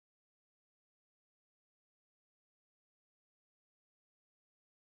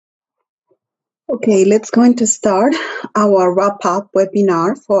Okay, let's going to start our wrap-up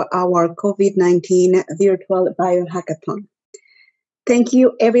webinar for our COVID-19 Virtual BioHackathon. Thank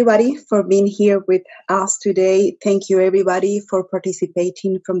you, everybody, for being here with us today. Thank you, everybody, for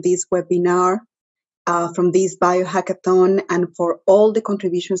participating from this webinar, from this biohackathon, and for all the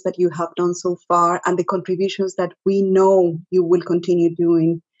contributions that you have done so far and the contributions that we know you will continue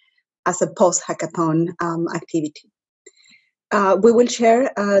doing as a post-hackathon activity. We will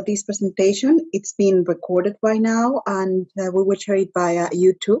share this presentation. It's been recorded by now, and we will share it via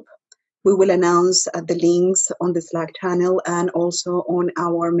YouTube. We will announce the links on the Slack channel and also on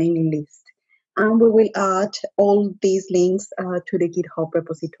our mailing list. And we will add all these links to the GitHub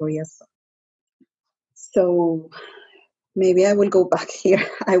repository as well. So maybe I will go back here.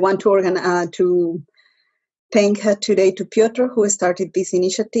 I want to thank today to Pjotr, who started this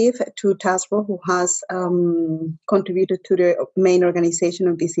initiative, to Tazro, who has contributed to the main organization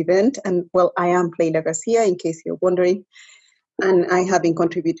of this event. And well, I am Layla Garcia, in case you're wondering, and I have been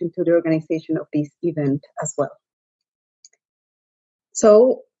contributing to the organization of this event as well.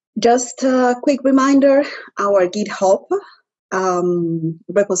 So just a quick reminder, our GitHub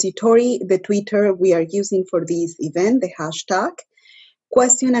repository, the Twitter we are using for this event, the hashtag,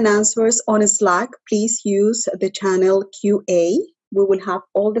 question and answers on Slack, please use the channel QA. We will have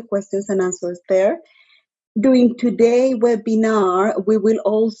all the questions and answers there. During today's webinar, we will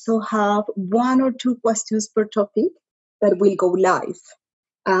also have 1 or 2 questions per topic that will go live.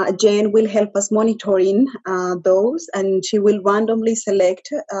 Jen will help us monitoring those, and she will randomly select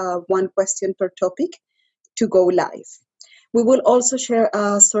 1 question per topic to go live. We will also share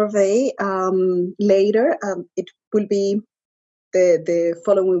a survey later. It will be the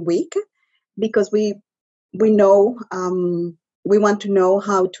following week, because we know we want to know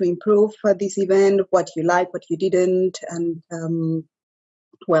how to improve this event, what you like, what you didn't, and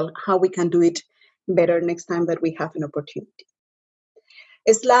well, how we can do it better next time that we have an opportunity.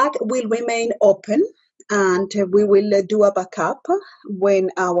 Slack will remain open, and we will do a backup when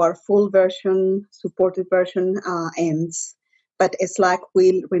our full version, supported version ends. But Slack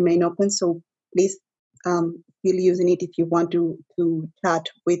will remain open, so please feel using it if you want to chat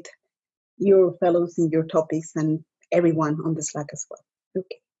with your fellows in your topics and everyone on the Slack as well.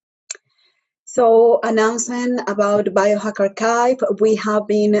 Okay. So announcing about Biohack Archive, we have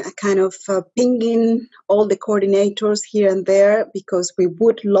been kind of pinging all the coordinators here and there, because we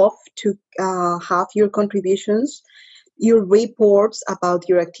would love to have your contributions, your reports about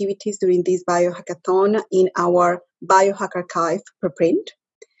your activities during this Biohackathon in our Biohack Archive preprint.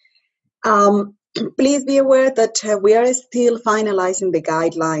 Please be aware that we are still finalizing the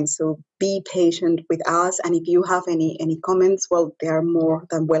guidelines, so be patient with us. And if you have any comments, well, they are more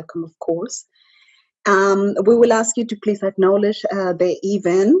than welcome, of course. We will ask you to please acknowledge the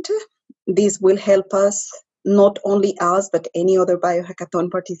event. This will help us, not only us, but any other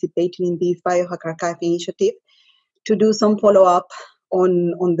biohackathon participating in this Biohack Archive initiative, to do some follow-up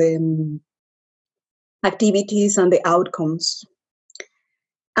on the activities and the outcomes.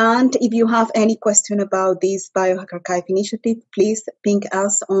 And if you have any question about this Biohack Archive initiative, please ping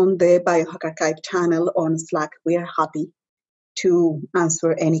us on the Biohack Archive channel on Slack. We are happy to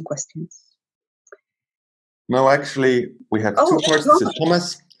answer any questions. No, actually, we have 2 parts. This is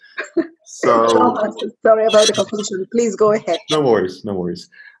Thomas. So, Thomas, sorry about the confusion. Please go ahead. No worries, no worries.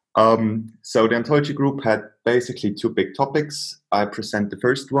 So the Ontology group had basically 2 big topics. I present the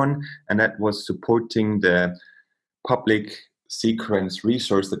first one, and that was supporting the public sequence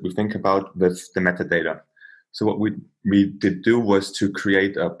resource that we think about with the metadata. So what we did do was to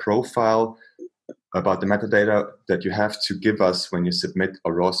create a profile about the metadata that you have to give us when you submit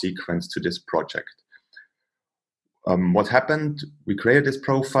a raw sequence to this project. What happened? We created this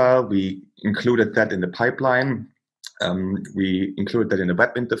profile, we included that in the pipeline, we included that in the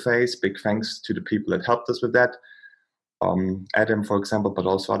web interface. Big thanks to the people that helped us with that. Adam, for example, but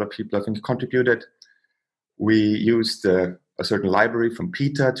also other people I think contributed. We used a certain library from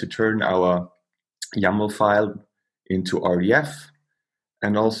Pjotr to turn our YAML file into RDF.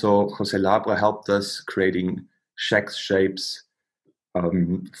 And also Jose Labra helped us creating shapes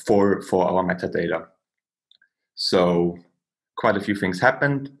for our metadata. So quite a few things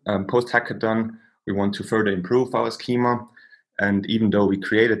happened. Post-hackathon, we want to further improve our schema. And even though we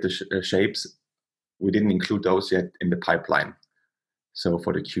created the shapes, we didn't include those yet in the pipeline. So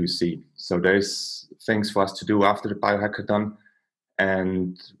for the QC. So there's things for us to do after the biohackathon,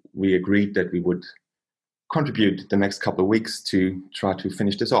 and we agreed that we would contribute the next couple of weeks to try to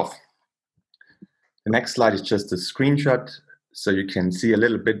finish this off. The next slide is just a screenshot, so you can see a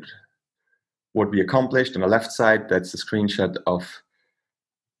little bit what we accomplished. On the left side, that's a screenshot of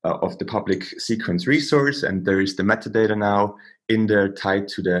of the public sequence resource, and there is the metadata now in there tied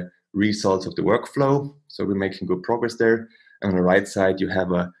to the results of the workflow. So we're making good progress there. And on the right side, you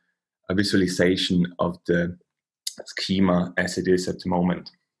have a visualization of the schema as it is at the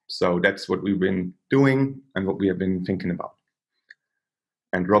moment. So that's what we've been doing and what we have been thinking about.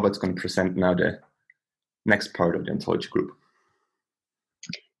 And Robert's going to present now the next part of the ontology group.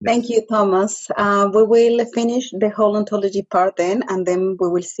 Thank you, Thomas. We will finish the whole ontology part then, and then we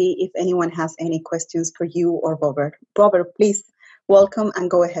will see if anyone has any questions for you or Robert. Robert, please welcome and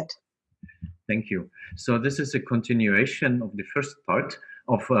go ahead. Thank you. So this is a continuation of the first part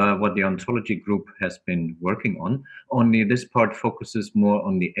of what the ontology group has been working on. Only this part focuses more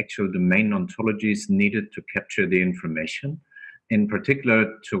on the actual domain ontologies needed to capture the information, in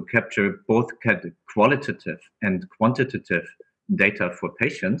particular to capture both qualitative and quantitative data for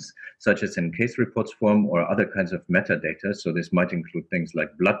patients, such as in case reports form or other kinds of metadata. So this might include things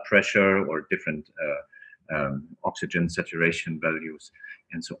like blood pressure or different oxygen saturation values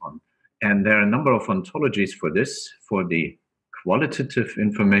and so on. And there are a number of ontologies for this. For the qualitative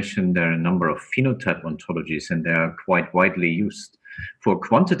information, there are a number of phenotype ontologies, and they are quite widely used. For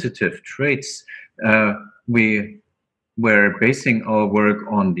quantitative traits, we were basing our work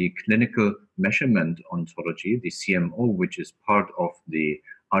on the clinical measurement ontology, the CMO, which is part of the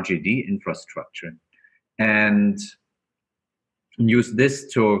RGD infrastructure, and use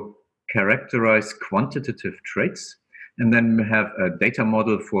this to characterize quantitative traits. And then we have a data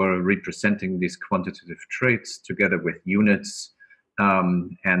model for representing these quantitative traits together with units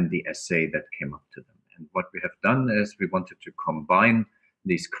and the assay that came up to them. And what we have done is we wanted to combine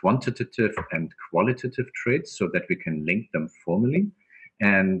these quantitative and qualitative traits so that we can link them formally.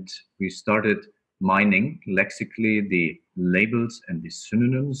 And we started mining lexically the labels and the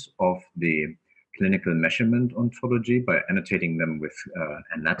synonyms of the clinical measurement ontology by annotating them with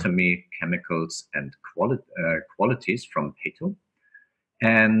anatomy, chemicals, and qualities from Pato.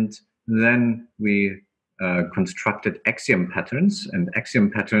 And then we constructed axiom patterns,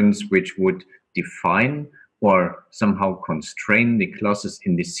 which would define or somehow constrain the classes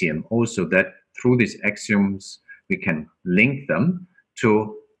in the CMO so that through these axioms, we can link them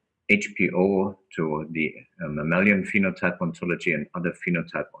to HPO, to the mammalian phenotype ontology and other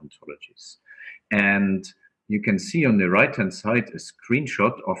phenotype ontologies. And you can see on the right-hand side a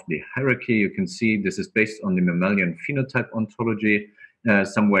screenshot of the hierarchy. You can see this is based on the mammalian phenotype ontology,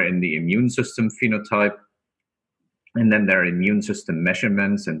 somewhere in the immune system phenotype. And then there are immune system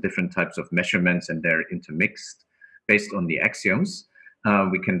measurements and different types of measurements, and they're intermixed based on the axioms.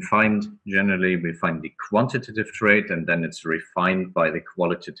 We can find, generally, we find the quantitative trait, and then it's refined by the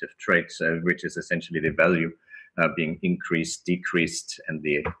qualitative traits, which is essentially the value being increased, decreased, and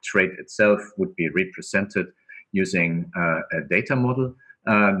the trait itself would be represented using a data model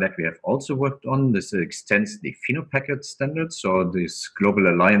that we have also worked on. This extends the phenopacket standard, so this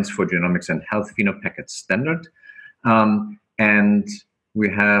Global Alliance for Genomics and Health phenopacket standard. And we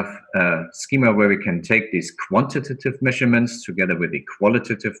have a schema where we can take these quantitative measurements together with the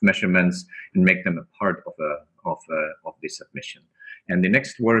qualitative measurements and make them a part of the submission. And the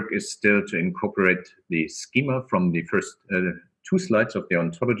next work is still to incorporate the schema from the first 2 slides of the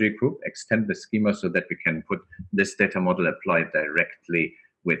ontology group, extend the schema so that we can put this data model applied directly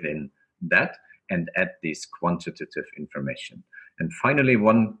within that and add this quantitative information. And finally,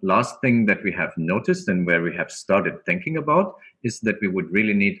 one last thing that we have noticed and where we have started thinking about is that we would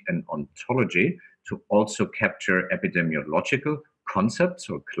really need an ontology to also capture epidemiological concepts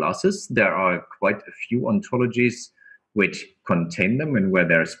or classes. There are quite a few ontologies which contain them and where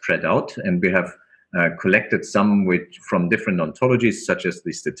they're spread out. And we have collected some from different ontologies, such as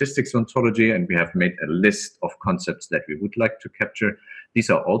the statistics ontology, and we have made a list of concepts that we would like to capture. These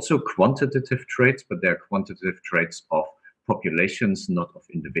are also quantitative traits, but they're quantitative traits of populations, not of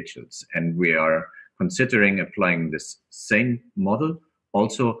individuals. And we are considering applying this same model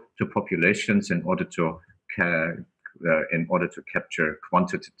also to populations in order to capture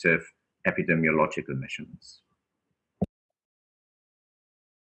quantitative epidemiological measurements.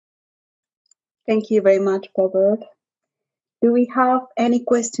 Thank you very much, Robert. Do we have any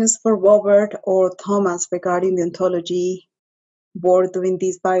questions for Robert or Thomas regarding the ontology board doing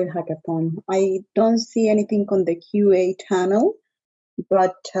this biohackathon? I don't see anything on the QA channel,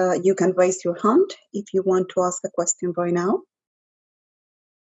 but you can raise your hand if you want to ask a question right now.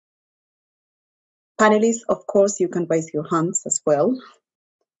 Panelists, of course, you can raise your hands as well.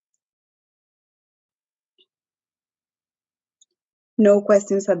 No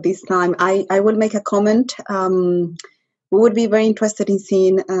questions at this time. I will make a comment. We would be very interested in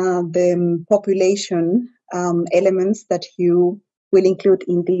seeing the population elements that you we'll include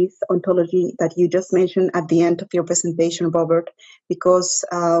in this ontology that you just mentioned at the end of your presentation, Robert, because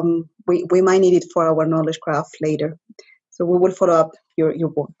we might need it for our knowledge graph later. So we will follow up your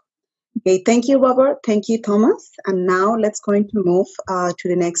work. Okay, thank you, Robert. Thank you, Thomas. And now let's going to move to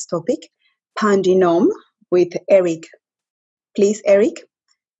the next topic, pangenome, with Eric. Please, Eric.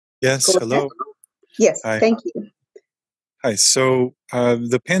 Yes, hello. Yes, Hi. thank you. Hi, so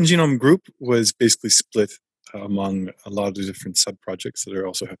the pangenome group was basically split among a lot of the different sub-projects that are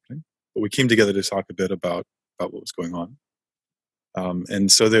also happening. But we came together to talk a bit about what was going on.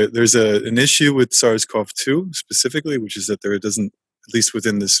 And so there's an issue with SARS-CoV-2 specifically, which is that there doesn't, at least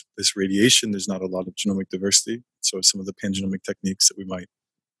within this radiation, there's not a lot of genomic diversity. So some of the pangenomic techniques that we might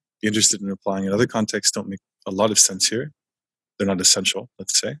be interested in applying in other contexts don't make a lot of sense here. They're not essential,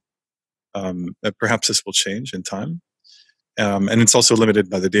 let's say. Perhaps this will change in time. And it's also limited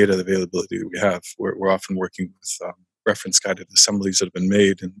by the data availability we have. We're often working with reference guided assemblies that have been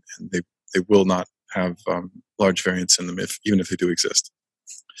made, and they will not have large variants in them, even if they do exist.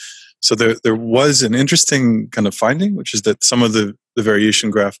 So there was an interesting kind of finding, which is that some of the variation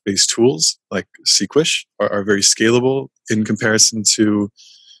graph-based tools, like Sequish, are very scalable in comparison to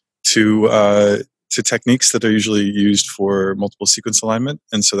techniques that are usually used for multiple sequence alignment,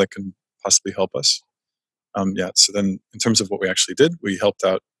 and so that can possibly help us. So then in terms of what we actually did, we helped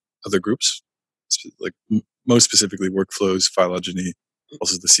out other groups, like most specifically workflows, phylogeny,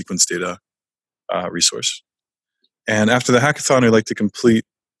 also the sequence data resource. And after the hackathon, I'd like to complete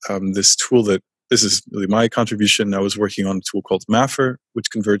this tool this is really my contribution. I was working on a tool called Mapper, which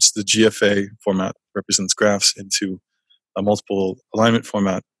converts the GFA format, represents graphs, into a multiple alignment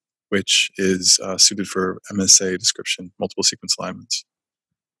format, which is suited for MSA description, multiple sequence alignments.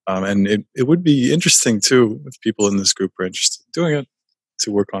 And it would be interesting too, if people in this group are interested in doing it,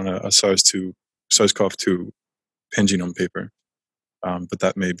 to work on a SARS-CoV-2 pangenome paper. But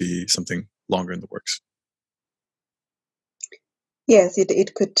that may be something longer in the works. Yes,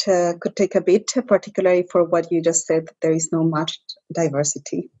 it could take a bit, particularly for what you just said, there is no much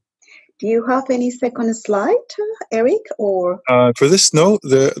diversity. Do you have any second slide, Eric? Or for this, no.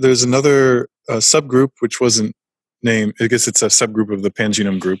 There's another subgroup which wasn't named. I guess it's a subgroup of the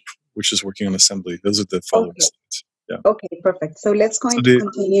pangenome group, which is working on assembly. Those are the following slides. Yeah. Okay, perfect. So let's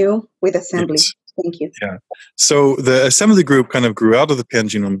continue with assembly. Yes. Thank you. Yeah. So the assembly group kind of grew out of the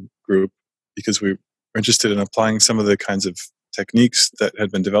pangenome group because we were interested in applying some of the kinds of techniques that had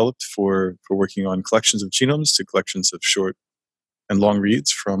been developed for working on collections of genomes to collections of short and long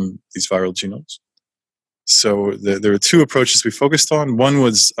reads from these viral genomes. So there are two approaches we focused on. One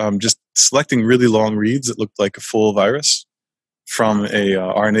was just selecting really long reads that looked like a full virus from a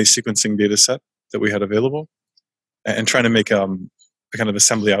RNA sequencing data set that we had available, and trying to make a kind of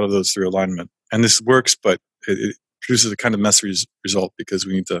assembly out of those through alignment. And this works, but it produces a kind of messy result because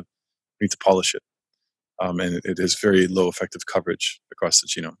we need to polish it, and it has very low effective coverage across the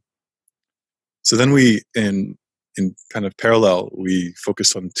genome. So then we, in kind of parallel, we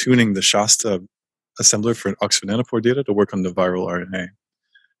focused on tuning the Shasta assembler for an Oxford nanopore data to work on the viral RNA.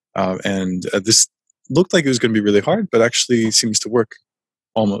 And this looked like it was going to be really hard, but actually seems to work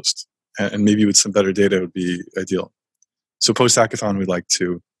almost. And maybe with some better data, it would be ideal. So post-hackathon, we'd like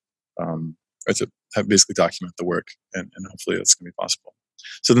to basically document the work, and hopefully that's going to be possible.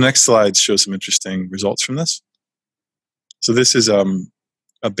 So the next slides show some interesting results from this. So this is a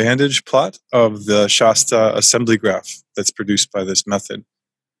bandage plot of the Shasta assembly graph that's produced by this method.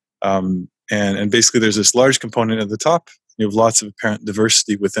 And basically there's this large component at the top. You have lots of apparent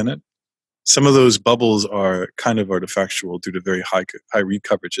diversity within it. Some of those bubbles are kind of artifactual due to very high read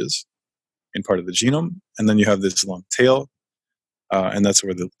coverages in part of the genome. And then you have this long tail, and that's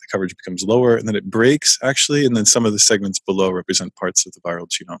where the coverage becomes lower. And then it breaks, actually, and then some of the segments below represent parts of the viral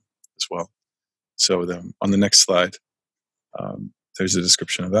genome as well. So on the next slide, there's a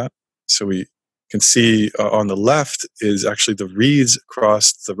description of that. So we can see on the left is actually the reads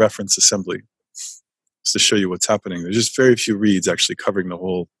across the reference assembly. Just to show you what's happening, there's just very few reads actually covering the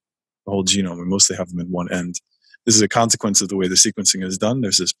whole genome. We mostly have them in one end. This is a consequence of the way the sequencing is done.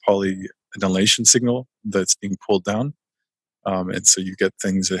 There's this polyadenylation signal that's being pulled down, and so you get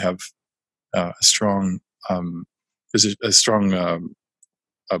things that have a strong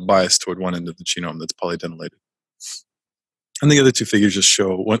bias toward one end of the genome that's polyadenylated. And the other two figures just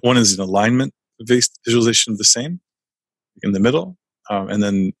show one is an alignment-based visualization of the same in the middle, and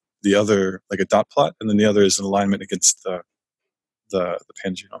then the other like a dot plot, and then the other is an alignment against the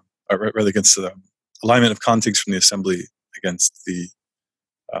pangenome, or rather against the alignment of contigs from the assembly against the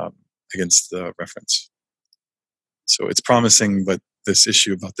reference. So it's promising, but this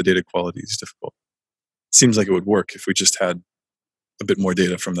issue about the data quality is difficult. It seems like it would work if we just had a bit more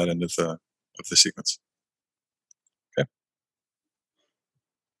data from that end of the sequence. Okay.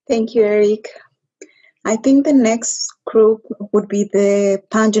 Thank you, Eric. I think the next group would be the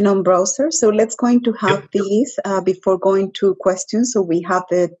pangenome browser. So let's going to have these before going to questions. So we have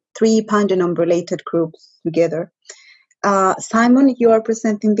the 3 pangenome related groups together. Simon, you are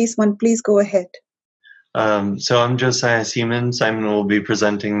presenting this one. Please go ahead. So I'm Josiah Seaman. Simon will be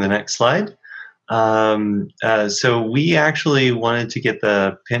presenting the next slide. So we actually wanted to get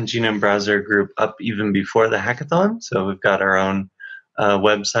the pangenome browser group up even before the hackathon. So we've got our own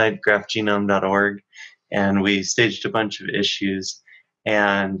website, graphgenome.org, and we staged a bunch of issues.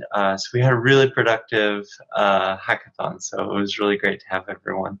 And so we had a really productive hackathon. So it was really great to have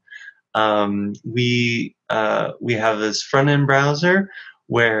everyone. We have this front-end browser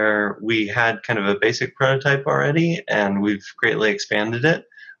where we had kind of a basic prototype already, and we've greatly expanded it.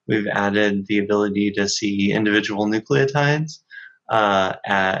 We've added the ability to see individual nucleotides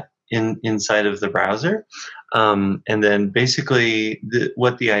inside of the browser. And then basically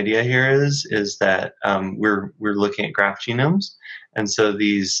what the idea here is that we're looking at graph genomes. And so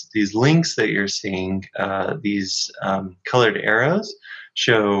these links that you're seeing, these colored arrows,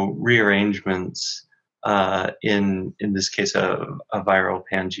 show rearrangements in this case a viral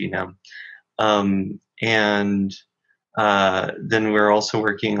pangenome. And then we're also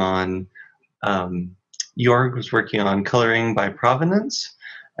working on, Jorg was working on coloring by provenance.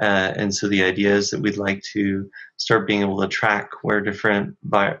 And so the idea is that we'd like to start being able to track where different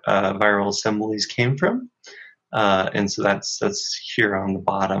viral assemblies came from. And so that's here on the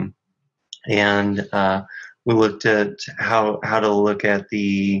bottom. And we looked at how to look at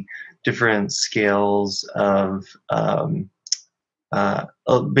the different scales of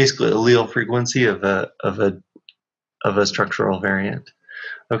basically allele frequency of a structural variant.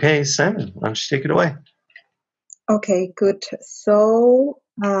 Okay, Simon, why don't you take it away? Okay, good. So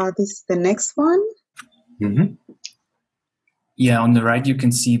this is the next one. Mm-hmm. Yeah, on the right you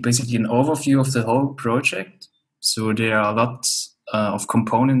can see basically an overview of the whole project. So there are lots of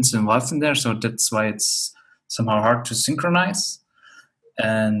components involved in there, so that's why it's somehow hard to synchronize.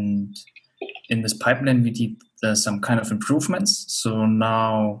 And in this pipeline we did some kind of improvements. So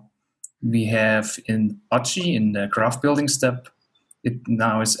now we have in Ochi, in the graph building step, it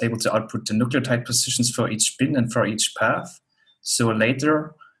now is able to output the nucleotide positions for each bin and for each path. So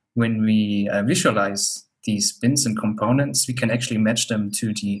later, when we visualize these bins and components, we can actually match them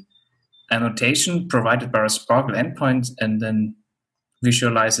to the annotation provided by our Sparkle endpoint and then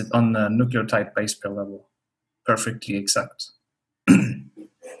visualize it on the nucleotide base pair level. Perfectly exact.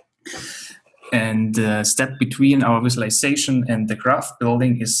 And the step between our visualization and the graph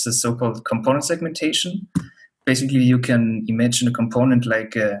building is the so-called component segmentation. Basically, you can imagine a component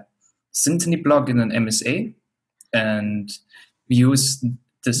like a synteny block in an MSA, and we use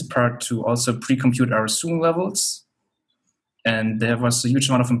this part to also pre-compute our zoom levels. And there was a huge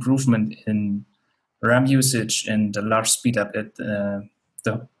amount of improvement in RAM usage and a large speed up at the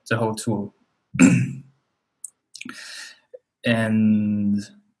whole tool. And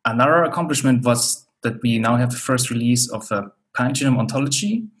another accomplishment was that we now have the first release of a pangenome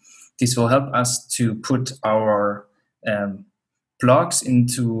ontology. This will help us to put our blocks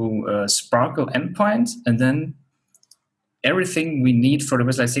into a Sparkle endpoint, and then everything we need for the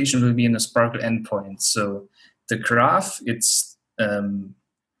visualization will be in a Sparkle endpoint. So the graph, its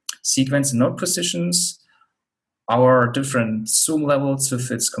sequence and node positions, our different zoom levels with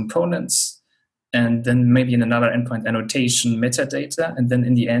its components, and then maybe in another endpoint annotation metadata, and then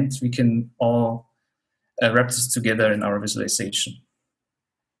in the end we can all wrap this together in our visualization.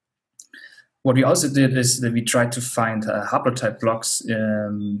 What we also did is that we tried to find haplotype blocks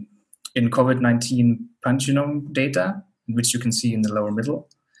in COVID-19 pangenome data, which you can see in the lower middle.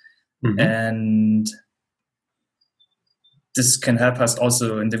 Mm-hmm. And this can help us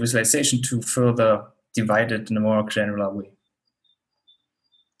also in the visualization to further divide it in a more granular way.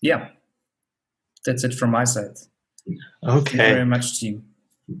 Yeah, that's it from my side. Okay. Thank you very much to you.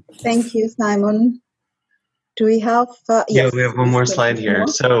 Thank you, Simon. Do we have? Yeah, yes, we have one more slide here.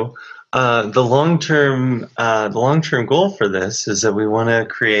 So the long-term goal for this is that we want to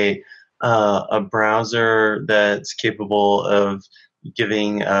create a browser that's capable of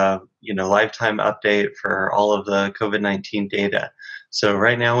giving lifetime update for all of the COVID-19 data. So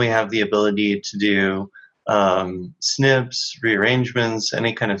right now we have the ability to do SNPs, rearrangements,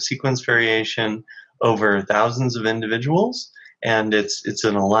 any kind of sequence variation over thousands of individuals, and it's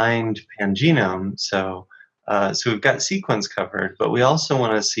an aligned pangenome. So we've got sequence covered, but we also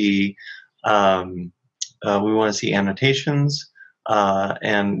want to see annotations,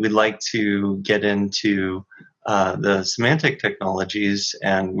 and we'd like to get into the semantic technologies,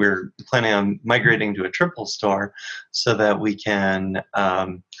 and we're planning on migrating to a triple store so that we can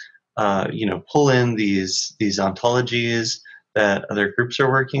pull in these ontologies that other groups are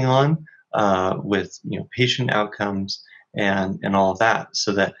working on with patient outcomes and all of that,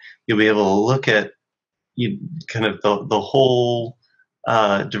 so that you'll be able to look at kind of the whole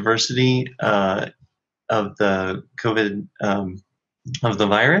diversity of the COVID of the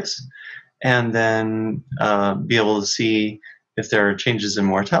virus, and then be able to see if there are changes in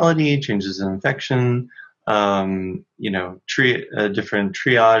mortality, changes in infection, different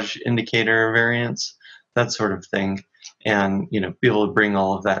triage indicator variants, that sort of thing, and be able to bring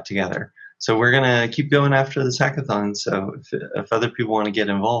all of that together. So we're going to keep going after this hackathon. So if other people want to get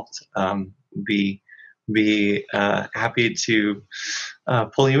involved, be happy to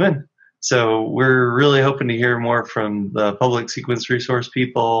pull you in. So we're really hoping to hear more from the public sequence resource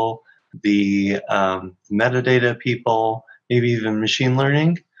people, the metadata people, maybe even machine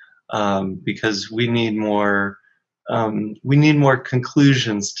learning, because we need more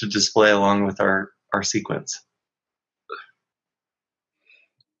conclusions to display along with our sequence.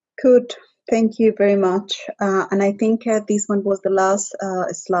 Good. Thank you very much. And I think this one was the last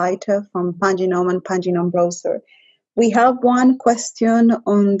slide from Pangenome and Pangenome Browser. We have one question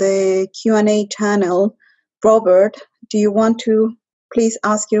on the Q&A channel. Robert, do you want to please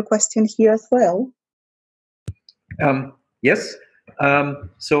ask your question here as well? Yes.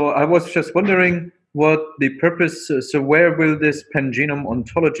 So I was just wondering what the purpose, so where will this pangenome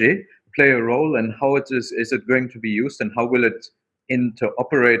ontology play a role, and how is it going to be used, and how will it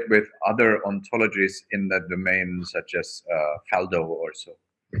interoperate with other ontologies in that domain, such as Faldo or so?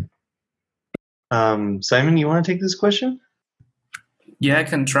 Simon, you want to take this question? Yeah, I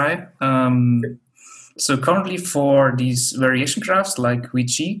can try. So currently for these variation graphs like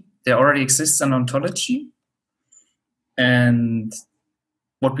VG, there already exists an ontology. And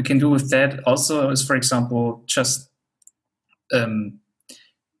what we can do with that also is, for example, just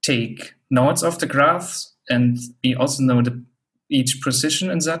take nodes of the graphs, and we also know each position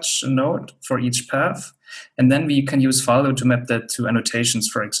in such a node for each path. And then we can use Faldo to map that to annotations,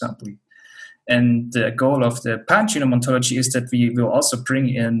 for example. And the goal of the pangenome ontology is that we will also bring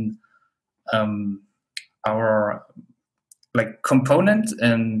in our component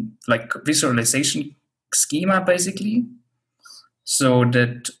and visualization schema, basically, so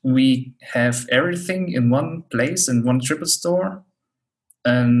that we have everything in one place, in one triple store.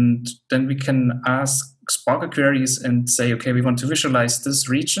 And then we can ask Spark queries and say, okay, we want to visualize this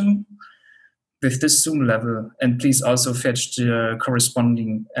region with this zoom level, and please also fetch the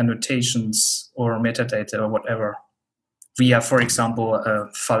corresponding annotations or metadata or whatever via, for example,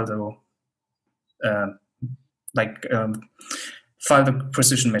 Faldo, Faldo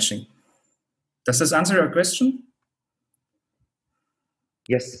precision meshing. Does this answer your question?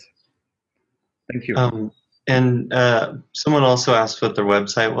 Yes. Thank you. And someone also asked what their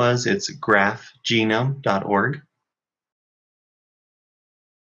website was. It's graphgenome.org.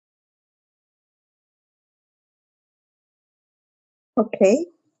 Okay,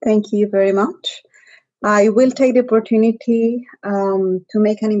 thank you very much. I will take the opportunity to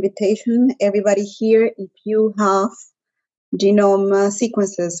make an invitation. Everybody here, if you have genome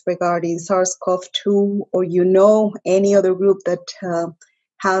sequences regarding SARS-CoV-2, or any other group that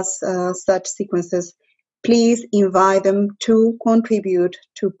has such sequences, please invite them to contribute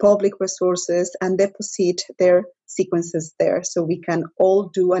to public resources and deposit their sequences there so we can all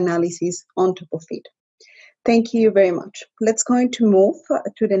do analysis on top of it. Thank you very much. Let's go to move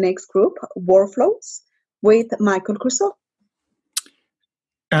to the next group, workflows, with Michael Crusoe.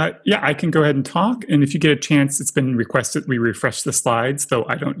 Yeah, I can go ahead and talk. And if you get a chance, it's been requested we refresh the slides, though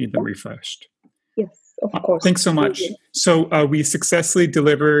I don't need them refreshed. Yes, of course. Thanks so much. So we successfully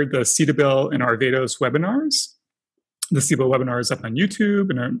delivered the CWBL and Arvados webinars. The CWBL webinar is up on YouTube,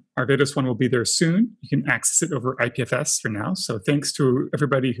 and our Arvados one will be there soon. You can access it over IPFS for now. So thanks to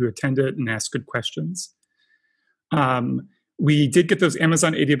everybody who attended and asked good questions. We did get those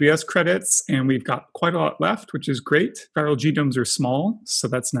Amazon AWS credits, and we've got quite a lot left, which is great. Viral genomes are small, so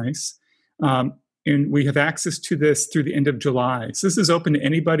that's nice. And we have access to this through the end of July. So this is open to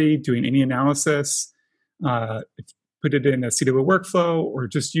anybody doing any analysis. Put it in a CWBL workflow, or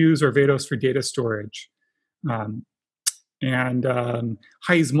just use Arvados for data storage. Heiz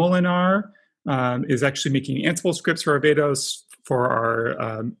Molinar is actually making Ansible scripts for Arvados for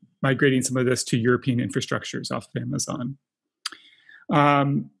our migrating some of this to European infrastructures off of Amazon.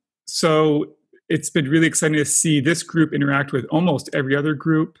 So it's been really exciting to see this group interact with almost every other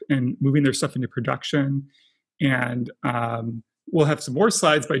group and moving their stuff into production. And we'll have some more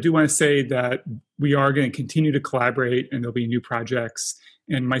slides, but I do want to say that we are going to continue to collaborate, and there'll be new projects.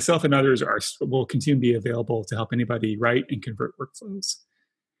 And myself and others will continue to be available to help anybody write and convert workflows.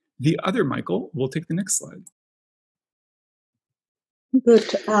 The other Michael will take the next slide. Good,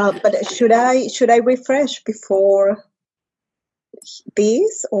 but should I refresh before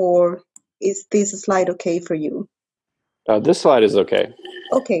this, or is this slide okay for you? This slide is okay.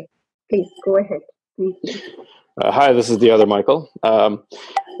 Okay, please go ahead. Thank you. Hi, this is the other Michael. I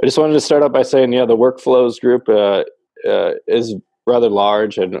just wanted to start out by saying, yeah, the workflows group is rather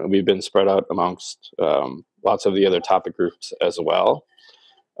large, and we've been spread out amongst lots of the other topic groups as well.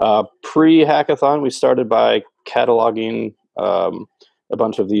 Pre-hackathon, we started by cataloging a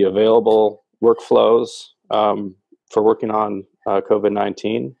bunch of the available workflows for working on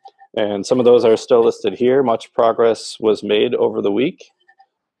COVID-19. And some of those are still listed here. Much progress was made over the week.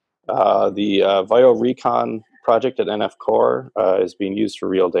 The VioRecon project at NF Core is being used for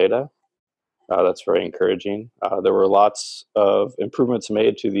real data. That's very encouraging. There were lots of improvements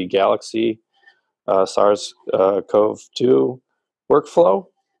made to the Galaxy SARS-CoV-2 workflow.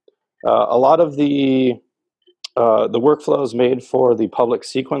 A lot of the workflows made for the public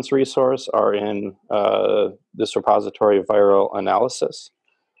sequence resource are in this repository of viral analysis.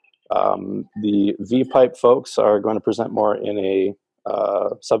 The vPipe folks are going to present more in a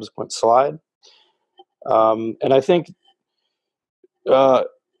subsequent slide. And I think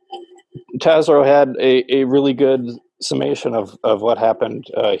Tazro had a really good summation of what happened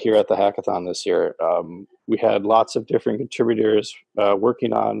here at the hackathon this year. We had lots of different contributors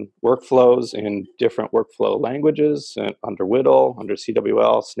working on workflows in different workflow languages, under WDL, under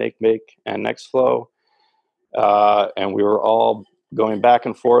CWL, SnakeMake, and Nextflow. And we were all going back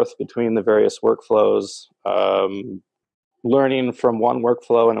and forth between the various workflows, learning from one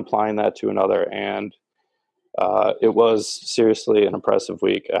workflow and applying that to another. And it was seriously an impressive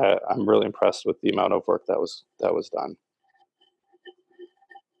week. I'm really impressed with the amount of work that was done.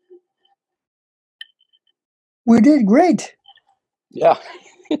 We did great. Yeah.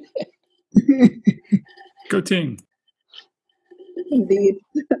 Go team. Indeed.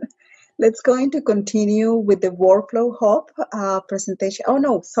 Let's going to continue with the Workflow Hub presentation. Oh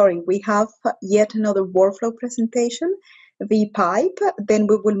no, sorry, we have yet another workflow presentation, vPipe. Then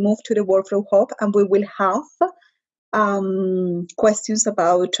we will move to the Workflow Hub, and we will have questions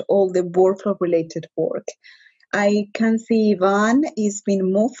about all the workflow related work. I can see Ivan is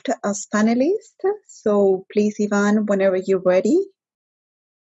being moved as panelist. So please, Ivan, whenever you're ready.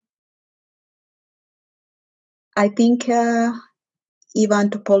 I think Ivan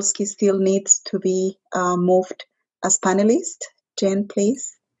Topolsky still needs to be moved as panelist. Jen,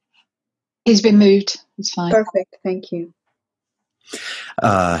 please. He's been moved. It's fine. Perfect. Thank you.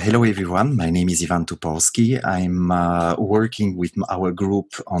 Hello everyone, my name is Ivan Topolsky. I'm working with our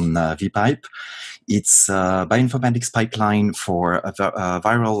group on vPipe. It's a bioinformatics pipeline for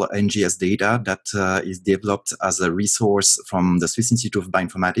viral NGS data that is developed as a resource from the Swiss Institute of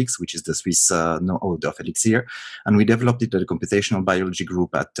Bioinformatics, which is the Swiss node of Elixir. And we developed it at the computational biology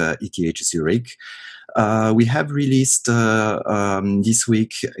group at ETH Zurich. We have released this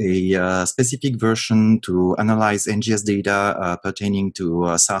week a specific version to analyze NGS data pertaining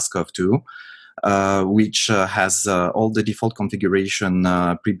to SARS-CoV-2, which has all the default configuration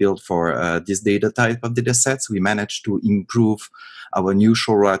pre-built for this data type of data sets. We managed to improve our new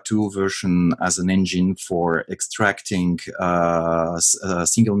SHORA 2 version as an engine for extracting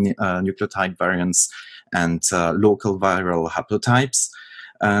single nucleotide variants and local viral haplotypes.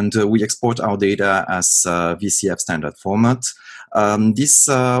 And we export our data as VCF standard format. This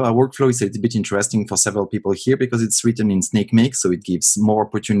workflow is a little bit interesting for several people here because it's written in SnakeMake, so it gives more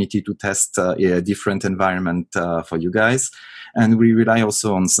opportunity to test a different environment for you guys. And we rely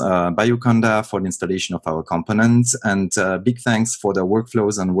also on Bioconda for the installation of our components. And big thanks for the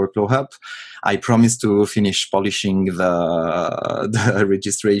workflows and Workflow Hub. I promise to finish polishing the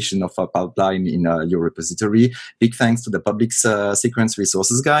registration of our pipeline in your repository. Big thanks to the public sequence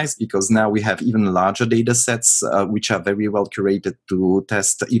resources guys, because now we have even larger data sets which are very well curated to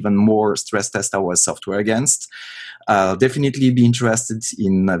test even more stress test our software against. Definitely be interested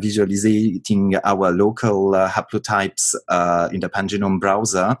in visualizing our local haplotypes in the Pangenome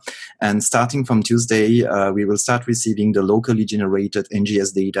browser. And starting from Tuesday, we will start receiving the locally generated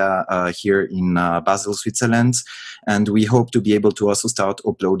NGS data here in Basel, Switzerland. And we hope to be able to also start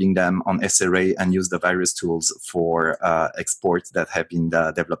uploading them on SRA and use the various tools for export that have been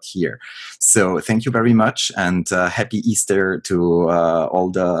developed here. So thank you very much, and happy Easter to all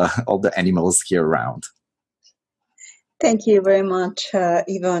the animals here around. Thank you very much,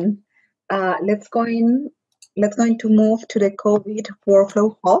 Ivan. Let's go in let's going to move to the COVID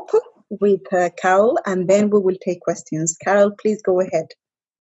workflow hub with Carol, and then we will take questions. Carol, please go ahead.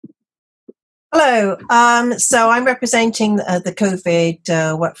 Hello. So I'm representing the COVID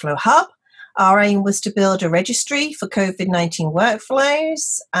workflow hub. Our aim was to build a registry for COVID-19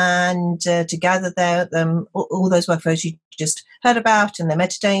 workflows and to gather all those workflows you just heard about and the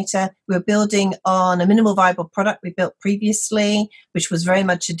metadata. We were building on a minimal viable product we built previously, which was very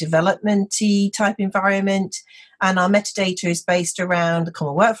much a development-y type environment. And our metadata is based around the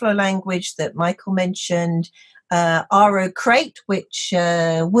common workflow language that Michael mentioned, RO Crate, which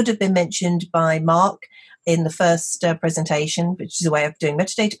would have been mentioned by Mark in the first presentation, which is a way of doing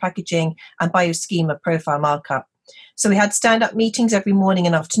metadata packaging, and bioschema profile markup. So we had stand-up meetings every morning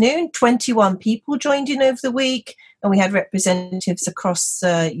and afternoon. 21 people joined in over the week, and we had representatives across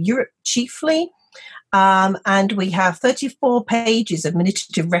Europe chiefly. And we have 34 pages of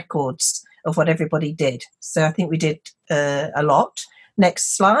manipulative records of what everybody did. So I think we did a lot.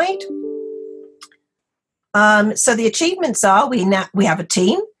 Next slide. So the achievements are, we have a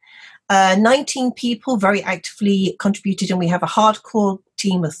team. 19 people very actively contributed, and we have a hardcore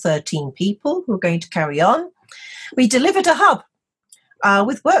team of 13 people who are going to carry on. We delivered a hub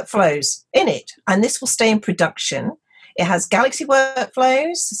with workflows in it, and this will stay in production. It has Galaxy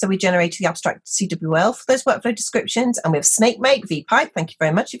workflows, so we generated the abstract CWL for those workflow descriptions, and we have SnakeMake, VPipe, thank you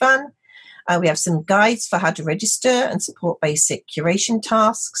very much, Ivan. We have some guides for how to register and support basic curation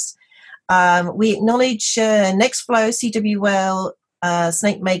tasks. We acknowledge Nextflow, CWL,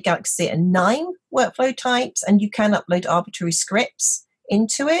 SnakeMake, Galaxy, and 9 workflow types, and you can upload arbitrary scripts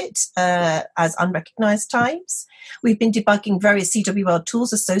into it as unrecognized types. We've been debugging various CWL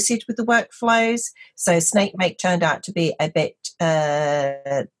tools associated with the workflows, so SnakeMake turned out to be a bit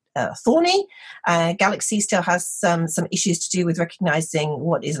thorny. Galaxy still has some issues to do with recognizing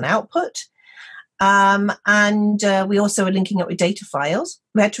what is an output. And we also are linking up with data files.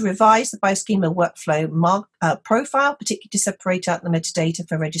 We had to revise the bioschema workflow profile, particularly to separate out the metadata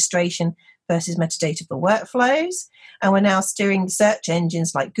for registration versus metadata for workflows. And we're now steering the search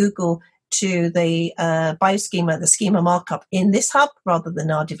engines like Google to the bioschema, the schema markup in this hub rather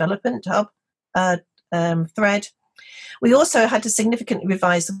than our development hub thread. We also had to significantly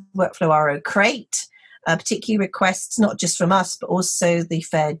revise the workflow RO Crate, particularly requests not just from us, but also the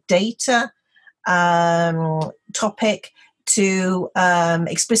fair data topic to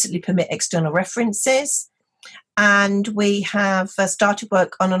explicitly permit external references. And we have started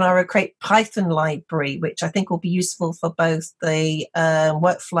work on an RO Crate Python library, which I think will be useful for both the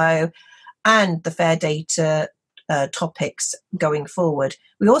workflow and the fair data topics going forward.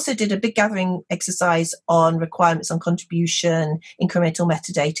 We also did a big gathering exercise on requirements on contribution, incremental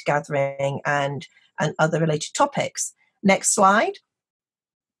metadata gathering, and other related topics. Next slide.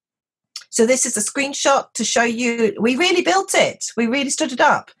 So this is a screenshot to show you, we really built it. We really stood it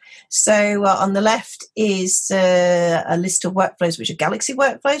up. So on the left is a list of workflows, which are Galaxy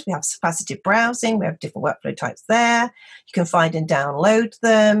workflows. We have capacitive browsing. We have different workflow types there. You can find and download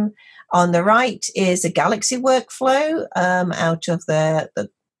them. On the right is a Galaxy workflow out of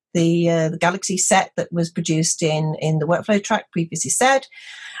the Galaxy set that was produced in the workflow track previously said.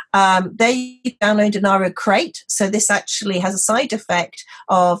 They download an RO Crate, so this actually has a side effect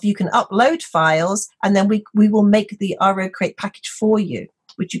of you can upload files and then we will make the RO Crate package for you,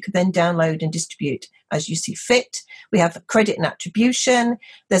 which you can then download and distribute as you see fit. We have credit and attribution.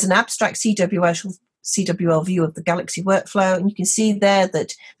 There's an abstract CWL view of the Galaxy workflow, and you can see there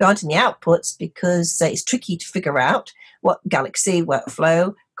that there aren't any outputs because it's tricky to figure out what Galaxy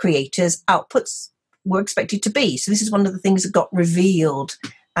workflow creators' outputs were expected to be. So this is one of the things that got revealed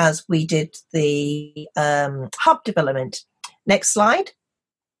as we did the hub development. Next slide.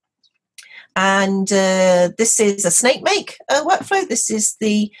 And this is a SnakeMake workflow. This is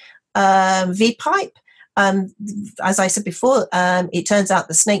the VPipe. As I said before, it turns out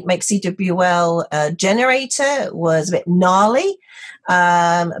the SnakeMake CWL generator was a bit gnarly,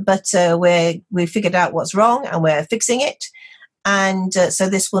 but we figured out what's wrong and we're fixing it. And so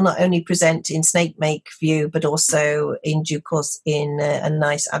this will not only present in SnakeMake view, but also in due course in a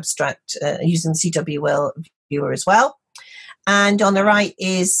nice abstract using the CWL viewer as well. And on the right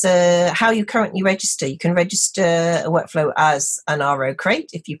is how you currently register. You can register a workflow as an RO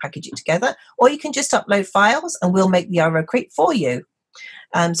Crate if you package it together, or you can just upload files and we'll make the RO Crate for you.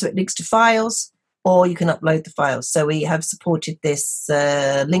 So it links to files, or you can upload the files. So we have supported this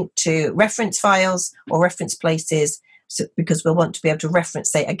link to reference files or reference places, because we'll want to be able to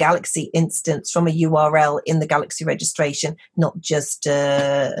reference, say, a Galaxy instance from a URL in the Galaxy registration, not just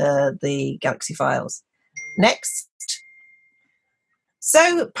the Galaxy files. Next.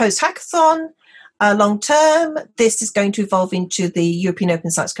 So post-hackathon, Long term, this is going to evolve into the European Open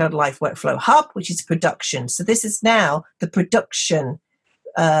Science Code Live Workflow Hub, which is production. So this is now the production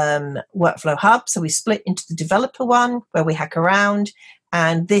workflow hub. So we split into the developer one where we hack around,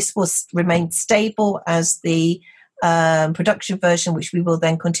 and this will remain stable as the production version, which we will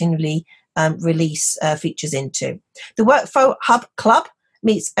then continually release features into. The Workflow Hub Club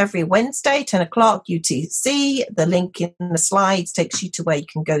meets every Wednesday, 10 o'clock UTC. The link in the slides takes you to where you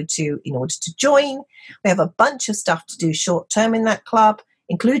can go to in order to join. We have a bunch of stuff to do short term in that club,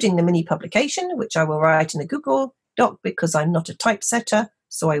 including the mini publication, which I will write in a Google Doc because I'm not a typesetter,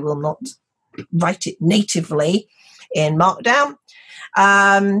 so I will not write it natively in Markdown.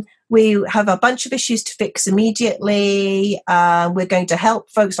 We have a bunch of issues to fix immediately. We're going to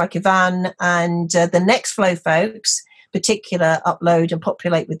help folks like Ivan and the Next Flow folks particular upload and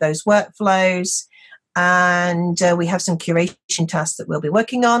populate with those workflows. And we have some curation tasks that we'll be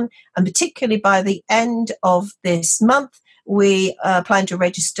working on. And particularly by the end of this month, we plan to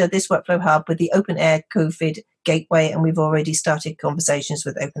register this workflow hub with the Open Air COVID Gateway, and we've already started conversations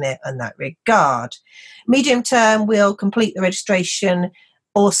with Open Air in that regard. Medium term, we'll complete the registration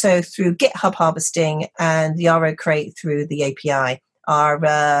also through GitHub harvesting and the RO crate through the API.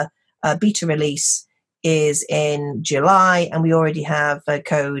 Our beta release is in July, and we already have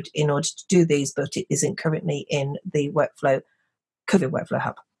code in order to do these, but it isn't currently in the COVID Workflow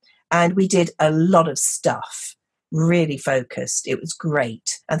Hub. And we did a lot of stuff, really focused. It was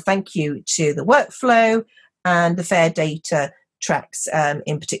great. And thank you to the workflow and the FAIR data tracks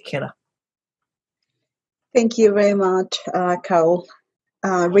in particular. Thank you very much, Carol.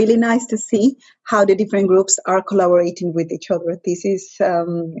 Really nice to see how the different groups are collaborating with each other. This is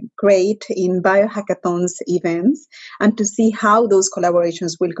great in biohackathons events, and to see how those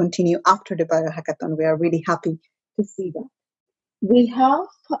collaborations will continue after the biohackathon. We are really happy to see that. We have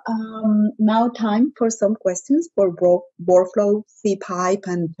now time for some questions for Workflow, cPipe,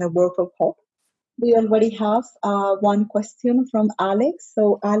 and Workflow Hub. We already have one question from Alex.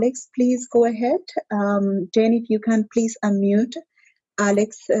 So Alex, please go ahead. Jen, if you can please unmute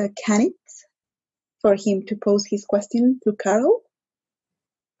Alex Kanitz for him to pose his question to Carol.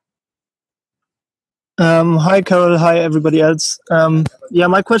 Hi, Carol. Hi, everybody else. Yeah,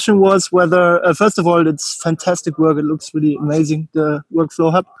 my question was whether, first of all, it's fantastic work. It looks really amazing, the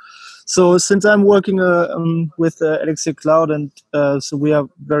Workflow Hub. So since I'm working with Elixir Cloud, and so we are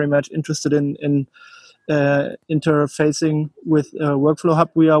very much interested in interfacing with Workflow Hub,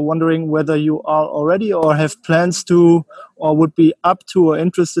 we are wondering whether you are already or have plans to, or would be up to or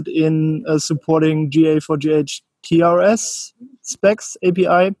interested in supporting GA4GH TRS specs,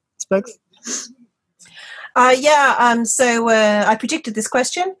 API specs? So I predicted this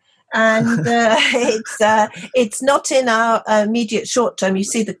question, and it's not in our immediate short term. You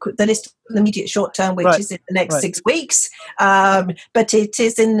see the list of the immediate short term, which is in the next 6 weeks, but it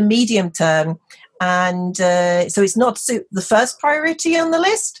is in the medium term. And so it's not the first priority on the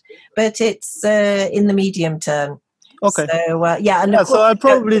list, but it's in the medium term. Okay. So, and so I would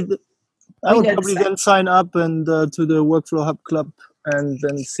probably then sign up and to the Workflow Hub Club, and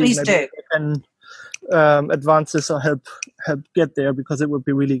then see Please maybe I can advance this or help get there, because it would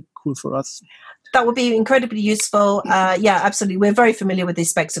be really cool for us. That would be incredibly useful. Absolutely. We're very familiar with these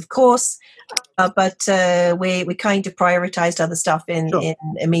specs, of course, but we kind of prioritized other stuff in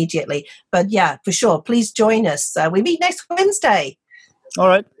immediately. But yeah, for sure. Please join us. We meet next Wednesday. All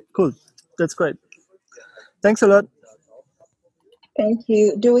right. Cool. That's great. Thanks a lot. Thank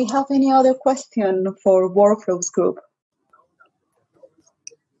you. Do we have any other question for Workflows group?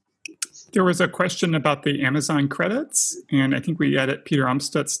 There was a question about the Amazon credits, and I think we added Peter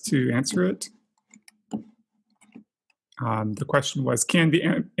Amstutz to answer it. The question was, can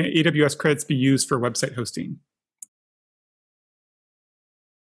the AWS credits be used for website hosting?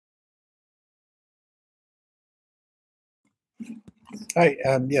 Hi,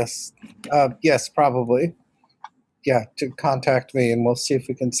 yes, probably. Yeah, to contact me, and we'll see if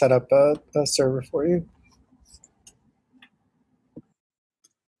we can set up a server for you.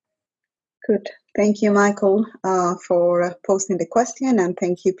 Good. Thank you, Michael, for posting the question, and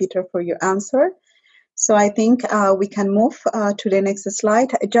thank you, Peter, for your answer. So I think we can move to the next slide.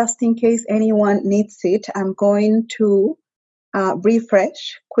 Just in case anyone needs it, I'm going to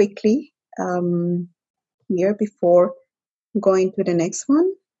refresh quickly here before going to the next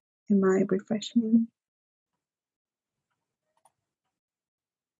one. Am I refreshing?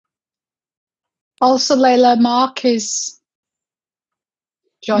 Also, Layla, Mark is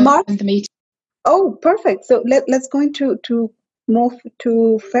joining the meeting. Oh, perfect. So let's go to move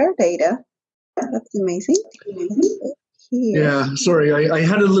to FAIR data. That's amazing. here. Yeah, sorry. I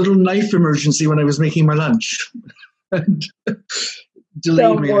had a little knife emergency when I was making my lunch. And delayed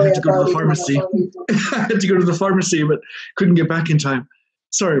Don't me. I worry had to go to about the it, pharmacy. Mark. I had to go to the pharmacy, but couldn't get back in time.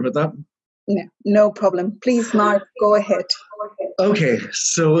 Sorry about that. No problem. Please, Mark, go ahead. Okay,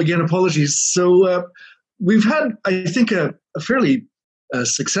 so again, apologies. So we've had, I think, a fairly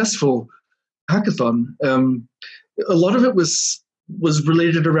successful hackathon. A lot of it was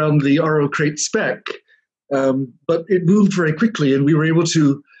related around the RO Crate spec, but it moved very quickly, and we were able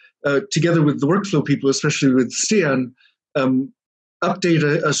to, together with the workflow people, especially with Stian, update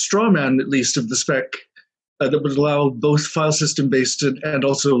a straw man, at least, of the spec that would allow both file system based and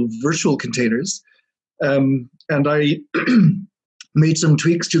also virtual containers. And I made some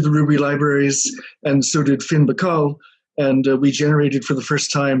tweaks to the Ruby libraries, and so did Finn Bacall, and we generated for the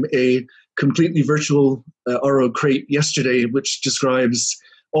first time a completely virtual RO Crate yesterday, which describes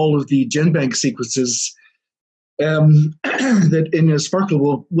all of the GenBank sequences that in a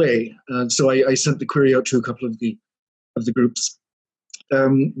sparkleable way. So I sent the query out to a couple of the groups.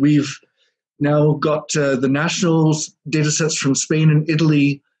 We've now got the national data sets from Spain and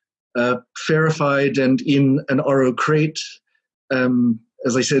Italy verified and in an RO Crate.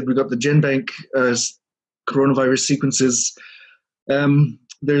 As I said, we've got the GenBank coronavirus sequences.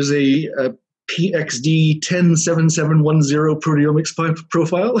 There's a PXD 107710 proteomics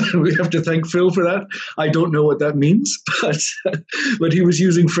profile. We have to thank Phil for that. I don't know what that means, but he was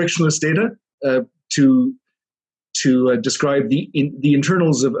using frictionless data to describe the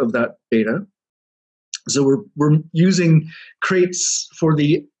internals of that data. So we're using crates for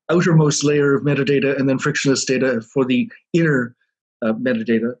the outermost layer of metadata, and then frictionless data for the inner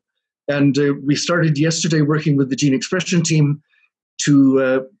metadata. And we started yesterday working with the gene expression team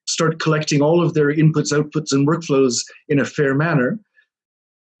to start collecting all of their inputs, outputs, and workflows in a fair manner.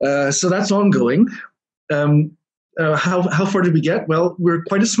 So that's ongoing. How far did we get? Well, we're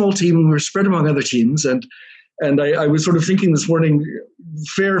quite a small team, and we're spread among other teams. And I was sort of thinking this morning,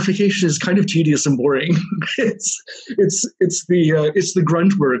 verification is kind of tedious and boring. It's the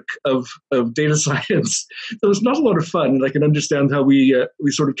grunt work of data science. So it's not a lot of fun, and I can understand how we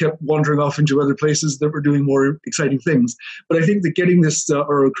sort of kept wandering off into other places that were doing more exciting things. But I think that getting this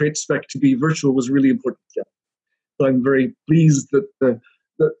RO Crate spec to be virtual was really important. Yeah. So I'm very pleased that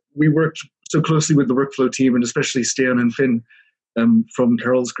we worked so closely with the workflow team, and especially Stan and Finn from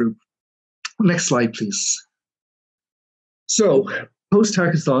Carol's group. Next slide, please. So,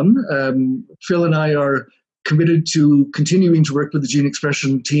 post-hackathon, Phil and I are committed to continuing to work with the gene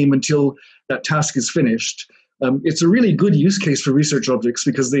expression team until that task is finished. It's a really good use case for research objects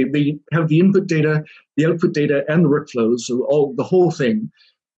because they have the input data, the output data, and the workflows, so the whole thing.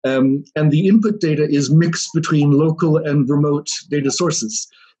 And the input data is mixed between local and remote data sources.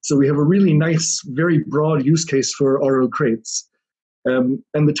 So we have a really nice, very broad use case for RO Crates. And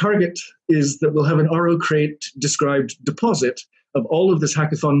the target is that we'll have an RO Crate described deposit of all of this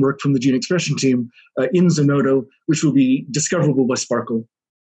hackathon work from the gene expression team in Zenodo, which will be discoverable by Sparkle.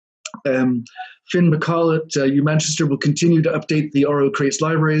 Finn Bacall at U Manchester will continue to update the RO Crates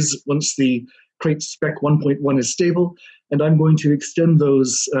libraries once the Crate spec 1.1 is stable, and I'm going to extend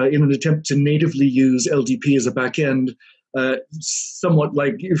those in an attempt to natively use LDP as a backend, somewhat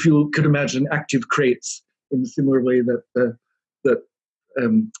like if you could imagine active crates in a similar way that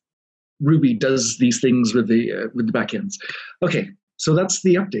Ruby does these things with the backends. Okay, so that's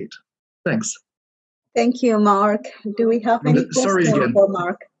the update. Thanks. Thank you, Mark. Do we have any Sorry questions again. for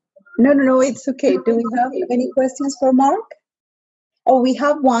Mark? No, it's okay. Do we have any questions for Mark? Oh, we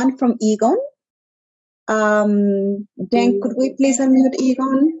have one from Egon. Dan, could we please unmute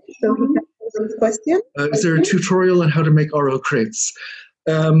Egon so he can pose his question? Is there a tutorial on how to make RO Crates?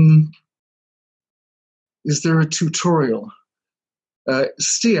 Is there a tutorial?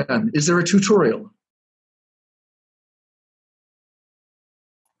 Stian, is there a tutorial?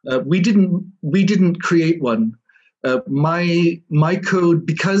 We didn't create one. My code,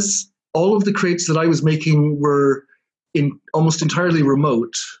 because all of the crates that I was making were almost entirely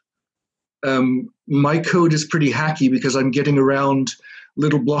remote. My code is pretty hacky because I'm getting around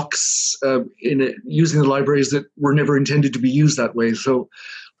little blocks using the libraries that were never intended to be used that way. So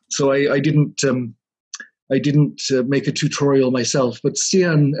I didn't make a tutorial myself, but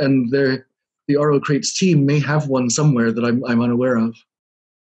Stian and the RO Crates team may have one somewhere that I'm unaware of.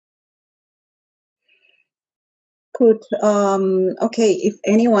 Good. Okay, if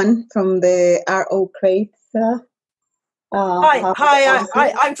anyone from the RO Crates.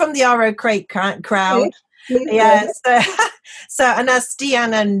 I'm from the RO Crate crowd. Please Yes. So, and as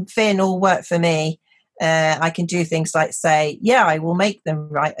Stian and Finn all work for me, I can do things like say, yeah, I will make them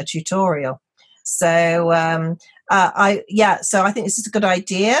write a tutorial. So So I think this is a good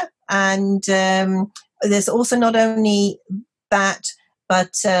idea. And there's also not only that,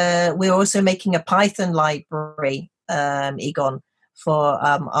 but we're also making a Python library, Egon, for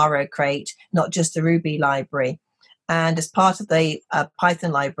RO-Crate, not just the Ruby library. And as part of the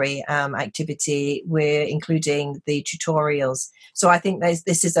Python library activity, we're including the tutorials. So I think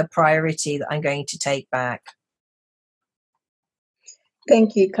this is a priority that I'm going to take back.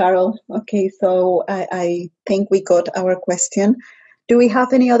 Thank you, Carol. Okay, so I think we got our question. Do we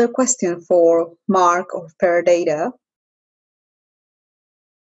have any other question for Mark or Fair Data?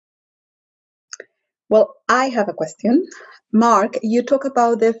 Well, I have a question. Mark, you talk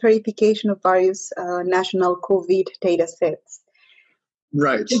about the verification of various national COVID data sets.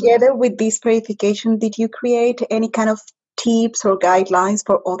 Right. Together with this verification, did you create any kind of tips or guidelines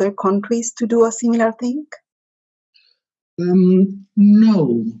for other countries to do a similar thing?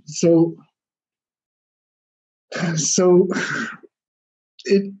 No. So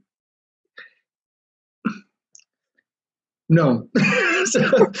it no.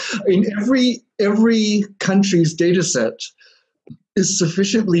 So, every country's data set is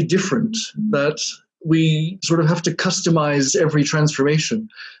sufficiently different that we sort of have to customize every transformation.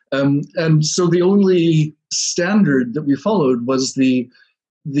 And so the only standard that we followed was the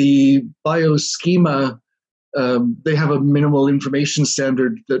bioschema. They have a minimal information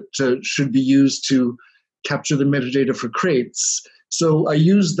standard that should be used to capture the metadata for crates. So I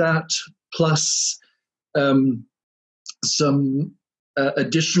used that plus some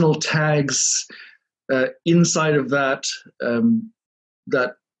additional tags inside of that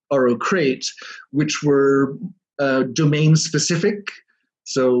RO crate, which were domain specific.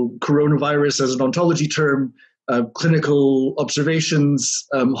 So coronavirus as an ontology term, clinical observations,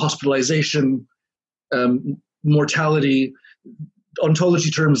 hospitalization, mortality,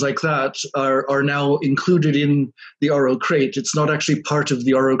 ontology terms like that are now included in the RO crate. It's not actually part of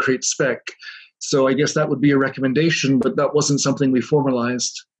the RO crate spec. So I guess that would be a recommendation, but that wasn't something we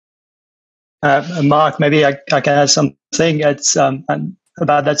formalized. Mark, maybe I can add something. It's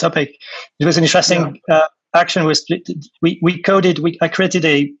about that topic. It was an interesting action. I created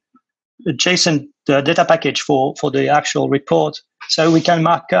a JSON data package for the actual report, so we can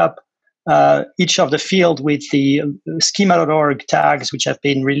mark up each of the field with the schema.org tags, which have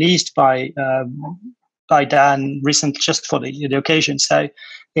been released by Dan recently, just for the occasion. So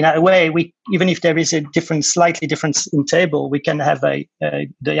in a way, even if there is a slightly difference in table, we can have the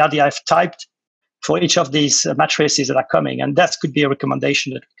RDIF typed for each of these matrices that are coming, and that could be a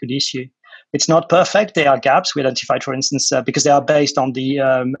recommendation that we could issue. It's not perfect. There are gaps we identified, for instance, because they are based on the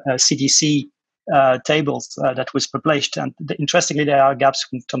CDC tables that was published. And interestingly, there are gaps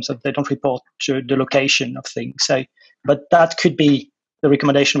in terms of they don't report to the location of things. So, but that could be the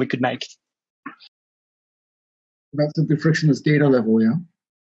recommendation we could make. That's at the frictionless data level, yeah?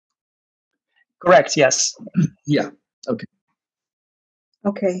 Correct, yes. Yeah, okay.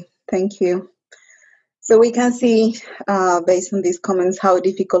 Okay, thank you. So we can see, based on these comments, how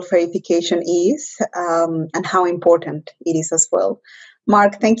difficult verification is and how important it is as well.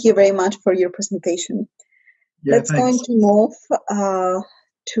 Mark, thank you very much for your presentation. Yeah, Let's going to move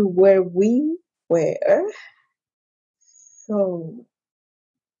to where we were. So,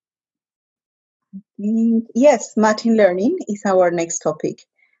 yes, machine learning is our next topic.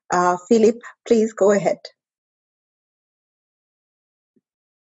 Philip, please go ahead.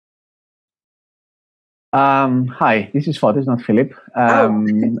 Hi, this is Fotis, not Philip.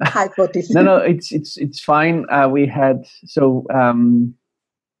 Hi, Fotis. No, it's fine. We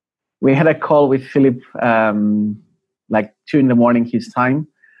had a call with Philip like 2 a.m. his time,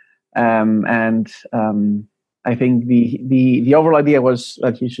 and I think the overall idea was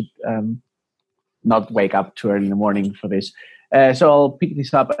that you should not wake up too early in the morning for this. So I'll pick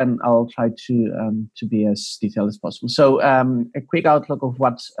this up and I'll try to be as detailed as possible. So a quick outlook of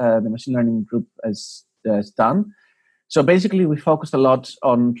what the machine learning group has done. So basically, we focused a lot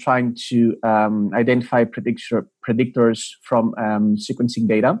on trying to identify predictors from sequencing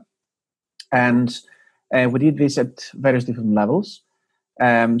data, and we did this at various different levels.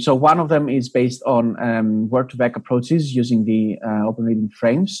 So one of them is based on word-to-vec approaches using the open reading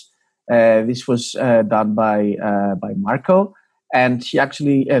frames. This was done by Marco, and they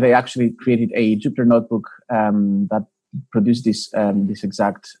actually created a Jupyter notebook that produced this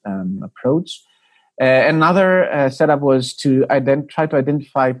exact approach. Another setup was to try to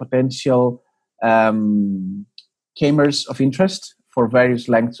identify potential k-mers of interest for various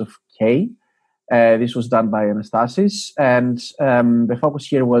lengths of k. This was done by Anastasis, and the focus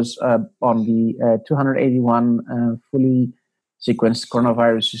here was on the 281 fully sequenced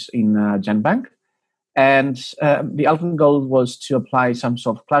coronaviruses in GenBank. And the ultimate goal was to apply some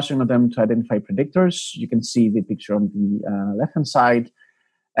sort of clustering of them to identify predictors. You can see the picture on the left-hand side.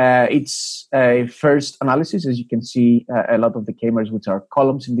 It's a first analysis. As you can see, a lot of the k-mers, which are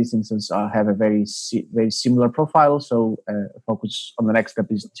columns in this instance, have a very similar profile. So focus on the next step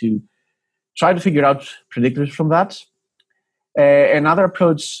is to try to figure out predictors from that. Another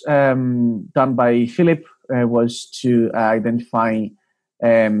approach done by Philip was to identify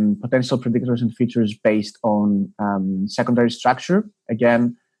potential predictors and features based on secondary structure,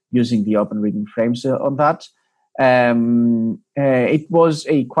 again, using the open reading frames on that. It was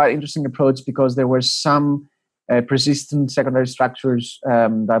a quite interesting approach because there were some persistent secondary structures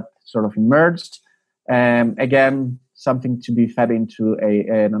that sort of emerged. Again, something to be fed into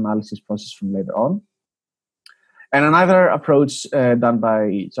an analysis process from later on. And another approach done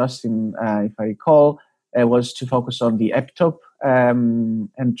by Justin, if I recall, was to focus on the epitope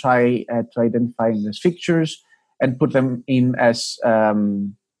and try to identify those features and put them in as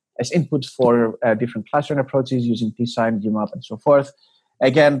input for different clustering approaches using T-sign, UMAP, and so forth.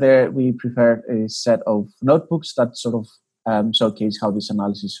 Again, there we prepared a set of notebooks that sort of showcase how this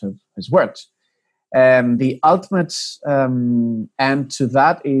analysis has worked. The ultimate end to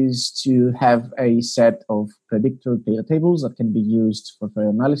that is to have a set of predictor data tables that can be used for further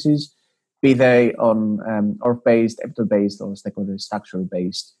analysis, be they on ORF-based, epitope-based, or stakeholder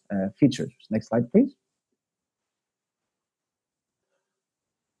structure-based features. Next slide, please.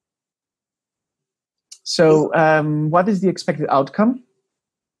 So what is the expected outcome?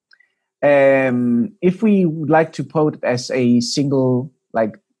 If we would like to put it as a single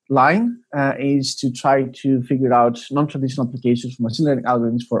line, is to try to figure out non-traditional applications for machine learning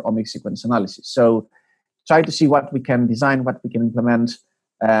algorithms for omics sequence analysis. So try to see what we can design, what we can implement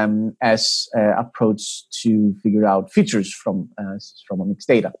as approach to figure out features from omics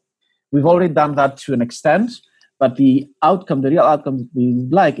data. We've already done that to an extent, but the outcome, the real outcome that we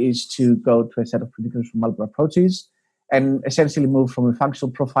would like is to go to a set of predictors from multiple approaches and essentially move from a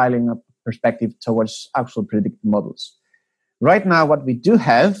functional profiling perspective towards actual predictive models. Right now, what we do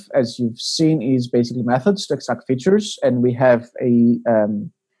have, as you've seen, is basically methods to extract features, and we have a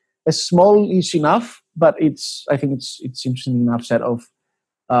small-ish enough, but I think it's interesting enough set of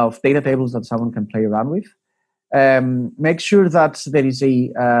data tables that someone can play around with. Make sure that there is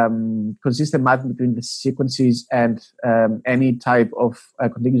a consistent match between the sequences and any type of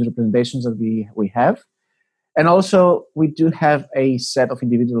contiguous representations that we have. And also, we do have a set of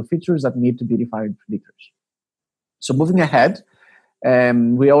individual features that need to be defined predictors. So moving ahead,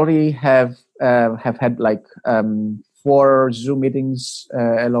 we already have had 4 Zoom meetings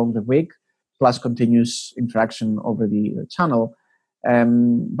along the week, plus continuous interaction over the channel.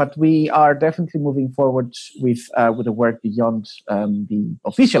 But we are definitely moving forward with the work beyond the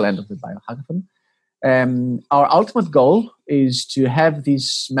official end of the BioHackathon. Our ultimate goal is to have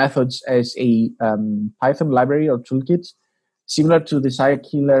these methods as a Python library or toolkit, similar to the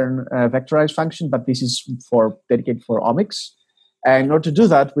scikit-learn vectorized function, but this is dedicated for omics. And in order to do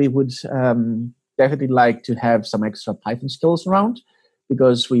that, we would definitely like to have some extra Python skills around,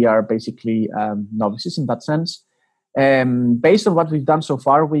 because we are basically novices in that sense. Based on what we've done so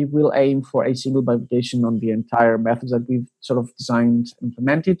far, we will aim for a single publication on the entire methods that we've sort of designed,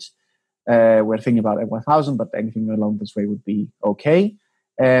 implemented. We're thinking about M1000, but anything along this way would be okay.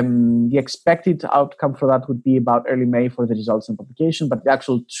 The expected outcome for that would be about early May for the results and publication, but the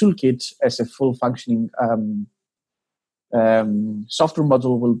actual toolkit as a full functioning software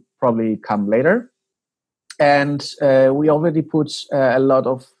module will probably come later. And we already put a lot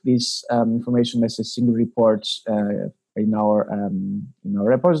of this information as a single report in our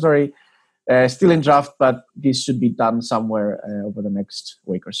repository, still in draft, but this should be done somewhere over the next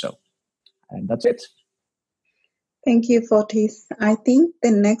week or so. And that's it. Thank you, Fotis. I think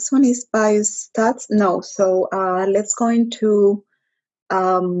the next one is biostats. No, so let's go into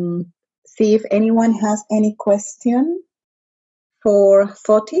see if anyone has any question for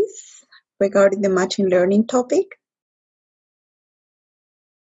Fotis regarding the machine learning topic.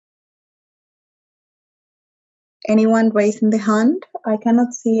 Anyone raising the hand? I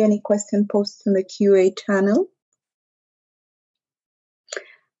cannot see any question posted in the QA channel.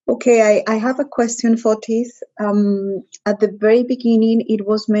 Okay, I have a question, Fotis. At the very beginning, it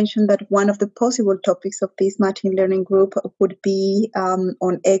was mentioned that one of the possible topics of this machine learning group would be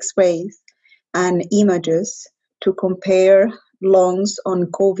on X-rays and images to compare lungs on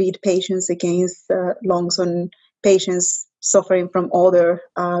COVID patients against lungs on patients suffering from other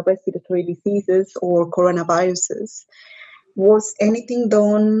respiratory diseases or coronaviruses. Was anything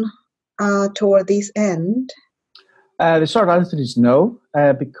done toward this end? The short answer is no,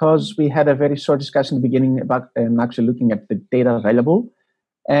 because we had a very short discussion in the beginning about actually looking at the data available.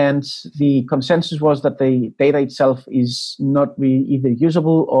 And the consensus was that the data itself is not really either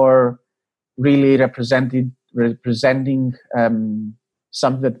usable or really representing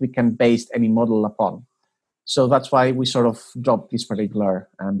something that we can base any model upon. So that's why we sort of dropped this particular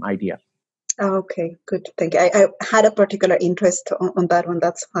idea. Okay, good. Thank you. I had a particular interest on that one.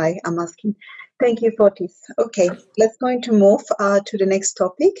 That's why I'm asking. Thank you, Fotis. Okay, let's going to move to the next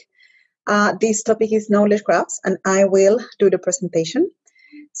topic. This topic is knowledge graphs, and I will do the presentation.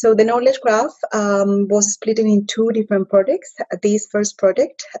 So the knowledge graph was split in two different projects. This first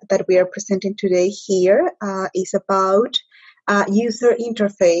project that we are presenting today here is about user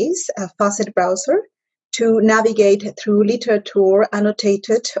interface, a facet browser, to navigate through literature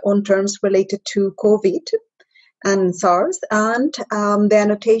annotated on terms related to COVID and SARS. And the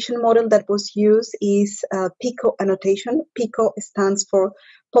annotation model that was used is PICO annotation. PICO stands for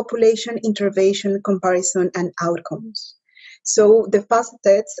Population Intervention Comparison and Outcomes. So the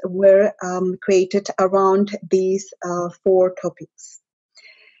facets were created around these four topics.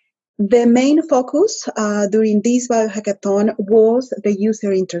 The main focus during this biohackathon was the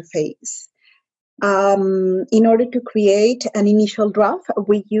user interface. In order to create an initial draft,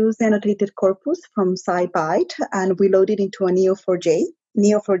 we used the annotated corpus from SciByte and we loaded into a Neo4j.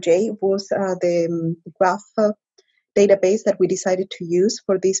 Neo4j was the graph database that we decided to use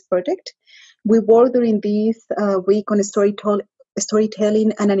for this project. We worked during this week on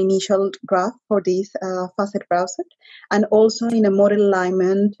storytelling and an initial graph for this facet browser, and also in a model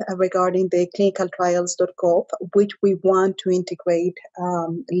alignment regarding the clinicaltrials.gov, which we want to integrate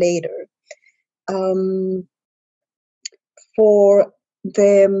later. For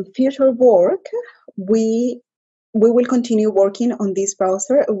the future work, we will continue working on this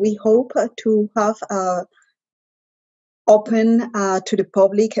browser. We hope to have open to the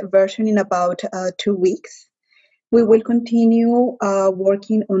public version in about 2 weeks. We will continue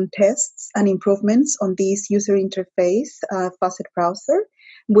working on tests and improvements on this user interface facet browser.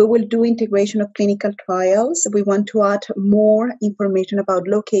 We will do integration of clinical trials. We want to add more information about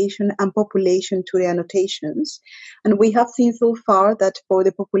location and population to the annotations. And we have seen so far that for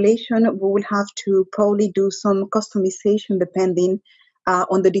the population, we will have to probably do some customization depending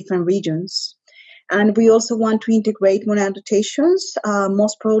on the different regions. And we also want to integrate more annotations,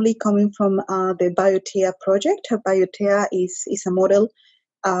 most probably coming from the Biotea project. Biotea is a model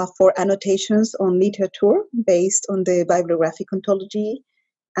for annotations on literature based on the bibliographic ontology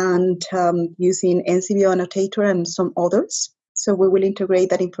and using NCBio annotator and some others. So we will integrate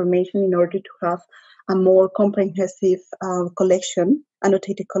that information in order to have a more comprehensive collection,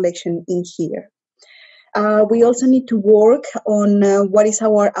 annotated collection in here. We also need to work on what is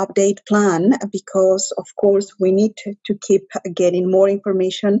our update plan, because of course we need to keep getting more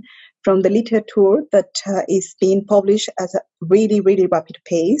information from the literature that is being published at a really, really rapid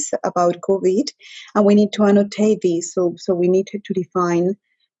pace about COVID, and we need to annotate this. So we need to define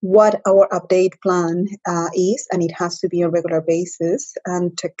what our update plan is, and it has to be on a regular basis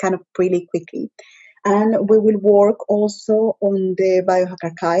and kind of really quickly. And we will work also on the biohack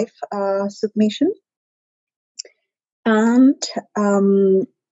archive submission. And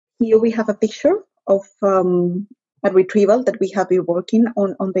here we have a picture of a retrieval that we have been working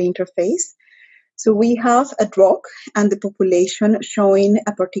on the interface. So we have a drug and the population showing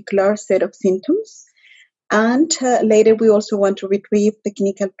a particular set of symptoms. And later we also want to retrieve the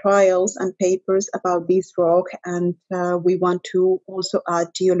clinical trials and papers about this drug, and we want to also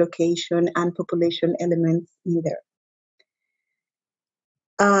add geolocation and population elements in there.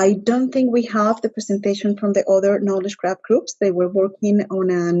 I don't think we have the presentation from the other knowledge graph groups. They were working on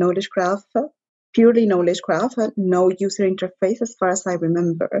a knowledge graph, purely knowledge graph, no user interface as far as I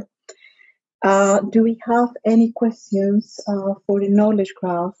remember. Do we have any questions for the knowledge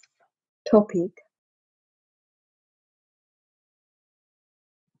graph topic?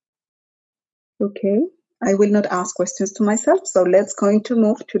 Okay, I will not ask questions to myself, so let's going to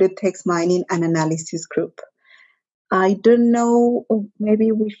move to the text mining and analysis group. I don't know,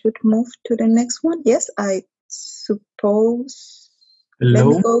 maybe we should move to the next one. Yes, I suppose. Hello.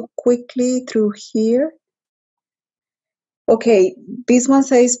 Let me go quickly through here. Okay, this one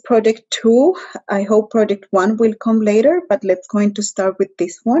says project 2. I hope project 1 will come later, but let's going to start with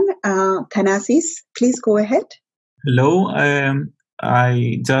this one. Thanasis, please go ahead. Hello.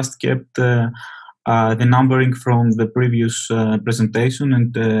 I just kept the numbering from the previous presentation,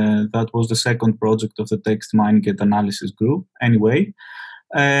 and that was the second project of the text mining and analysis group. Anyway,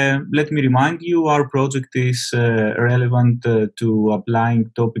 let me remind you, our project is relevant to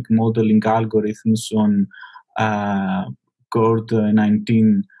applying topic modeling algorithms on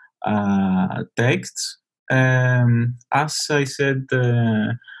COVID-19 texts. As I said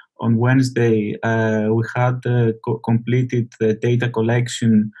on Wednesday, we had completed the data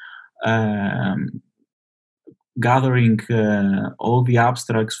collection, gathering all the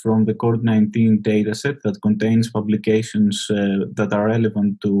abstracts from the COVID-19 dataset that contains publications that are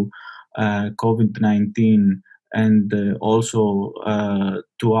relevant to COVID-19 and also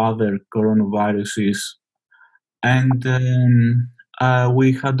to other coronaviruses. And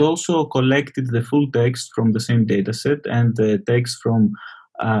we had also collected the full text from the same dataset and the text from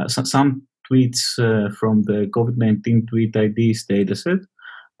some tweets from the COVID-19 Tweet IDs dataset.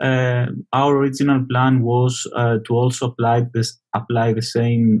 Our original plan was to also apply the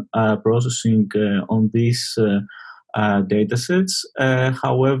same processing on these datasets.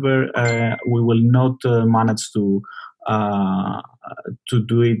 However, we will not manage to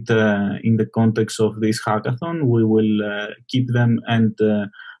do it in the context of this hackathon. We will keep them and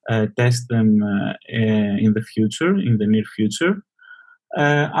test them in the future, in the near future.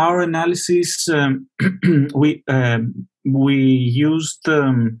 Our analysis, we used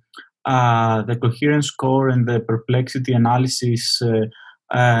the coherence score and the perplexity analysis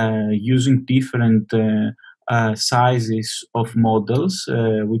using different sizes of models,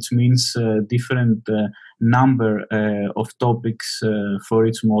 which means different number of topics for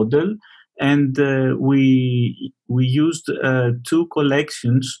each model. And we used two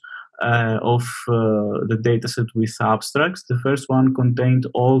collections of the dataset with abstracts. The first one contained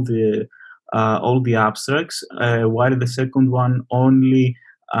all the abstracts, while the second one only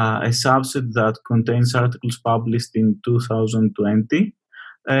a subset that contains articles published in 2020.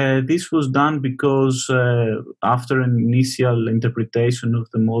 This was done because after an initial interpretation of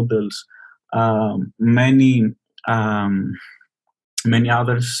the models, many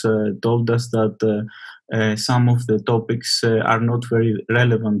others told us that some of the topics are not very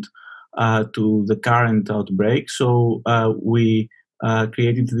relevant to the current outbreak. So we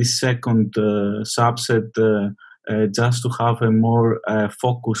created this second subset just to have a more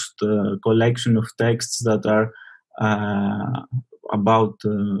focused collection of texts that are about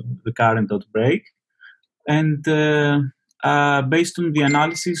the current outbreak. And based on the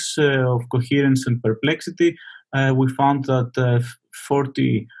analysis of coherence and perplexity, we found that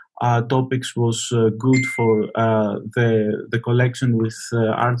 40 topics was good for the collection with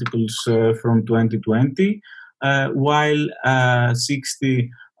articles from 2020, while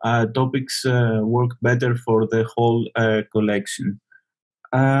 60 topics worked better for the whole collection.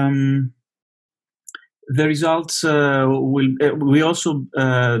 The results we also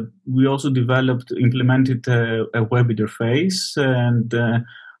implemented a web interface and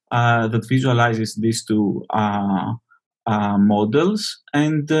that visualizes these two models,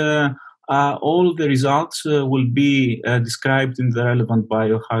 and all the results will be described in the relevant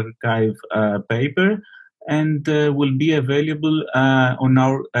bioarchive paper and will be available on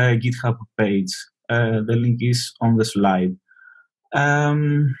our GitHub page. The link is on the slide.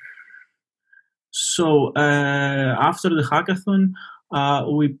 So after the hackathon,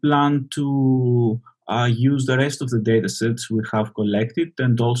 we plan to use the rest of the datasets we have collected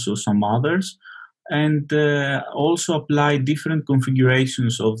and also some others, and also apply different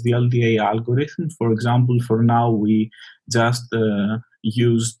configurations of the LDA algorithm. For example, for now, we just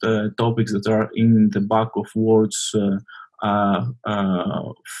used topics that are in the back of words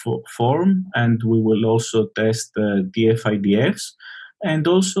form, and we will also test DFIDFs. And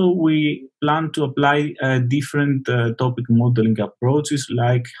also we plan to apply different topic modeling approaches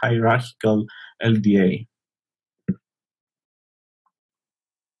like hierarchical LDA.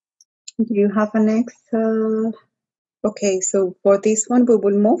 Do you have a next? Okay, so for this one, we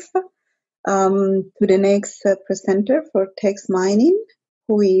will move to the next presenter for text mining,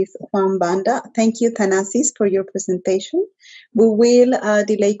 who is Juan Banda. Thank you, Thanasis, for your presentation. We will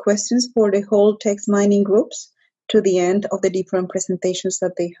delay questions for the whole text mining groups to the end of the different presentations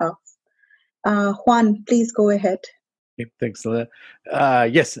that they have. Juan, please go ahead. Thanks, Layla.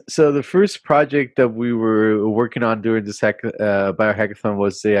 Yes, so the first project that we were working on during this biohackathon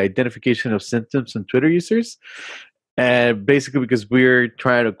was the identification of symptoms in Twitter users. And basically because we're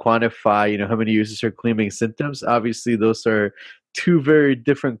trying to quantify, how many users are claiming symptoms. Obviously, those are two very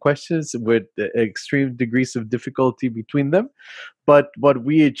different questions with extreme degrees of difficulty between them. But what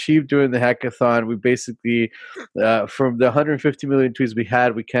we achieved during the hackathon, we basically, from the 150 million tweets we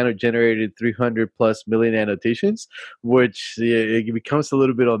had, we kind of generated 300 plus million annotations, which it becomes a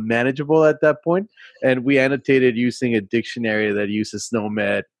little bit unmanageable at that point. And we annotated using a dictionary that uses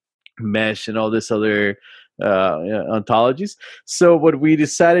SNOMED, Mesh, and all this other ontologies. So what we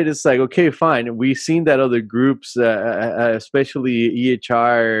decided is like, okay, fine. We've seen that other groups, especially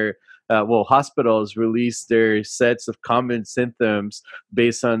EHR, hospitals release their sets of common symptoms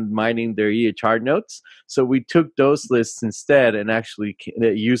based on mining their EHR notes. So we took those lists instead and actually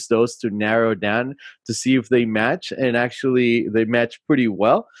used those to narrow down to see if they match. And actually, they match pretty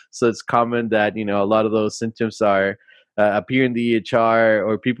well. So it's common that, a lot of those symptoms are appear in the EHR,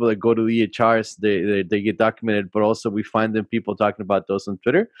 or people that go to the EHRs, they get documented, but also we find them people talking about those on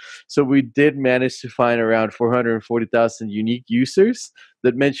Twitter. So we did manage to find around 440,000 unique users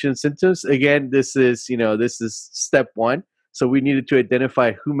that mention symptoms. Again, this is step one. So we needed to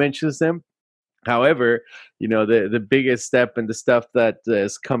identify who mentions them. However, the biggest step and the stuff that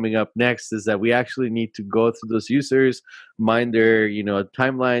is coming up next is that we actually need to go through those users, mine their,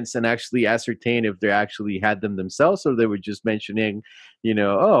 timelines, and actually ascertain if they actually had them themselves, or they were just mentioning, they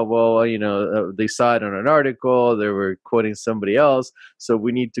saw it on an article, they were quoting somebody else. So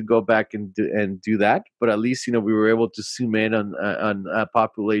we need to go back and do that. But at least, we were able to zoom in on a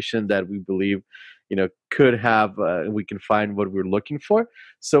population that we believe could have, we can find what we're looking for.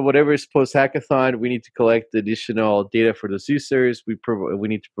 So whatever is post-hackathon, we need to collect additional data for those users. We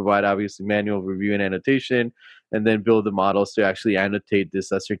need to provide, obviously, manual review and annotation, and then build the models to actually annotate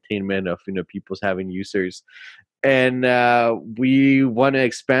this ascertainment of, people's having users. And we want to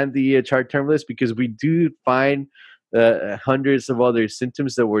expand the chart term list because we do find hundreds of other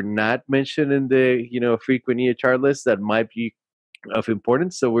symptoms that were not mentioned in the, frequent EHR list that might be of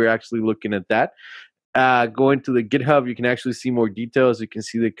importance. So we're actually looking at that. Going to the GitHub, you can actually see more details. You can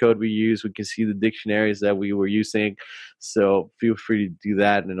see the code we use. We can see the dictionaries that we were using. So feel free to do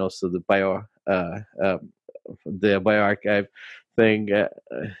that. And also the bioarchive thing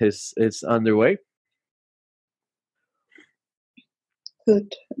is underway.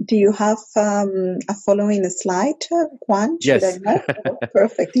 Good. Do you have a following slide, Juan? Yes. Should I know? Oh,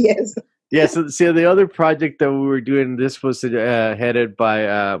 perfect. Yes. Yeah, so the other project that we were doing, this was headed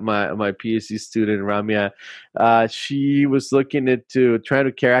by my PhD student, Ramya. She was looking into trying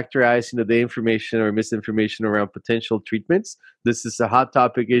to characterize the information or misinformation around potential treatments. This is a hot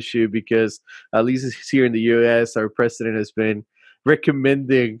topic issue because, at least here in the US, our president has been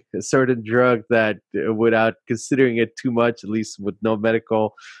recommending a certain drug that, without considering it too much, at least with no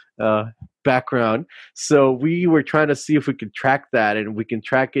medical background. So we were trying to see if we could track that, and we can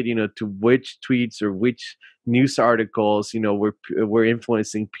track it, to which tweets or which news articles, were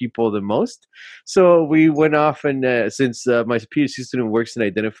influencing people the most. So we went off, and since my PhD student works in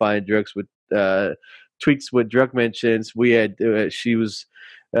identifying drugs with tweets with drug mentions, we had she was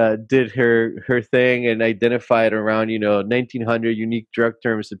did her thing and identified around 1,900 unique drug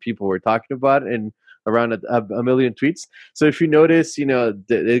terms that people were talking about, and around a million tweets. So if you notice,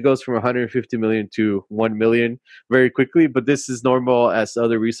 it goes from 150 million to 1 million very quickly. But this is normal, as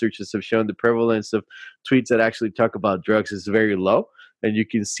other researchers have shown. The prevalence of tweets that actually talk about drugs is very low, and you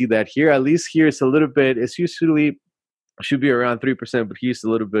can see that here. At least here it's a little bit. It's usually should be around 3%, but he's a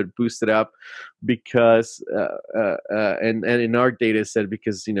little bit boosted up because and in our data set,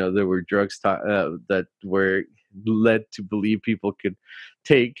 because there were drugs that were led to believe people could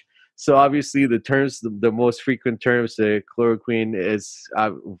take. So obviously the terms, the most frequent terms, chloroquine is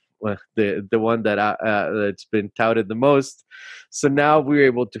the one that that's been touted the most. So now we're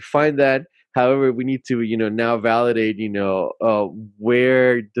able to find that. However, we need to now validate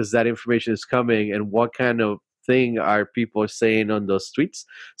where does that information is coming and what kind of thing are people saying on those tweets.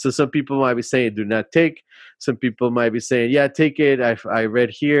 So some people might be saying do not take. Some people might be saying, yeah, take it. I read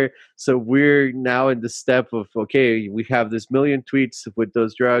here. So we're now in the step of, okay, we have this million tweets with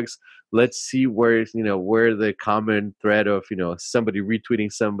those drugs. Let's see where the common thread of somebody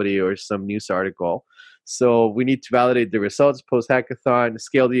retweeting somebody or some news article. So we need to validate the results post-hackathon,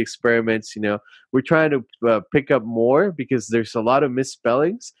 scale the experiments. We're trying to pick up more because there's a lot of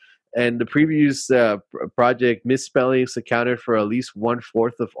misspellings. And the previous project, misspellings accounted for at least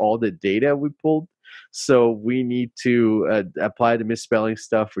 1/4 of all the data we pulled. So we need to apply the misspelling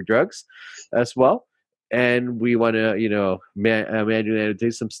stuff for drugs as well. And we want to, manually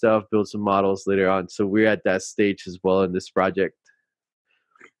annotate some stuff, build some models later on. So we're at that stage as well in this project.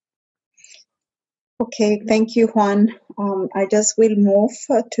 Okay, thank you, Juan. I just will move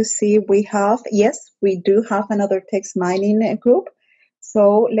to see we do have another text mining group.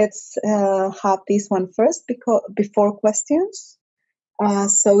 So let's have this one first before questions.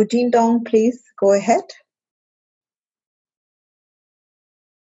 So Jin Dong, please go ahead.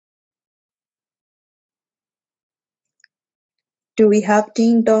 Do we have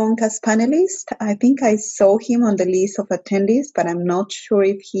Jin Dong as panelist? I think I saw him on the list of attendees, but I'm not sure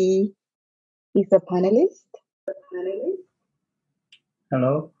if he He's a panelist.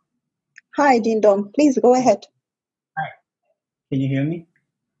 Hello. Hi, Ding Dong. Please go ahead. Hi. Can you hear me?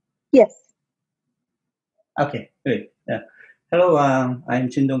 Yes. Okay, great. Yeah. Hello, I'm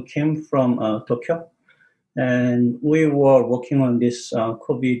Jin-Dong Kim from Tokyo, and we were working on this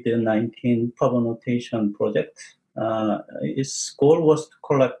COVID-19 pub annotation project. Its goal was to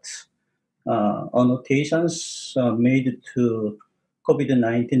collect annotations made to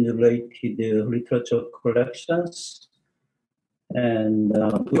COVID-19 related literature collections. And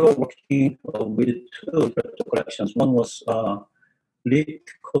we were working with two literature collections. One was Lit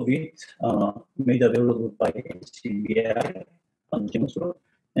COVID, made available by CBI on Jimsro,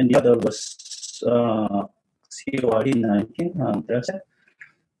 and the other was COVID-19 dataset.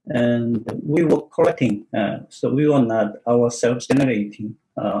 And we were collecting, so we were not ourselves generating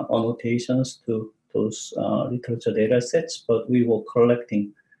annotations to those literature data sets, but we were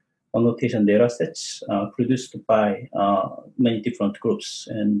collecting annotation data sets produced by many different groups,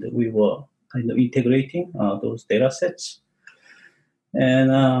 and we were kind of integrating those data sets.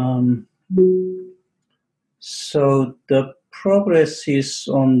 And so the progress is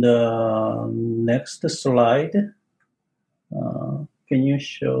on the next slide. Can you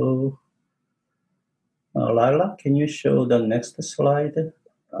show, Layla, can you show the next slide?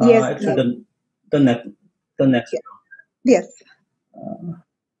 Yes. Actually, the next. Yes.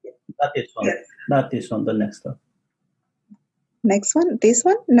 Not this one. Yes. Not this one, the next one. Next one? This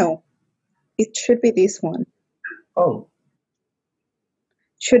one? No. It should be this one. Oh.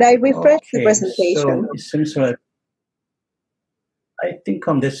 Should I refresh the Okay, presentation? so it seems like, I think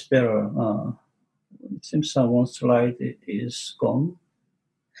on this better. It seems on one slide it is gone.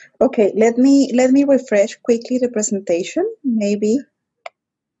 Okay, let me refresh quickly the presentation. Maybe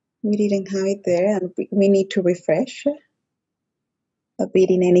we didn't have it there, and we need to refresh a bit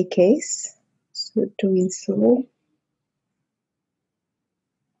in any case. So doing so.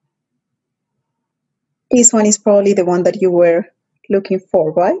 This one is probably the one that you were looking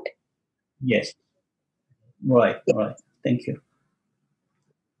for, right? Yes. Right, right. Thank you.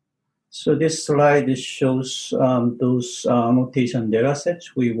 So this slide shows those annotation data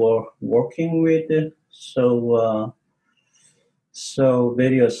sets we were working with. So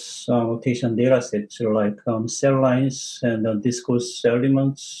various annotation data sets like cell lines and discourse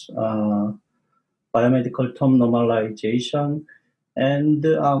elements, biomedical term normalization, and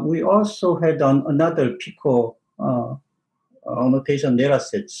we also had another PICO annotation data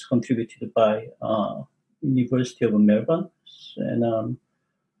sets contributed by University of Melbourne, and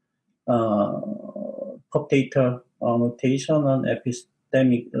pub data annotation and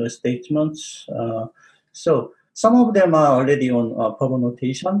epistemic statements. So some of them are already on pub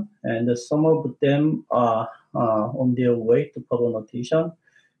annotation, and some of them are on their way to pub annotation.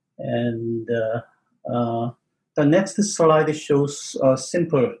 And the next slide shows a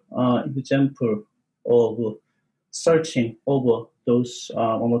simple example of searching over those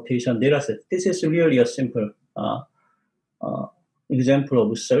annotation data sets. This is really a simple example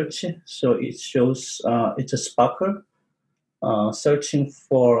of search. So it shows it's a Sparker searching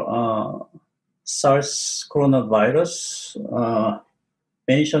for SARS coronavirus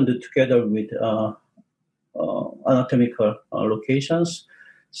mentioned together with anatomical locations.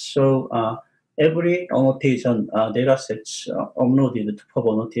 So every annotation data sets uploaded to pub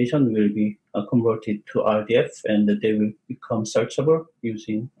annotation will be converted to RDF, and they will become searchable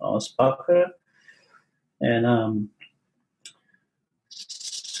using Sparker. And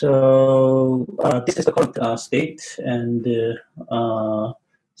so this is the current state, and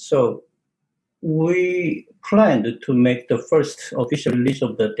so we planned to make the first official release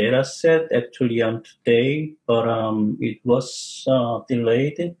of the data set actually on today, but it was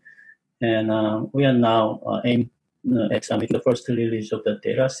delayed, and we are now aiming at making the first release of the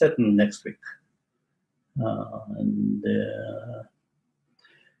data set next week.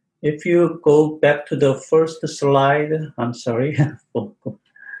 If you go back to the first slide, I'm sorry.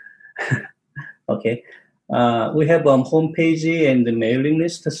 Okay. We have a homepage and the mailing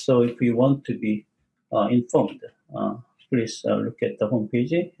list, so if you want to be informed, please look at the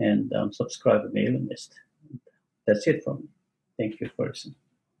homepage and subscribe to the mailing list. That's it from me. Thank you for listening.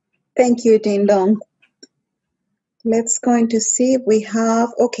 Thank you, Ding Dong. Let's go into see if we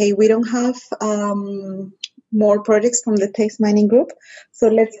have, okay, we don't have more projects from the text mining group, so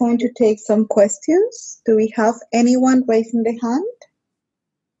let's going to take some questions. Do we have anyone raising the hand?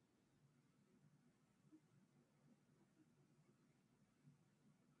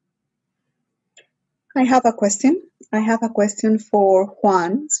 I have a question. I have a question for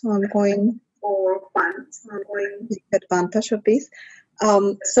Juan, so I'm going to take advantage of this.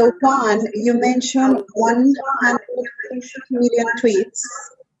 So Juan, you mentioned 100 million tweets.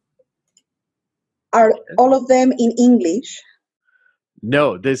 Are all of them in English?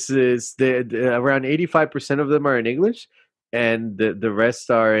 No, this is around 85% of them are in English, and the rest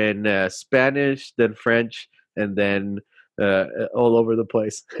are in Spanish, then French, and then all over the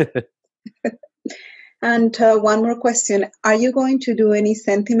place. And one more question. Are you going to do any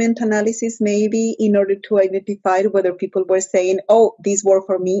sentiment analysis maybe in order to identify whether people were saying, oh, this worked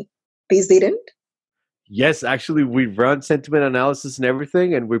for me, this didn't? Yes, actually, we run sentiment analysis and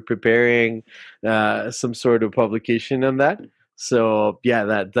everything, and we're preparing some sort of publication on that. So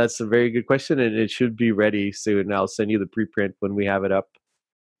yeah, that's a very good question, and it should be ready soon. I'll send you the preprint when we have it up.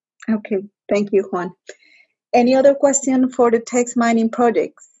 Okay, thank you, Juan. Any other question for the text mining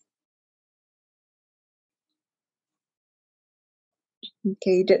projects?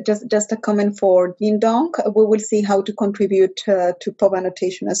 Okay, just a comment for Ding Dong. We will see how to contribute to pub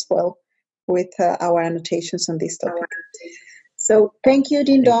annotation as well with our annotations on this topic. So thank you,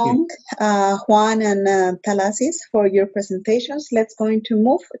 Ding Dong, Juan, and Thalasis for your presentations. Let's going to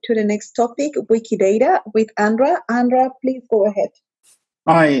move to the next topic, Wikidata, with Andra. Andra, please go ahead.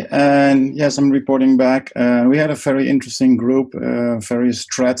 Hi, and yes, I'm reporting back. We had a very interesting group, various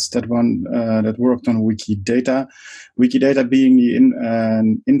threads that worked on Wikidata. Wikidata being the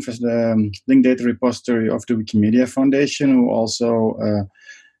linked data repository of the Wikimedia Foundation, who also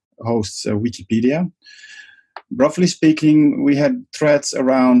hosts Wikipedia. Roughly speaking, we had threads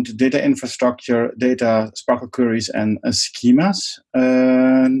around data infrastructure, data, Sparkle queries, and schemas.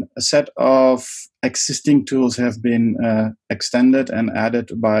 A set of existing tools have been extended and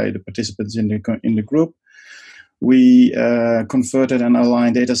added by the participants in the group. We converted and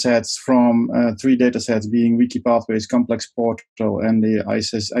aligned datasets from 3 datasets, being Wikipathways, Complex Portal, and the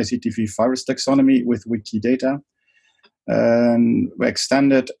ICTV virus taxonomy with Wikidata. And we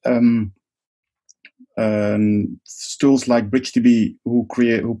extended tools like BridgeDB, who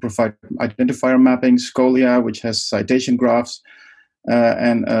provide identifier mapping, Scholia, which has citation graphs,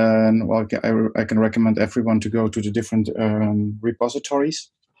 and well, I can recommend everyone to go to the different repositories.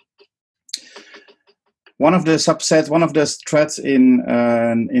 One of the subsets, one of the threads in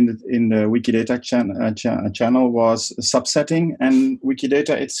the Wikidata channel was subsetting, and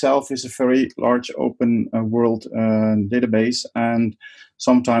Wikidata itself is a very large open world database, and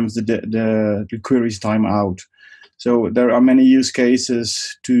sometimes the queries time out. So there are many use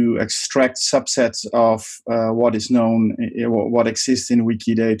cases to extract subsets of what is known, what exists in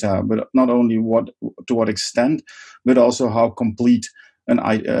Wikidata, but not only to what extent, but also how complete an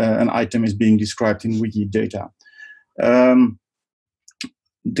item is being described in Wikidata.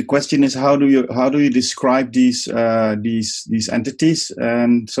 The question is, how do you describe these entities?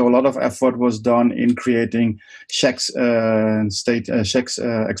 And so a lot of effort was done in creating shape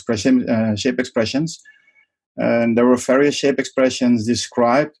expressions. And there were various shape expressions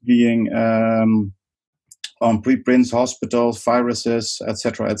described, being on preprints, hospitals, viruses,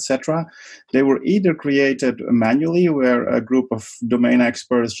 etc., etc. They were either created manually, where a group of domain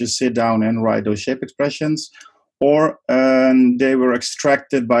experts just sit down and write those shape expressions, or they were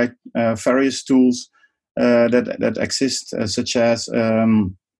extracted by various tools that exist, such as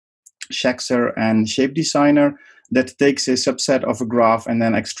Shaxer and Shape Designer, that takes a subset of a graph and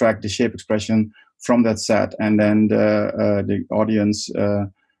then extract the shape expression from that set, and then the audience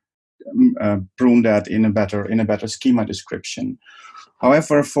prune that in a better schema description.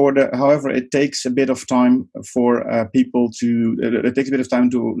 However, it takes a bit of time for people to. It takes a bit of time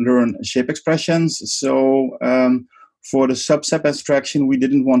to learn shape expressions. So for the subset abstraction, we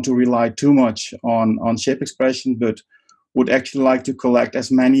didn't want to rely too much on shape expression, but would actually like to collect as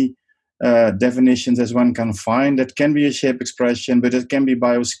many definitions as one can find. That can be a shape expression, but it can be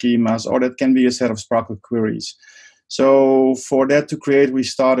bioschemas, or that can be a set of Sparkle queries. So for that to create, we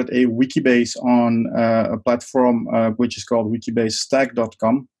started a Wikibase on a platform which is called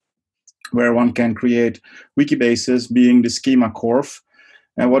wikibasestack.com, where one can create Wikibases, being the schema Corv.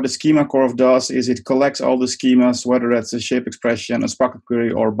 And what the schema Corv does is it collects all the schemas, whether that's a shape expression, a Sparkle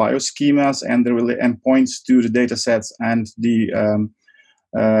query, or bioschemas, and points to the data sets and the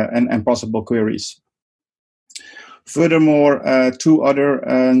and possible queries. Furthermore, two other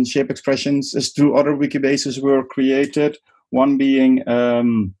shape expressions, two other Wikibases were created. One being,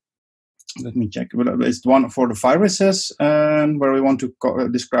 let me check, it's one for the viruses, where we want to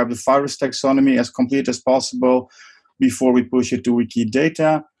describe the virus taxonomy as complete as possible before we push it to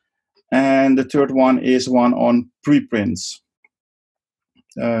Wikidata. And the third one is one on preprints.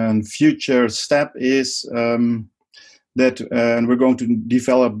 Future step is that we're going to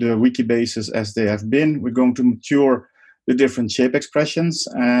develop the Wikibases as they have been. We're going to mature the different shape expressions,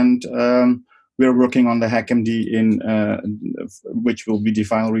 and we're working on the HackMD which will be the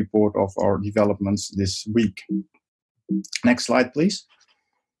final report of our developments this week. Next slide, please.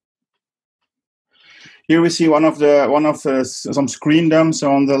 Here we see some screen dumps.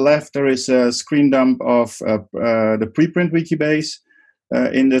 So on the left, there is a screen dump of the preprint Wikibase.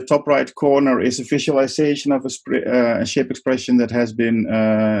 In the top right corner is a visualization of a shape expression that has been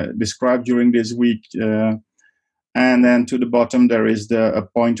described during this week. And then to the bottom, there is a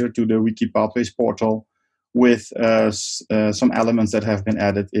pointer to the Wiki Pathways portal with some elements that have been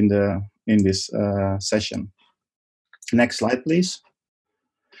added in this session. Next slide, please.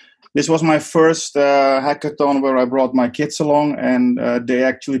 This was my first hackathon where I brought my kids along, and they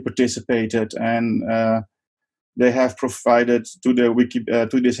actually participated, and they have provided to the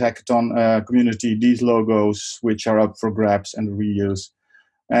to this hackathon community these logos, which are up for grabs and reuse.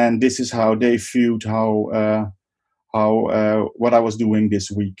 And this is how they viewed what I was doing this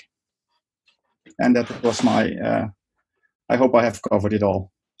week. And that was my. I hope I have covered it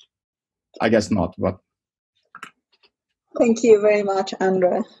all. I guess not, but. Thank you very much,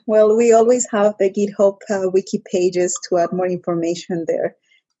 Andra. Well, we always have the GitHub wiki pages to add more information there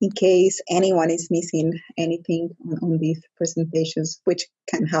in case anyone is missing anything on these presentations, which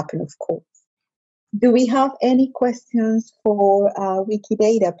can happen, of course. Do we have any questions for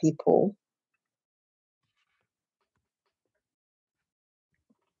Wikidata people?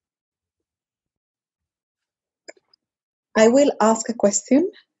 I will ask a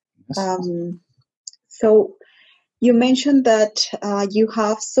question. So you mentioned that you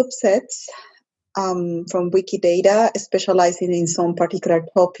have subsets from Wikidata specializing in some particular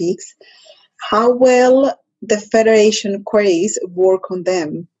topics. How well the Federation queries work on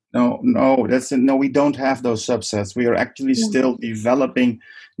them? No, we don't have those subsets. We are actually still developing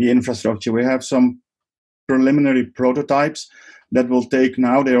the infrastructure. We have some preliminary prototypes that will take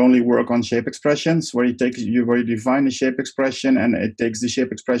now. They only work on shape expressions, where you define a shape expression and it takes the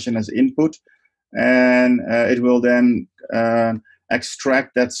shape expression as input, and it will then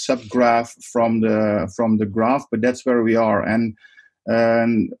extract that subgraph from the graph. But that's where we are, and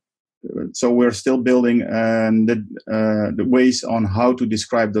so we're still building the ways on how to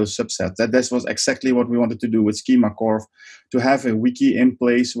describe those subsets. That was exactly what we wanted to do with SchemaCorv, to have a wiki in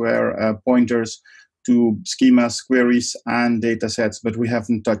place where pointers to schemas, queries, and data sets, but we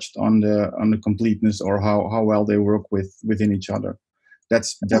haven't touched on the completeness or how well they work within each other.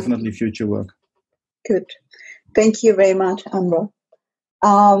 That's definitely future work. Good. Thank you very much, Ambra.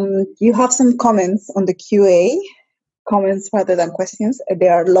 You have some comments on the QA, comments rather than questions. They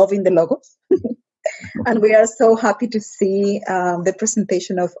are loving the logos. And we are so happy to see the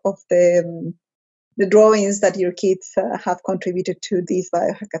presentation of the drawings that your kids have contributed to this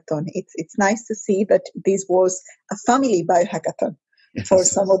biohackathon. It's nice to see that this was a family biohackathon for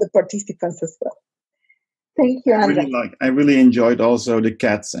some of the participants as well. Thank you, Andra. I really enjoyed also the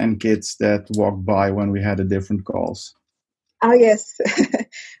cats and kids that walked by when we had the different calls. Oh yes,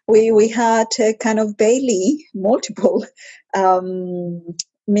 we had kind of daily multiple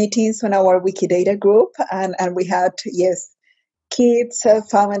meetings on our Wikidata group, and we had kids,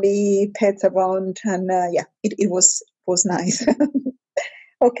 family, pets around, and it was nice.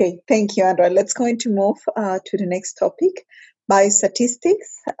 Okay, thank you, Andra. Let's go to move to the next topic,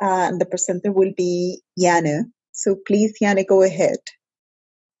 biostatistics, and the presenter will be Janne. So please, Janne, go ahead.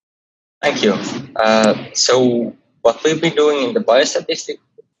 Thank you. So what we've been doing in the biostatistics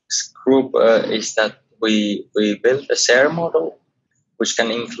group is that we built a SARE model, which can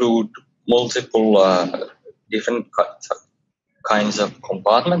include multiple different kinds of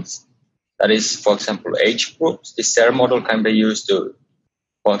compartments. That is, for example, age groups. This SARE model can be used to,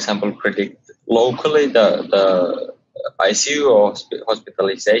 for example, predict locally the ICU or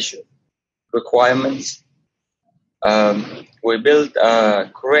hospitalization requirements. We built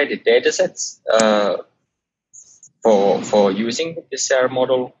curated datasets for using the SARE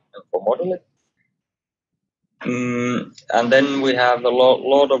model and for modeling. And then we have a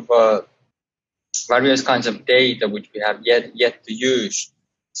lot of various kinds of data which we have yet to use.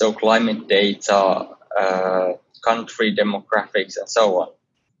 So climate data, country demographics, and so on.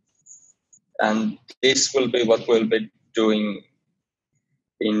 And this will be what we'll be doing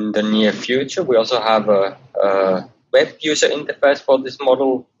in the near future. We also have a web user interface for this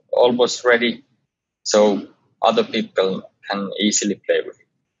model almost ready, so other people can easily play with it.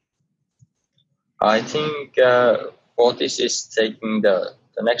 I think Fortis is taking the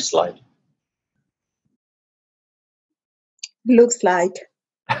next slide. Looks like.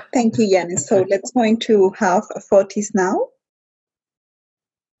 Thank you, Janne. So let's going to have Fortis now.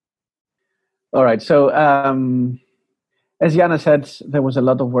 All right. So as Jana said, there was a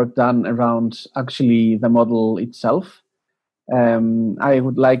lot of work done around actually the model itself. I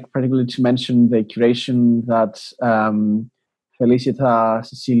would like particularly to mention the curation that Felicita,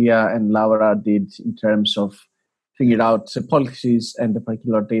 Cecilia, and Laura did in terms of figuring out the policies and the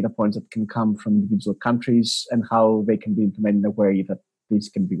particular data points that can come from individual countries and how they can be implemented in a way that this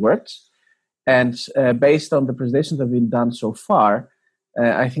can be worked. And based on the presentations that have been done so far,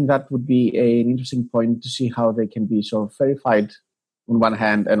 I think that would be an interesting point to see how they can be sort of verified on one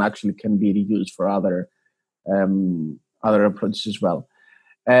hand and actually can be reused for other approaches as well.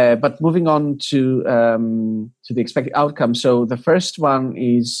 But moving on to the expected outcome. So the first one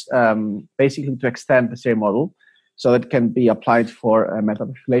is basically to extend the same model so that it can be applied for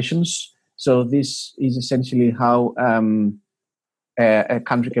meta-populations. So this is essentially how a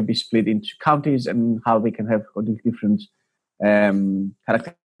country can be split into counties and how they can have different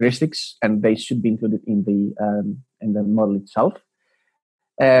characteristics, and they should be included in the model itself.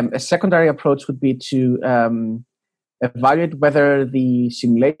 A secondary approach would be to evaluate whether the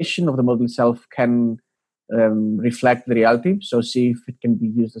simulation of the model itself can reflect the reality, so see if it can be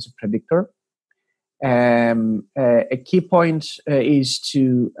used as a predictor. A key point is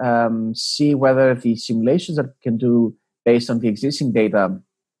to see whether the simulations that we can do based on the existing data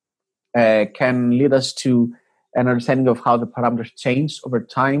can lead us to an understanding of how the parameters change over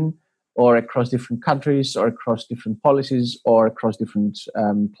time or across different countries or across different policies or across different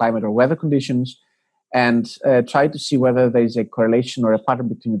climate or weather conditions, and try to see whether there is a correlation or a pattern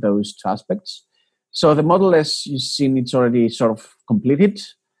between those two aspects. So the model, as you've seen, it's already sort of completed.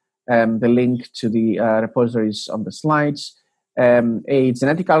 The link to the repository is on the slides. A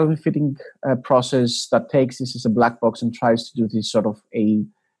genetic algorithm fitting process that takes this as a black box and tries to do this sort of a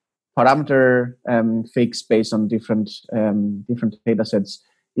parameter fix based on different data sets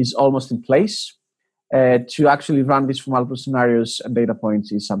is almost in place. To actually run this for multiple scenarios and data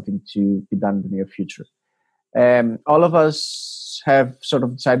points is something to be done in the near future. All of us have sort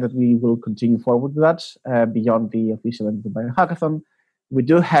of decided that we will continue forward with that beyond the official end of the BioHackathon. We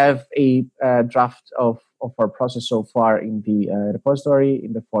do have a draft of our process so far in the repository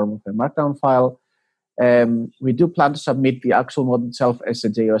in the form of a markdown file. We do plan to submit the actual model itself as a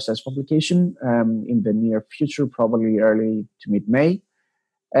JOSS publication in the near future, probably early to mid-May.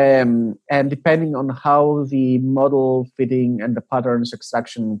 And depending on how the model fitting and the patterns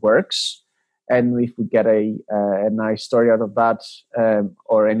extraction works, and if we get a nice story out of that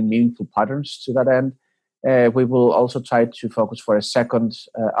or any meaningful patterns to that end, we will also try to focus for a second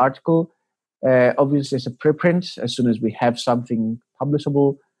article, obviously as a preprint as soon as we have something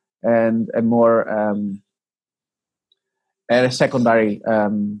publishable, and a more a secondary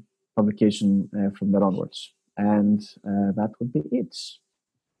publication from there onwards. And that would be it.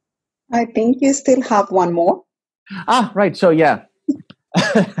 I think you still have one more. Right. So yeah,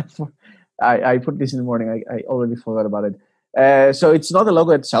 I put this in the morning. I already forgot about it. So it's not the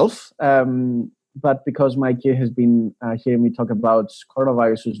logo itself, but because my kid has been hearing me talk about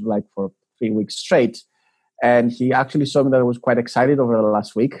coronaviruses like for 3 weeks straight, and he actually saw me that I was quite excited over the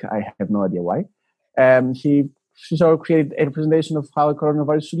last week. I have no idea why. She sort of created a representation of how a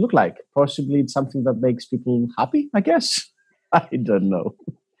coronavirus should look like. Possibly it's something that makes people happy, I guess. I don't know.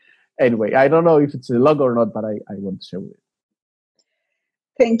 Anyway, I don't know if it's a logo or not, but I want to share with it.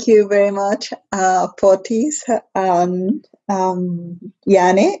 Thank you very much, Potis and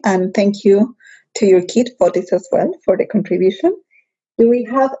Jane, and thank you to your kid, Potis, as well, for the contribution. Do we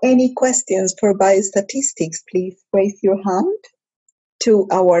have any questions for biostatistics? Please raise your hand. To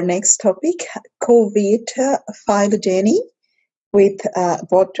our next topic, COVID phylogeny with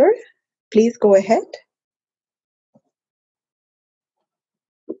Pjotr. Please go ahead.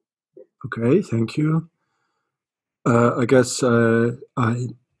 Okay, thank you. I guess I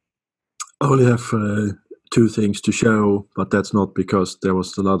only have 2 things to show, but that's not because there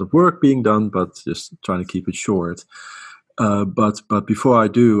was a lot of work being done, but just trying to keep it short. But before I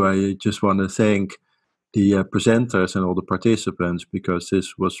do, I just want to thank the presenters and all the participants, because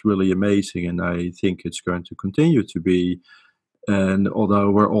this was really amazing, and I think it's going to continue to be. And although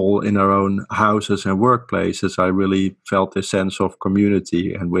we're all in our own houses and workplaces, I really felt a sense of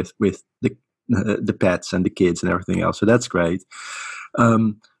community and with the pets and the kids and everything else. So that's great.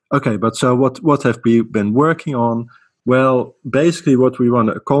 Okay, but so what have we been working on? Well, basically what we want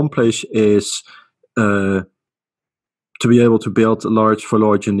to accomplish is to be able to build a large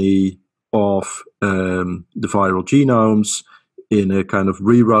phylogeny of the viral genomes in a kind of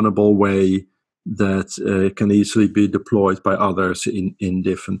rerunnable way that can easily be deployed by others in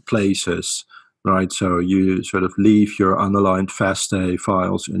different places, right? So you sort of leave your unaligned FASTA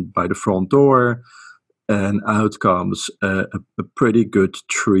files by the front door, and out comes a pretty good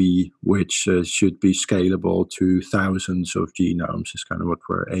tree, which should be scalable to thousands of genomes, is kind of what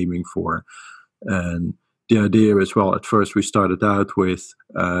we're aiming for. And the idea is, well, at first we started out with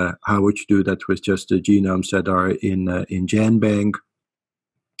how would you do that with just the genomes that are in GenBank.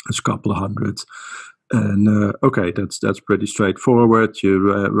 It's a couple of hundreds. And okay, that's pretty straightforward.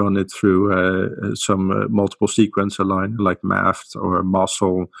 You run it through some multiple sequence aligner like MAFT or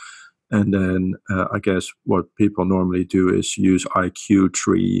Muscle. And then I guess what people normally do is use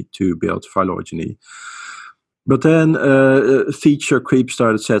IQ-tree to build phylogeny. But then feature creep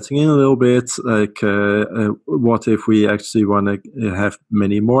started setting in a little bit. Like, what if we actually want to have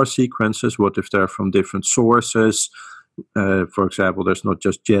many more sequences? What if they're from different sources? For example, there's not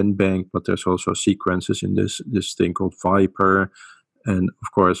just GenBank, but there's also sequences in this thing called Viper. And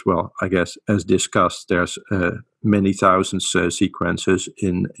of course, well, I guess as discussed, there's many thousands sequences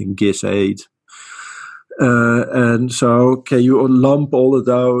in GIS8. And so can you lump all of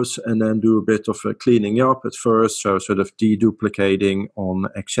those and then do a bit of cleaning up at first? So sort of deduplicating on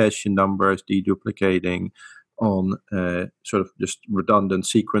accession numbers, deduplicating on sort of just redundant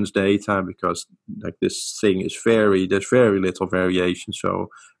sequence data, because like this thing is there's very little variation. So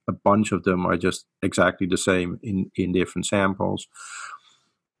a bunch of them are just exactly the same in different samples.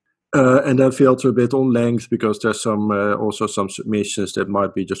 And then filter a bit on length, because there's also some submissions that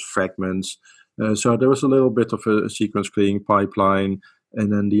might be just fragments. So there was a little bit of a sequence cleaning pipeline.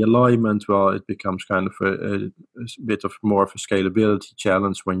 And then the alignment, well, it becomes kind of a bit of more of a scalability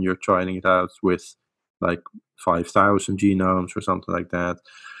challenge when you're trying it out with like 5,000 genomes or something like that.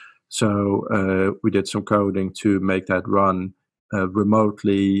 So we did some coding to make that run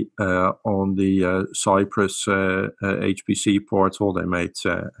remotely on the Cypress HPC portal. They made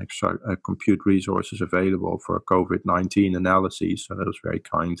extra compute resources available for COVID-19 analyses, so that was very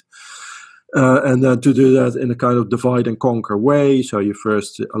kind. And then to do that in a kind of divide and conquer way. So you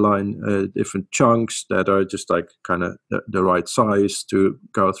first align different chunks that are just like kind of the right size to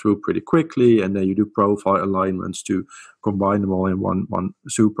go through pretty quickly. And then you do profile alignments to combine them all in one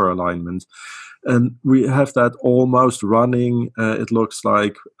super alignment. And we have that almost running, it looks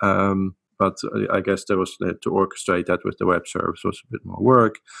like. But I guess there was to orchestrate that with the web service was a bit more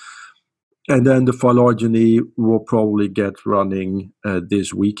work. And then the phylogeny will probably get running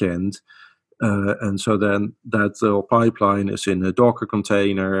this weekend. And so then that little pipeline is in a Docker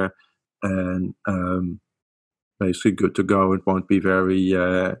container and basically good to go. It won't be very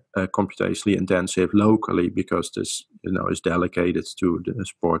computationally intensive locally, because this is delegated to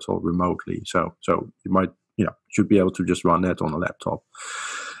this portal remotely. So you might should be able to just run that on a laptop.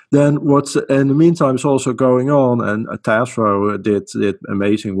 Then what's in the meantime is also going on, and Tazro did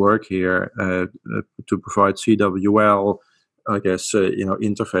amazing work here to provide CWL. I guess,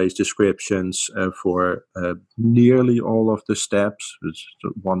 interface descriptions for nearly all of the steps. There's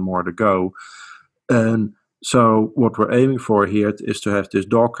one more to go. And so what we're aiming for here is to have this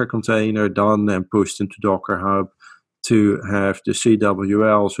Docker container done and pushed into Docker Hub, to have the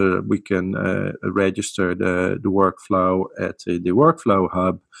CWL so that we can register the workflow at the workflow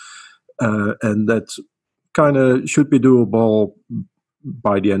hub. And that kind of should be doable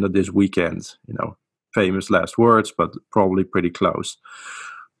by the end of this weekend, famous last words, but probably pretty close.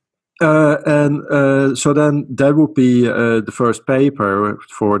 And so then that would be the first paper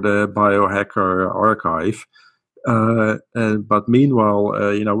for the biohacker archive. But meanwhile,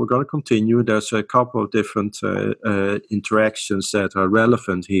 we're going to continue. There's a couple of different interactions that are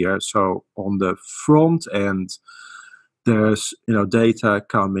relevant here. So on the front end, there's data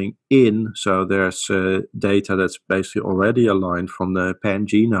coming in. So there's data that's basically already aligned from the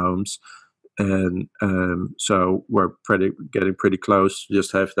pangenomes. And so we're getting pretty close to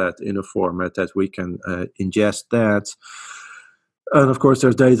just have that in a format that we can ingest that. And of course,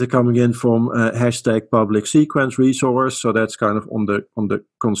 there's data coming in from hashtag public sequence resource. So that's kind of on the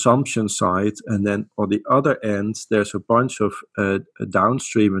consumption side. And then on the other end, there's a bunch of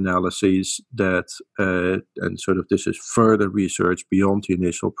downstream analyses that, and sort of this is further research beyond the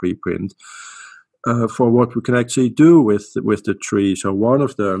initial preprint. For what we can actually do with the tree. So one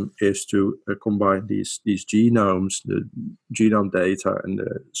of them is to combine these genomes, the genome data and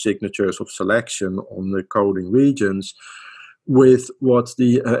the signatures of selection on the coding regions, with what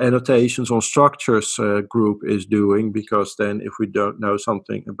the annotations on structures group is doing, because then if we don't know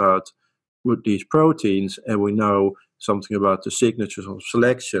something about with these proteins and we know something about the signatures of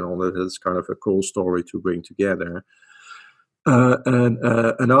selection on it, it's kind of a cool story to bring together. And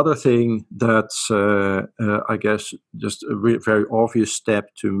another thing that's, I guess, just a very obvious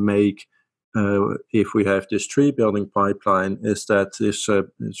step to make if we have this tree building pipeline, is that this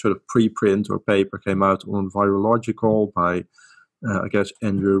sort of preprint or paper came out on Virological by, I guess,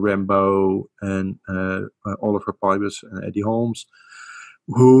 Andrew Rambo and Oliver Pybus and Eddie Holmes,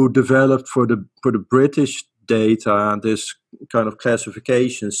 who developed for the British data this kind of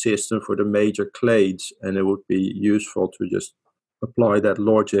classification system for the major clades, and it would be useful to just apply that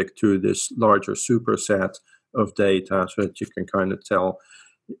logic to this larger superset of data so that you can kind of tell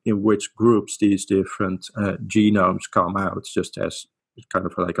in which groups these different genomes come out, just as kind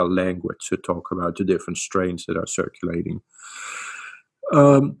of like a language to talk about the different strains that are circulating.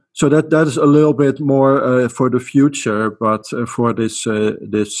 So that is a little bit more for the future, but for this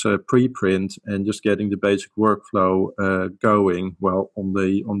preprint and just getting the basic workflow going, well, on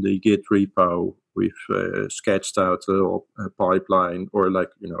the Git repo, we've sketched out a little pipeline, or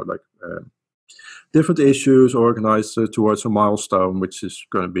different issues organized towards a milestone, which is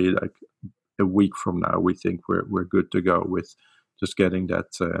going to be like a week from now. We think we're good to go with just getting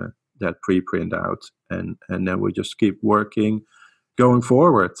that preprint out, and then we just keep working going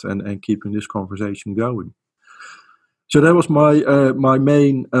forward and keeping this conversation going. So that was my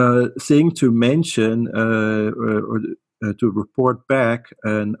main thing to mention or to report back.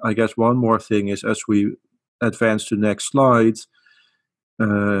 And I guess one more thing is, as we advance to next slide,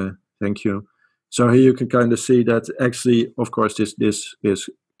 thank you. So here you can kind of see that actually, of course, this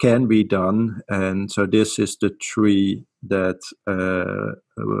can be done. And so this is the tree that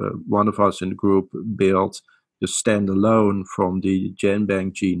one of us in the group built, just standalone from the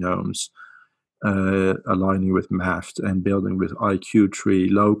GenBank genomes, aligning with MAFT and building with IQ-tree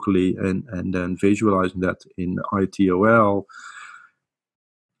locally, and then visualizing that in ITOL.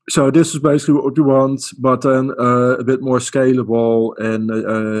 So this is basically what we want, but then a bit more scalable and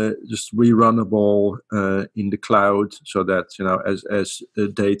just rerunnable in the cloud, so that, you know, as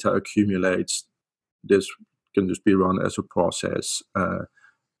data accumulates, this can just be run as a process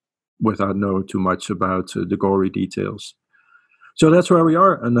without knowing too much about the gory details. So that's where we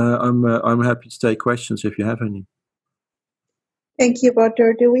are, and I'm happy to take questions if you have any. Thank you,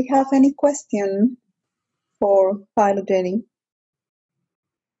 Pjotr. Do we have any question for Phylogeny?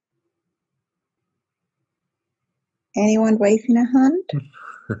 Anyone raising a hand?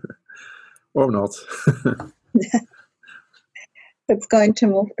 Or not. Let's going to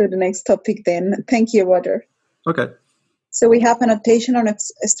move to the next topic then. Thank you, Pjotr. Okay. So we have annotation on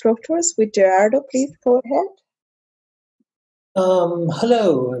structures with Gerardo. Please go ahead.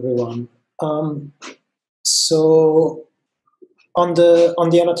 Hello, everyone. So on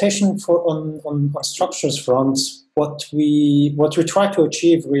the annotation for on structures front, what we tried to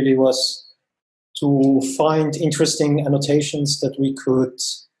achieve really was to find interesting annotations that we could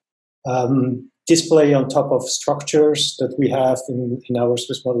display on top of structures that we have in our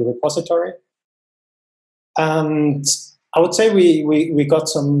Swiss model repository. And I would say we got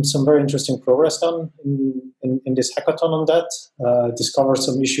some very interesting progress done in this hackathon on that. Discovered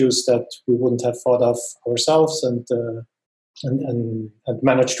some issues that we wouldn't have thought of ourselves, and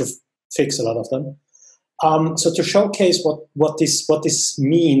managed to fix a lot of them. So to showcase what this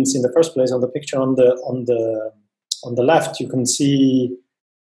means in the first place, on the picture on the left, you can see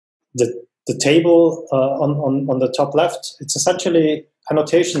the table on the top left. It's essentially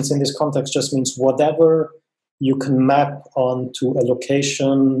annotations in this context just means whatever you can map onto a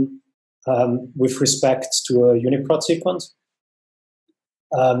location with respect to a UniProt sequence.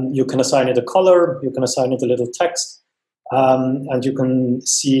 You can assign it a color, you can assign it a little text, and you can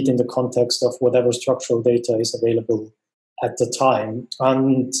see it in the context of whatever structural data is available at the time.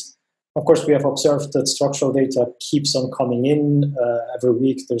 And of course, we have observed that structural data keeps on coming in. Every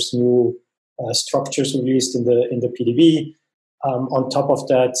week there's new structures released in the PDB. On top of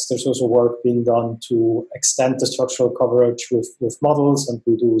that, there's also work being done to extend the structural coverage with models, and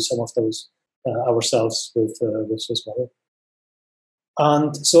we do some of those ourselves with Swiss model.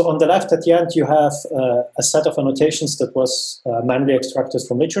 And so on the left at the end, you have a set of annotations that was manually extracted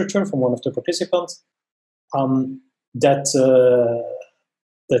from literature from one of the participants that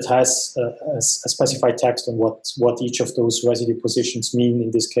has a specified text on what each of those residue positions mean.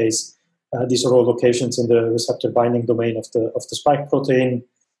 In this case, these are all locations in the receptor binding domain of the spike protein,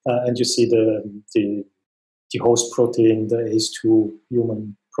 and you see the host protein, the ACE2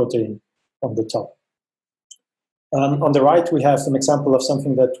 human protein on the top. On the right, we have an example of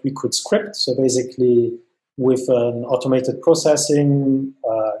something that we could script. So basically, with an automated processing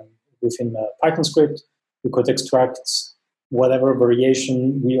within a Python script, we could extract whatever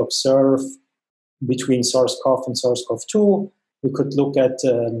variation we observe between SARS-CoV and SARS-CoV-2. We could look at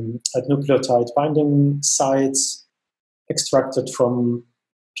nucleotide binding sites extracted from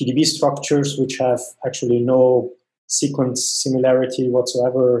PDB structures which have actually no sequence similarity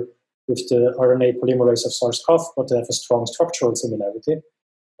whatsoever with the RNA polymerase of SARS-CoV, but they have a strong structural similarity.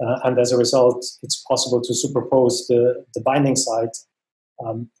 And as a result, it's possible to superpose the binding site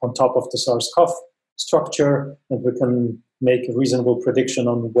on top of the SARS-CoV structure, and we can make a reasonable prediction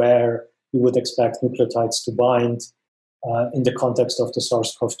on where we would expect nucleotides to bind in the context of the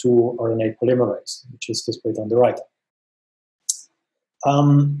SARS-CoV-2 RNA polymerase, which is displayed on the right.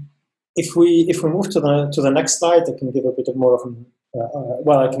 If we move to the next slide, I can give a bit more of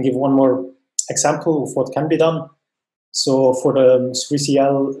I can give one more example of what can be done. So for the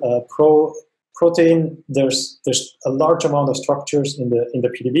 3CL protein, there's a large amount of structures in the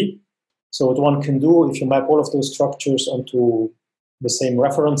PDB. So what one can do, if you map all of those structures onto the same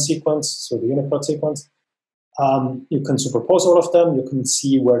reference sequence, so the UniProt sequence, you can superpose all of them, you can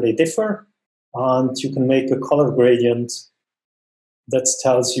see where they differ, and you can make a color gradient that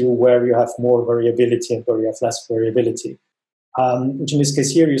tells you where you have more variability and where you have less variability. Which in this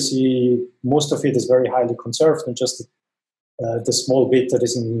case here, you see most of it is very highly conserved, and just the small bit that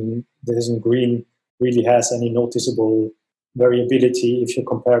is in green really has any noticeable variability if you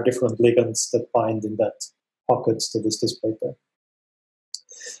compare different ligands that bind in that pocket that is displayed there.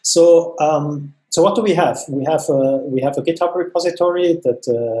 So, so what do we have? We have a GitHub repository that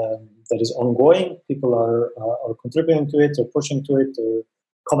is ongoing. People are contributing to it, or pushing to it, or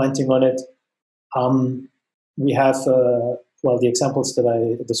commenting on it. We have the three examples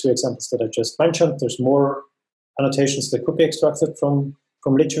that I just mentioned. There's more annotations that could be extracted from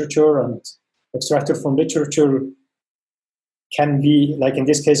literature, and extracted from literature can be, like in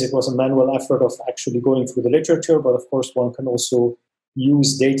this case, it was a manual effort of actually going through the literature, but of course one can also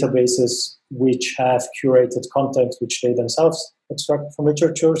use databases which have curated content which they themselves extract from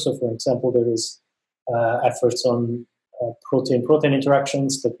literature. So for example, there is efforts on protein-protein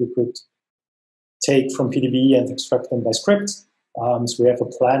interactions that we could take from PDB and extract them by script. So we have a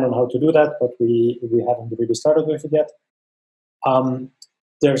plan on how to do that, but we haven't really started with it yet.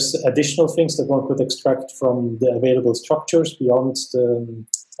 There's additional things that one could extract from the available structures beyond the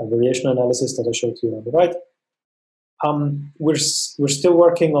variation analysis that I showed you on the right. We're still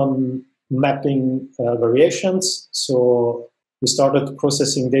working on mapping variations. So we started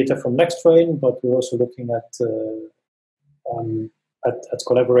processing data from NextTrain, but we're also looking at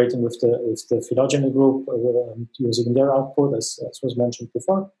collaborating with the phylogeny group, using their output, as was mentioned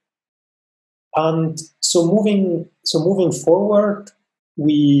before. And so moving forward,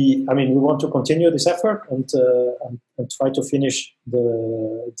 we want to continue this effort and try to finish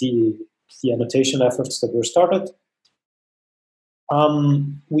the annotation efforts that were started.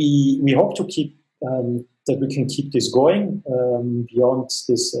 We hope to keep that we can keep this going beyond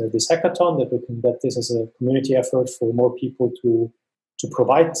this hackathon, that we can get this as a community effort for more people to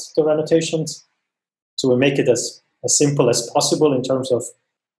provide their annotations. So we make it as simple as possible in terms of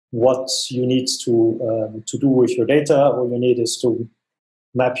what you need to do with your data. All you need is to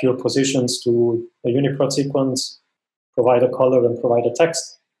map your positions to a UniProt sequence, provide a color and provide a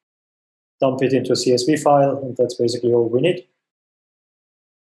text, dump it into a CSV file, and that's basically all we need.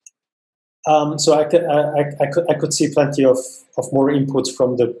 So I could see plenty of more inputs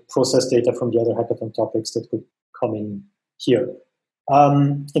from the process data from the other hackathon topics that could come in here.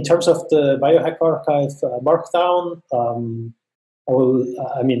 In terms of the biohack archive markdown,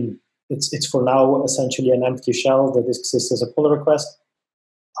 it's for now essentially an empty shell that exists as a pull request.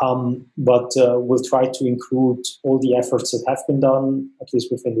 But we'll try to include all the efforts that have been done, at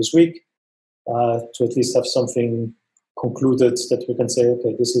least within this week, to at least have something concluded that we can say,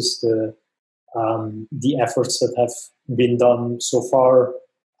 okay, this is the efforts that have been done so far.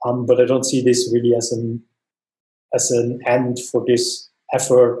 But I don't see this really as an end for this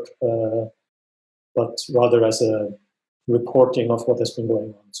effort, but rather as a reporting of what has been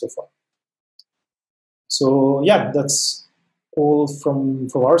going on so far. So yeah, that's all from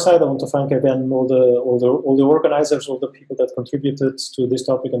our side. I want to thank again all the organizers, all the people that contributed to this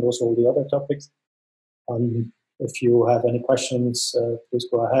topic, and also all the other topics. If you have any questions, please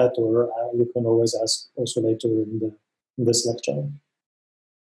go ahead, or you can always ask also later in the Slack channel.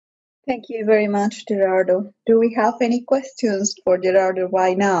 Thank you very much, Gerardo. Do we have any questions for Gerardo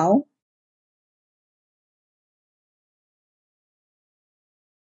right now?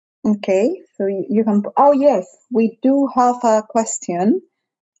 Okay, so you can. Oh yes, we do have a question.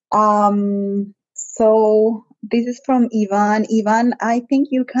 So this is from Ivan. Ivan, I think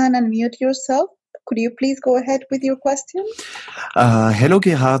you can unmute yourself Could you please go ahead with your question? Hello,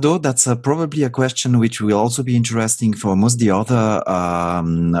 Gerardo. That's probably a question which will also be interesting for most of the other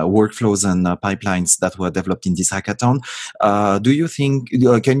workflows and pipelines that were developed in this hackathon. Do you think,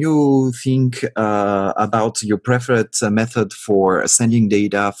 can you think about your preferred method for sending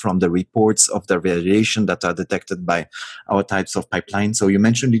data from the reports of the variation that are detected by our types of pipelines? So you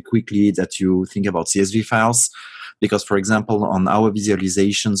mentioned it quickly that you think about CSV files, because, for example, on our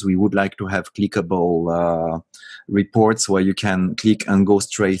visualizations, we would like to have clickable reports where you can click and go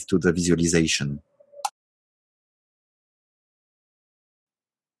straight to the visualization.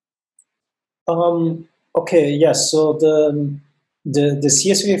 Okay, yes. So the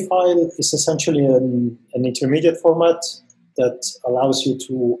CSV file is essentially an intermediate format that allows you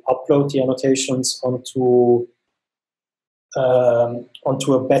to upload the annotations onto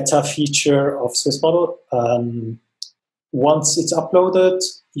a beta feature of SwissModel. Once it's uploaded,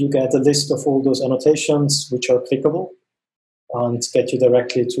 you get a list of all those annotations which are clickable and get you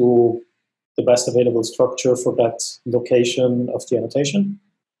directly to the best available structure for that location of the annotation.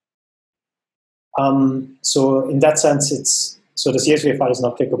 So in that sense, so the CSV file is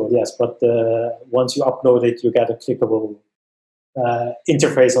not clickable, yes, but once you upload it, you get a clickable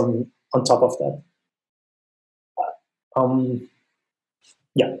interface on top of that.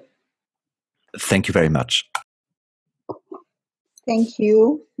 Yeah. Thank you very much. Thank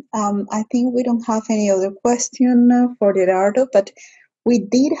you. I think we don't have any other question for Gerardo, but we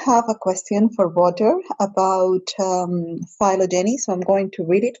did have a question for Pjotr about phylogeny, so I'm going to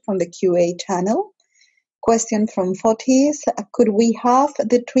read it from the QA channel. Question from Fotis: could we have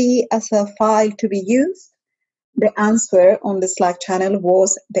the tree as a file to be used? The answer on the Slack channel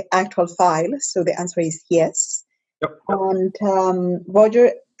was the actual file, so the answer is yes. Yep. And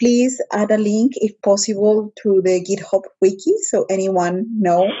Roger, please add a link, if possible, to the GitHub wiki so anyone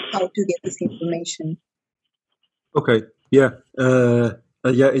know how to get this information. Okay. Yeah.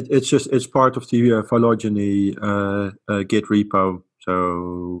 It's part of the phylogeny Git repo.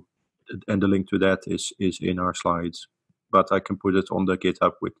 So, and the link to that is in our slides, but I can put it on the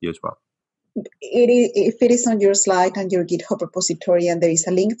GitHub wiki as well. If it is on your slide and your GitHub repository and there is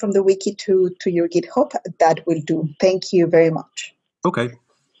a link from the wiki to your GitHub, that will do. Thank you very much. Okay.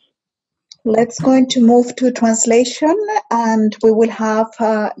 Let's going to move to translation, and we will have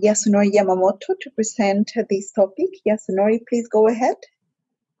Yasunori Yamamoto to present this topic. Yasunori, please go ahead.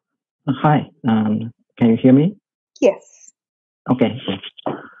 Hi, can you hear me? Yes. Okay.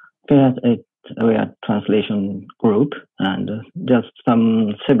 We are a translation group, and there's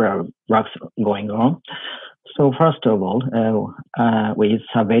several works going on. So first of all, we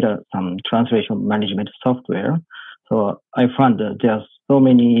submitted some translation management software. So I found that there's so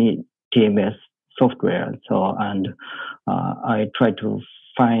many TMS software. And I tried to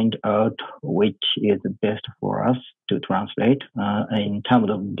find out which is the best for us to translate. In terms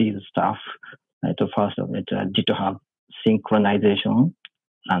of these stuff, first of it did have synchronization,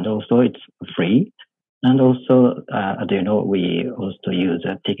 and also it's free. And also, as you know, we also use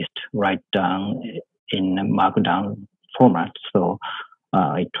a text write down in a markdown format. So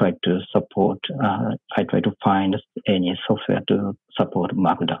I try to find any software to support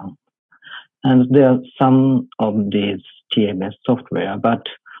markdown. And there are some of these TMS software, but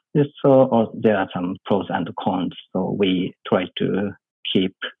there are some pros and cons. So we try to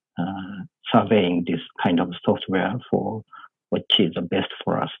keep surveying this kind of software for which is the best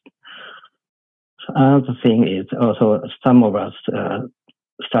for us. Another thing is also some of us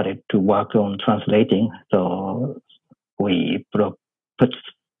started to work on translating. So we put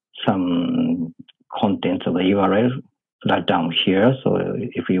some contents of the URL right down here. So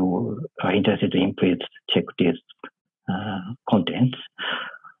if you are interested in, please check these contents.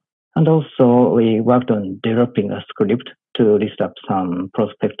 And also we worked on developing a script to list up some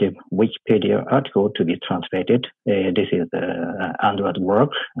prospective Wikipedia article to be translated. This is Android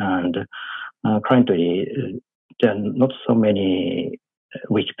work, and currently there are not so many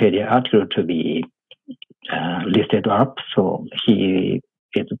Wikipedia articles to be listed up. So he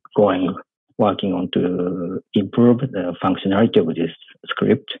is working on to improve the functionality of this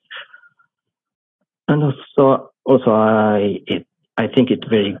script. And also I think it's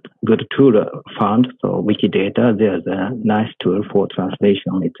very good tool found. So Wikidata, there's a nice tool for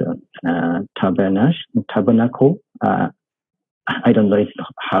translation. It's a Tabernacle. I don't know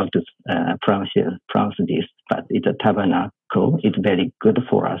how to pronounce this, but it's a Tabernacle. It's very good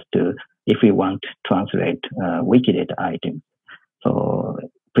for us if we want to translate Wikidata items. So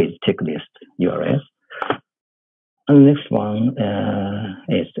please check this URL. And the next one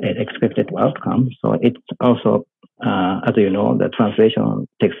is expected outcome. So it's also as you know, the translation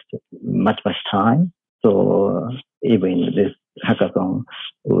takes much time. So even this hackathon,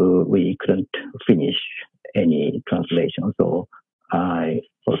 we couldn't finish any translation. So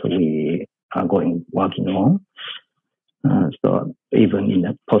we are working on. So even in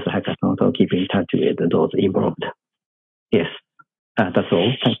the post-hackathon, so keep in touch with those involved. Yes, that's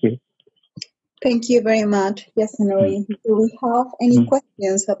all. Thank you. Thank you very much, Yasunori. Do we have any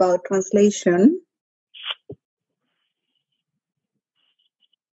questions about translation?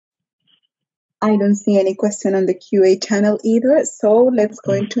 I don't see any question on the QA channel either, so let's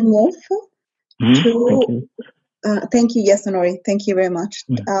go to move to... Thank you, Yasunori. Thank you very much.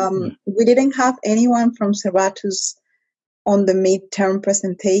 We didn't have anyone from Servatus on the midterm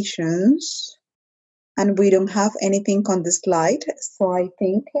presentations, and we don't have anything on the slide, so I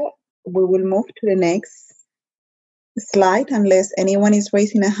think we will move to the next slide unless anyone is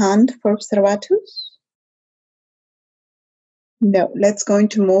raising a hand for Servatus. No, let's going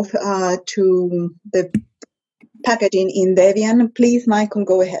to move to the packaging in Debian. Please, Michael,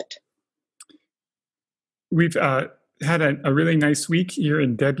 go ahead. We've had a really nice week here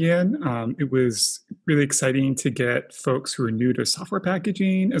in Debian. It was really exciting to get folks who are new to software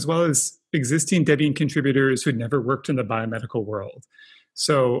packaging, as well as existing Debian contributors who had never worked in the biomedical world.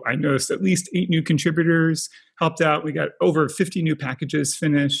 So I noticed at least 8 new contributors helped out. We got over 50 new packages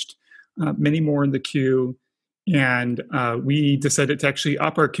finished, many more in the queue. And we decided to actually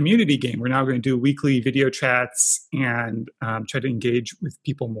up our community game. We're now going to do weekly video chats and try to engage with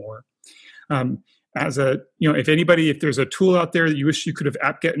people more. If there's a tool out there that you wish you could have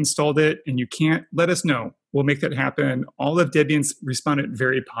apt-get installed it and you can't, let us know. We'll make that happen. All of Debian's responded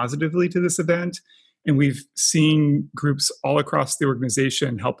very positively to this event, and we've seen groups all across the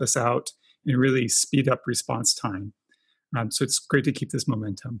organization help us out and really speed up response time. So it's great to keep this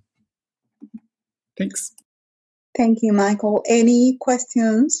momentum. Thanks. Thank you, Michael. Any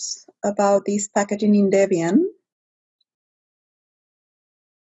questions about this packaging in Debian?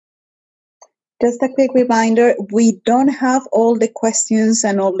 Just a quick reminder, we don't have all the questions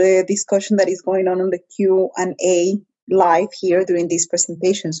and all the discussion that is going on the Q&A live here during this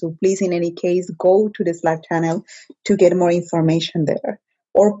presentation. So please, in any case, go to the Slack channel to get more information there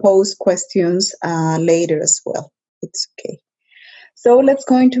or post questions later as well. It's okay. So let's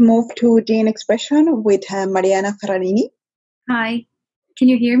going to move to gene expression with Mariana Ferrarini. Hi, can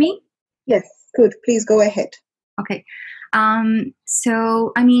you hear me? Yes, good. Please go ahead. Okay.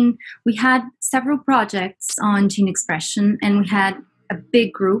 We had several projects on gene expression and we had a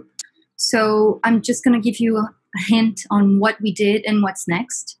big group. So I'm just going to give you a hint on what we did and what's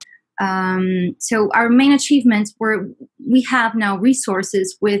next. So our main achievements were we have now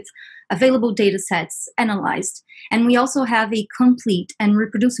resources with available data sets analyzed, and we also have a complete and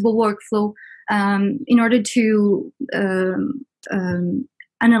reproducible workflow in order to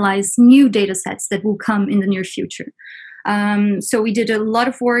analyze new data sets that will come in the near future. So we did a lot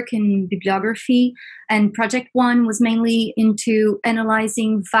of work in bibliography, and project 1 was mainly into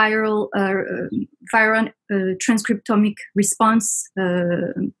analyzing viral transcriptomic response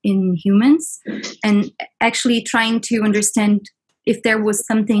in humans, and actually trying to understand if there was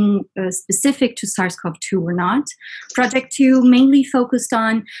something specific to SARS-CoV-2 or not. Project 2 mainly focused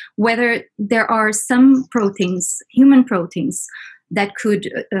on whether there are some proteins, human proteins, that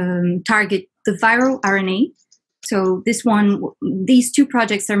could target the viral RNA. So these 2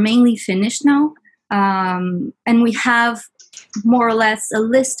 projects are mainly finished now, and we have more or less a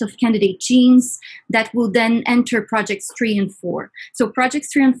list of candidate genes that will then enter projects 3 and 4. So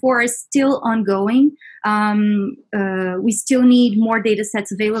projects 3 and 4 are still ongoing. We still need more data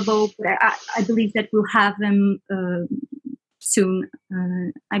sets available, but I believe that we'll have them soon.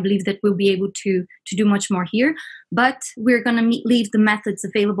 I believe that we'll be able to do much more here, but we're going to leave the methods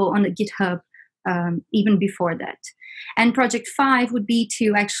available on the GitHub even before that. And project 5 would be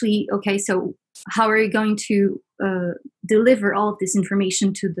to actually, so how are you going to deliver all of this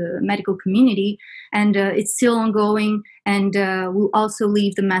information to the medical community? And it's still ongoing, and we'll also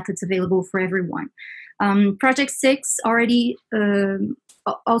leave the methods available for everyone. Project 6 already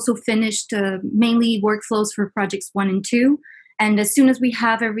also finished mainly workflows for projects 1 and 2. And as soon as we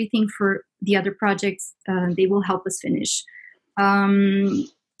have everything for the other projects, they will help us finish.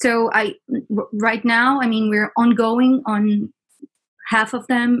 So right now, we're ongoing on half of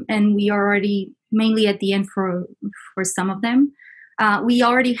them, and we are already mainly at the end for some of them. We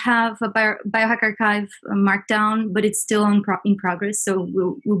already have a biohack archive markdown, but it's still in progress. So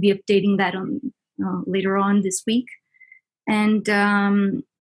we'll be updating that later on this week. And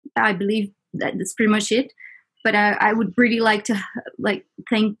I believe that's pretty much it. But I would really like to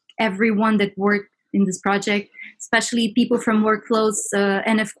thank everyone that worked in this project, especially people from Workflows,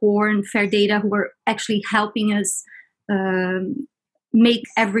 NF Core and Fair Data, who are actually helping us make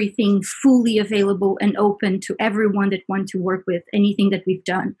everything fully available and open to everyone that want to work with anything that we've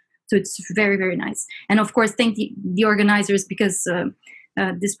done. So it's very, very nice. And of course, thank the organizers, because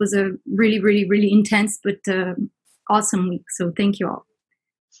this was a really, really, really intense but awesome week. So thank you all.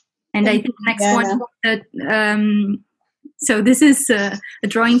 And I think the next one, so this is a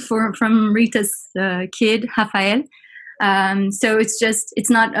drawing from Rita's kid, Rafael. So it's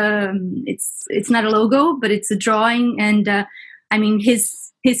not a logo, but it's a drawing, and I mean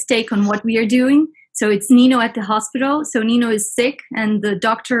his take on what we are doing. So it's Nino at the hospital. So Nino is sick, and the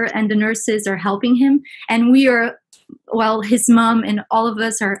doctor and the nurses are helping him, and we are, well, his mom and all of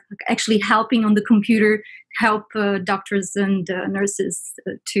us are actually helping on the computer, help doctors and nurses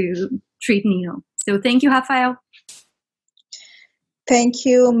to treat Nino. So thank you, Rafael. Thank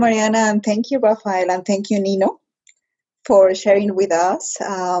you, Mariana, and thank you, Rafael, and thank you, Nino, for sharing with us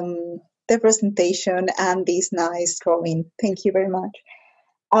the presentation and this nice drawing. Thank you very much.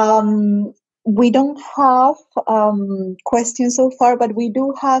 We don't have questions so far, but we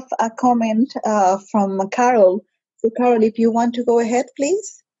do have a comment from Carol. So Carol, if you want to go ahead,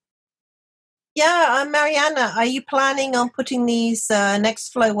 please. Yeah, Mariana, are you planning on putting these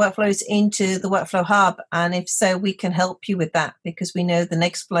Nextflow workflows into the Workflow Hub? And if so, we can help you with that, because we know the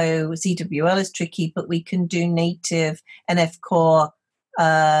Nextflow ZWL is tricky, but we can do native NF Core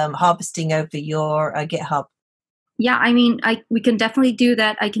harvesting over your GitHub. Yeah, I mean, we can definitely do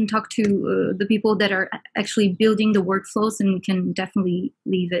that. I can talk to the people that are actually building the workflows, and we can definitely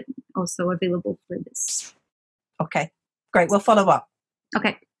leave it also available for this. Okay, great. We'll follow up.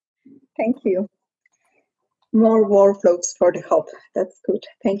 Okay. Thank you. More workflows for the hub. That's good.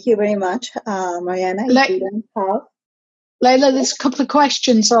 Thank you very much, Mariana. Layla, there's a couple of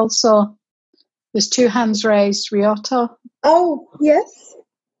questions also. There's two hands raised. Ryota. Oh, yes.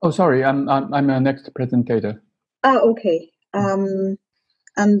 Oh, sorry. I'm a next presenter. Oh, okay. And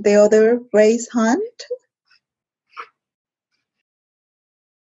the other raise hand.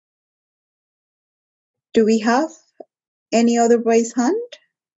 Do we have any other raise hand?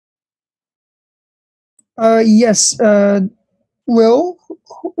 Yes. Will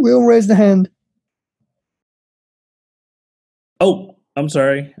raise the hand. Oh, I'm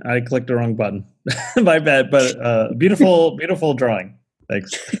sorry. I clicked the wrong button. My bad. But beautiful, beautiful drawing.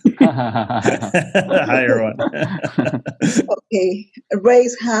 Thanks. Hi, everyone. Okay.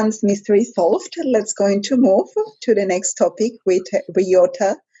 Raise hands mystery solved. Let's go into move to the next topic with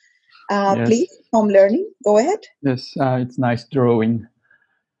Pjotr. Yes. Please, home learning. Go ahead. Yes, it's nice drawing.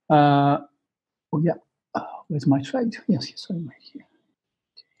 Oh, yeah. Where's my slide? Yes, I'm right here.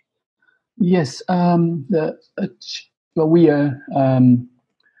 Yes, we are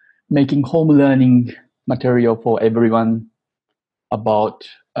making home learning material for everyone about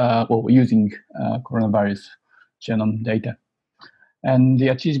using coronavirus genome data. And the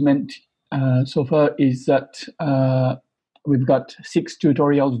achievement so far is that we've got 6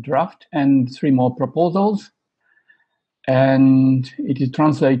 tutorials draft and 3 more proposals. And it is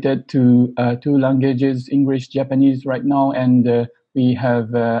translated to 2 languages, English, Japanese right now, and we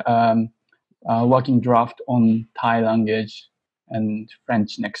have a working draft on Thai language and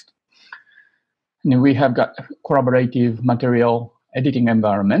French next. And we have got collaborative material editing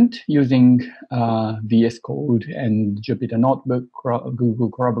environment using VS Code and Jupyter Notebook,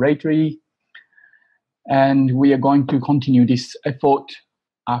 Google Collaboratory. And we are going to continue this effort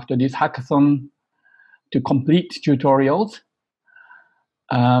after this hackathon to complete tutorials,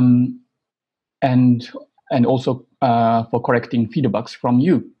 and also for collecting feedbacks from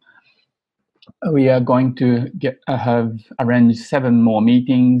you. We are going to have arranged 7 more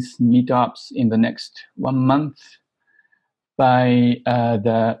meetups in the next 1 month. By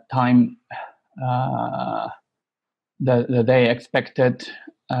the time the day expected,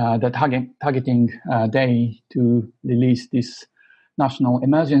 the targeting day to release this national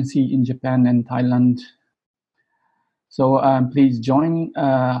emergency in Japan and Thailand. So please join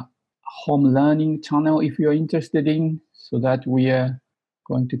home learning channel if you're interested in, so that we are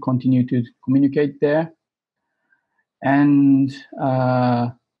going to continue to communicate there. And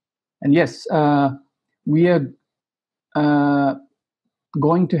yes, we are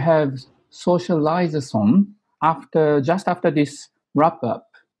going to have socializathon just after this wrap up.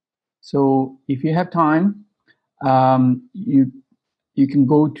 So if you have time, you can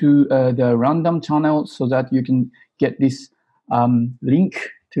go to the random channel so that you can get this link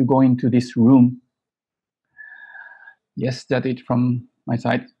to go into this room. Yes, that's it from my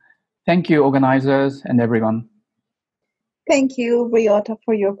side. Thank you, organizers and everyone. Thank you, Pjotr,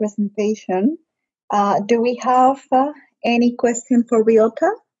 for your presentation. Do we have any question for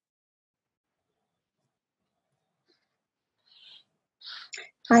Pjotr?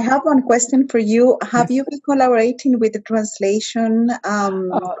 I have one question for you. Have you been collaborating with the translation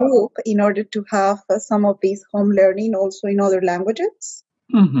group in order to have some of these home learning also in other languages?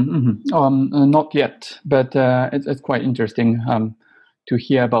 Not yet, but it's quite interesting to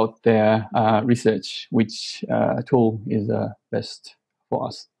hear about their research, which tool is best for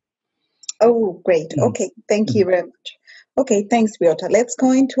us. Oh, great. Okay, thank you very much. Okay, thanks, Pjotr. Let's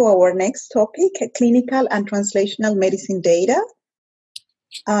go into our next topic, clinical and translational medicine data.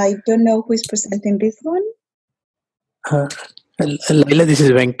 I don't know who is presenting this one. Layla, this is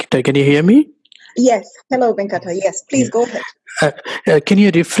Venkata. Can you hear me? Yes. Hello, Venkata. Yes, please go ahead. Can you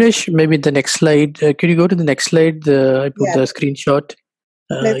refresh maybe the next slide? Can you go to the next slide? I put the screenshot.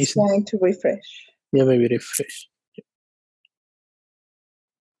 Let's go into refresh. Yeah, maybe refresh.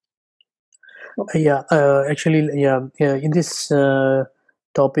 Actually, in this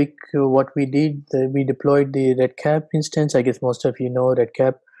topic, what we did, we deployed the RedCap instance. I guess most of you know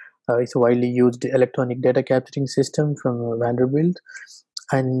RedCap is a widely used electronic data capturing system from Vanderbilt,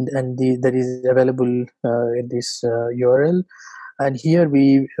 and that is available in this URL. And here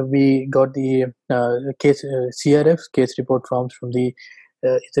we got the case CRF case report forms from the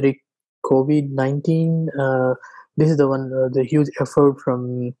COVID-19. This is the one, the huge effort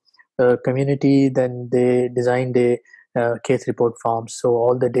from community. Then they designed a case report forms. So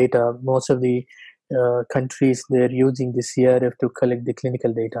all the data, most of the countries, they're using the CRF to collect the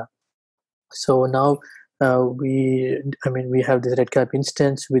clinical data. So now we have this RedCap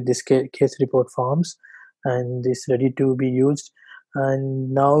instance with this case report forms, and it's ready to be used.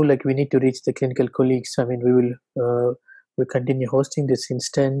 And now, like, we need to reach the clinical colleagues. I mean, we'll continue hosting this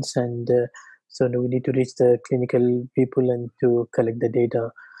instance, and so we need to reach the clinical people and to collect the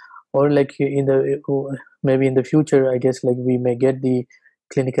data. Or like maybe in the future, I guess, like, we may get the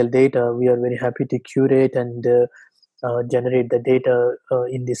clinical data. We are very happy to curate and generate the data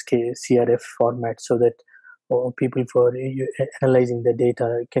in this case CRF format, so that people for analyzing the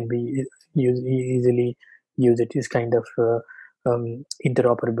data can be easily use it. Is kind of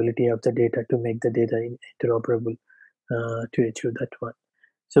interoperability of the data to make the data interoperable to achieve that one.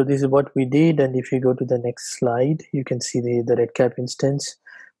 So this is what we did, and if you go to the next slide, you can see the RedCap instance,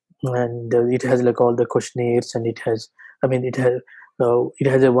 and it has like all the questionnaires, and it has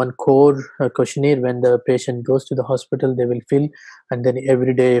a one core questionnaire. When the patient goes to the hospital, they will fill, and then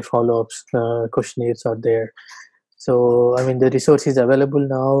everyday follow-ups questionnaires are there. So I mean, the resource is available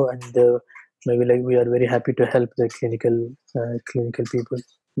now, and maybe like we are very happy to help the clinical people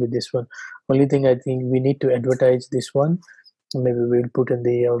with this one. Only thing I think we need to advertise this one. Maybe we'll put in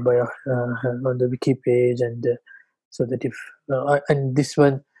the on the wiki page, and so that if and this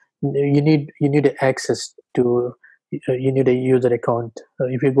one you need access to. You need a user account.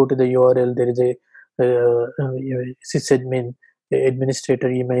 If you go to the URL, there is a sysadmin administrator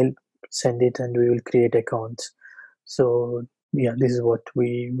email. Send it, and we will create accounts. So yeah, this is what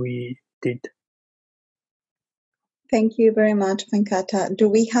we did. Thank you very much, Venkata. Do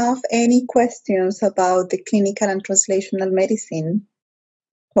we have any questions about the clinical and translational medicine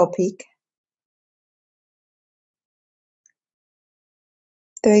topic?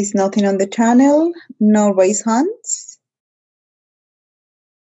 There is nothing on the channel, no raised hands.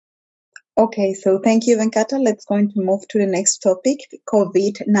 Okay, so thank you, Venkata. Let's go to move to the next topic,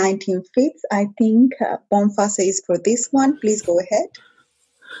 COVID-19 fits. I think Bonfase is for this one. Please go ahead.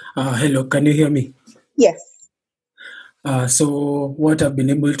 Hello, can you hear me? Yes. So what I've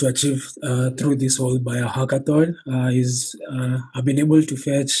been able to achieve through this whole biohackathon is I've been able to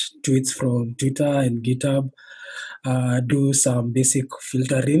fetch tweets from Twitter and GitHub, do some basic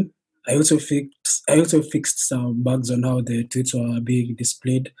filtering. I also fixed some bugs on how the tweets were being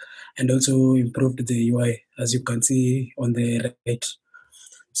displayed, and also improved the UI, as you can see on the right.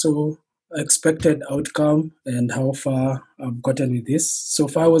 So expected outcome and how far I've gotten with this. So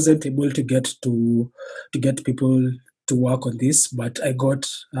far I wasn't able to get people to work on this, but I got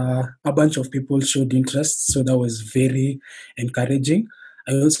a bunch of people showed interest, so that was very encouraging.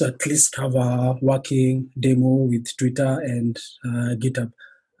 I also at least have a working demo with Twitter and GitHub.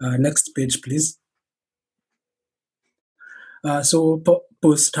 Next page, please. So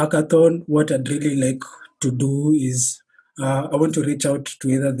post-hackathon, what I'd really like to do is I want to reach out to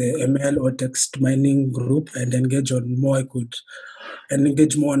either the ML or text mining group and engage more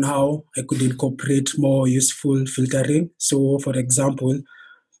on how I could incorporate more useful filtering. So, for example,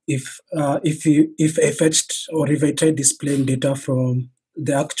 if I fetched or if I tried displaying data from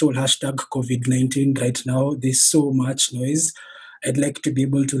the actual hashtag COVID-19 right now, there's so much noise. I'd like to be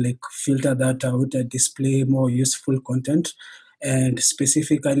able to like filter that out and display more useful content. And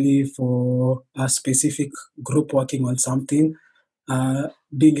specifically for a specific group working on something,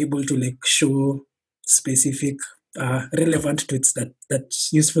 being able to like show specific relevant tweets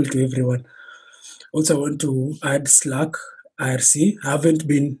that's useful to everyone. Also, I want to add Slack IRC. I haven't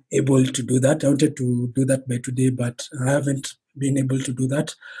been able to do that. I wanted to do that by today, but I haven't been able to do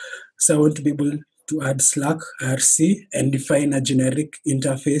that. So I want to be able to add Slack IRC and define a generic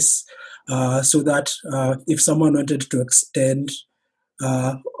interface so that if someone wanted to extend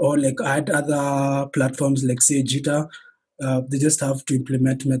or like add other platforms like say Jita, they just have to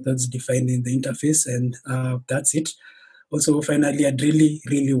implement methods defined in the interface, and that's it. Also, finally, I'd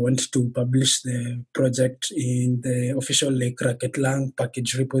really want to publish the project in the official like Rocketlang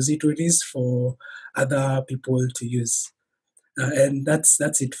package repositories for other people to use. And that's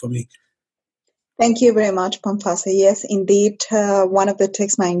it for me. Thank you very much, Pamfasa. Yes, indeed, one of the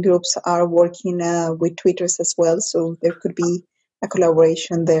text mining groups are working with tweeters as well, so there could be a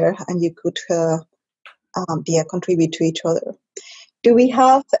collaboration there, and you could be a contribute to each other. Do we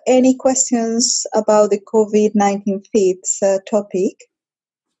have any questions about the COVID-19 feeds topic?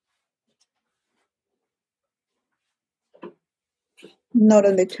 Not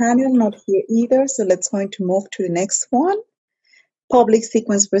on the channel, not here either, so let's going to move to the next one. Public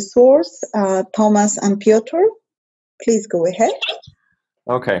sequence resource, Thomas and Pjotr, please go ahead.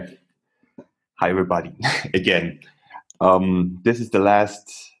 Okay. Hi, everybody. Again, this is the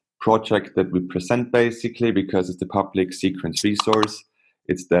last project that we present basically because it's the public sequence resource.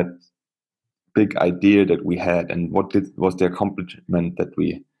 It's that big idea that we had, and what was the accomplishment that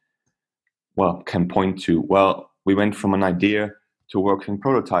we, well, can point to. Well, we went from an idea to a working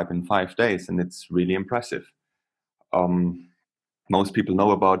prototype in 5 days, and it's really impressive. Most people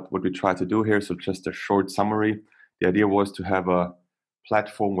know about what we try to do here, so just a short summary. The idea was to have a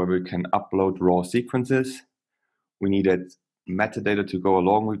platform where we can upload raw sequences. We needed metadata to go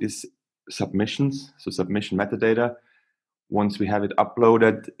along with these submissions, so submission metadata. Once we have it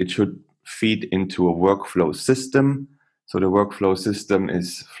uploaded, it should feed into a workflow system. So the workflow system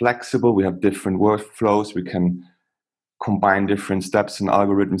is flexible. We have different workflows. We can combine different steps and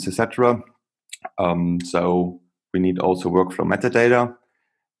algorithms, etc. So we need also workflow metadata.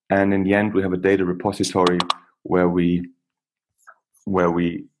 And in the end, we have a data repository where we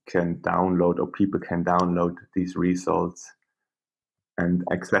can download, or people can download these results and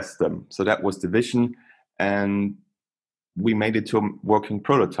access them. So that was the vision, and we made it to a working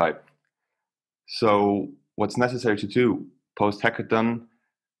prototype. So what's necessary to do post-hackathon?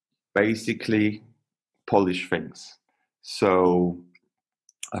 Basically polish things. So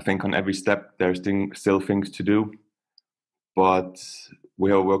I think on every step there's still things to do, but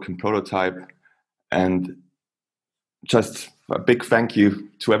we have a working prototype, and just a big thank you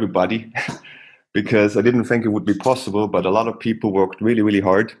to everybody because I didn't think it would be possible, but a lot of people worked really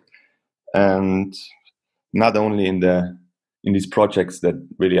hard, and not only in these projects that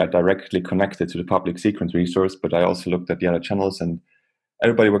really are directly connected to the public sequence resource, but I also looked at the other channels, and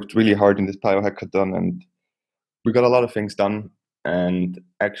everybody worked really hard in this BioHackathon, and we got a lot of things done. And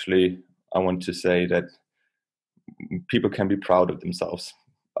actually, I want to say that people can be proud of themselves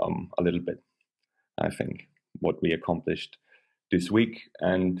a little bit, I think, what we accomplished this week.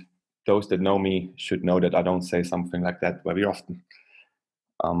 And those that know me should know that I don't say something like that very often.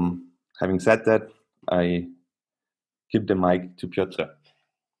 Having said that, I give the mic to Pjotr.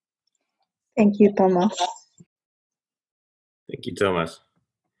 Thank you, Thomas. Thank you, Thomas.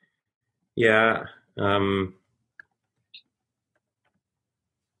 Yeah,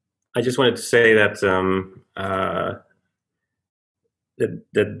 I just wanted to say that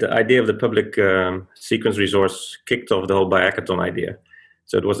the idea of the public sequence resource kicked off the whole BioHackathon idea.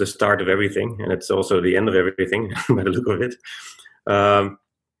 So it was the start of everything, and it's also the end of everything by the look of it.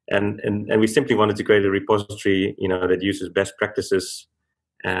 And we simply wanted to create a repository, that uses best practices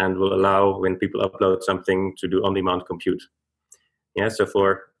and will allow, when people upload something, to do on-demand compute. Yeah. So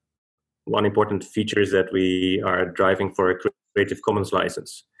for one important feature is that we are driving for a Creative Commons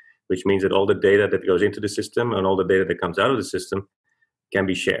license, which means that all the data that goes into the system and all the data that comes out of the system can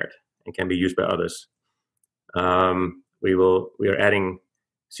be shared and can be used by others. We are adding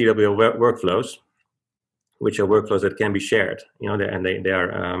CWO workflows, which are workflows that can be shared, and they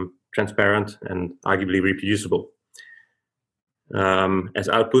are transparent and arguably reproducible. As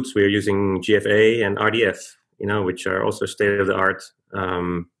outputs, we are using GFA and RDF, which are also state-of-the-art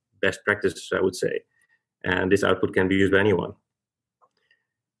best practices, I would say. And this output can be used by anyone.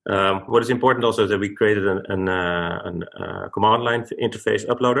 What is important also is that we created a command line interface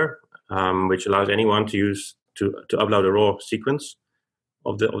uploader, which allows anyone to use to upload a raw sequence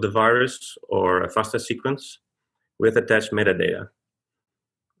of the virus or a FASTA sequence with attached metadata.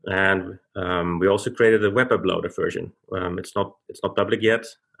 And we also created a web uploader version. It's not public yet,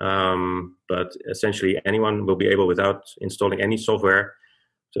 but essentially anyone will be able, without installing any software,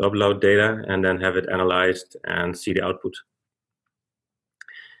 to upload data and then have it analyzed and see the output.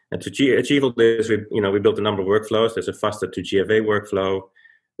 And to achieve all this, we built a number of workflows. There's a FASTA to GFA workflow.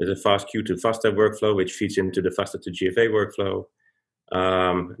 There's a FastQ to FASTA workflow, which feeds into the FASTA to GFA workflow.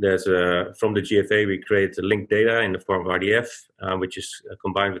 There's from the GFA, we create linked data in the form of RDF, which is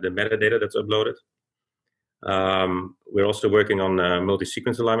combined with the metadata that's uploaded. We're also working on a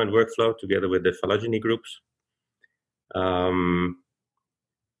multi-sequence alignment workflow together with the phylogeny groups.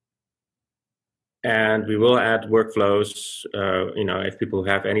 And we will add workflows. If people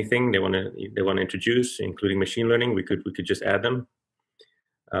have anything they want to introduce, including machine learning, we could just add them.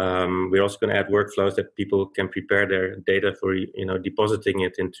 We're also going to add workflows that people can prepare their data for depositing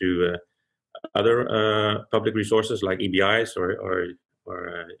it into other public resources like EBIs or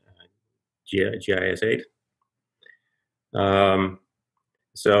GIS8.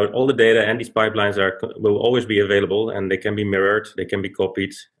 So all the data and these pipelines will always be available, and they can be mirrored, they can be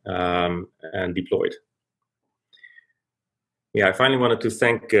copied and deployed. Yeah, I finally wanted to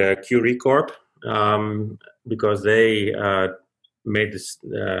thank QRE Corp because they made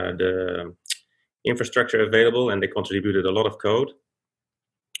the infrastructure available, and they contributed a lot of code.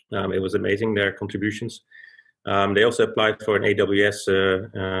 It was amazing, their contributions. They also applied for an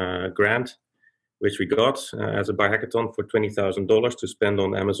AWS grant, which we got as a BioHackathon for $20,000 to spend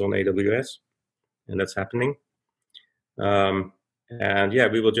on Amazon AWS, and that's happening. And yeah,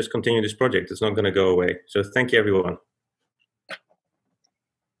 we will just continue this project. It's not going to go away. So thank you, everyone.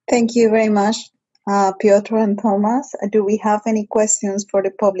 Thank you very much, Pjotr and Thomas. Do we have any questions for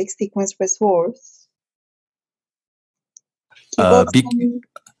the public sequence resource?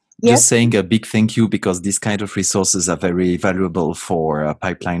 Just saying a big thank you, because these kind of resources are very valuable for a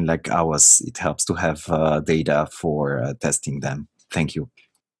pipeline like ours. It helps to have data for testing them. Thank you.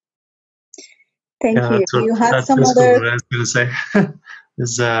 Thank you. You have some other... What I was going to say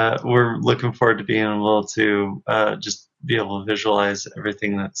is we're looking forward to being able to just be able to visualize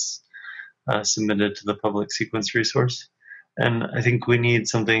everything that's submitted to the public sequence resource. And I think we need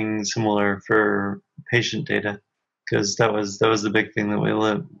something similar for patient data, because that was the big thing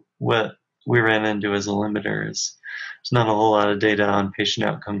that what we ran into as a limiter is there's not a whole lot of data on patient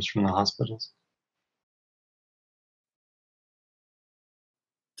outcomes from the hospitals.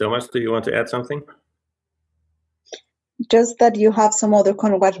 Thomas, do you want to add something? Just that you have some other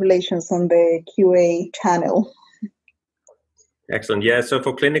congratulations on the QA channel. Excellent. Yeah, so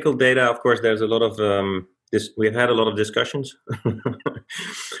for clinical data, of course, there's a lot of we've had a lot of discussions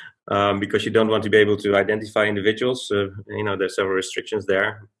because you don't want to be able to identify individuals. There's several restrictions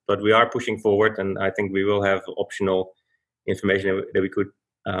there, but we are pushing forward, and I think we will have optional information that we could,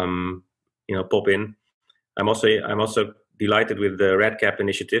 pop in. I'm also delighted with the RedCap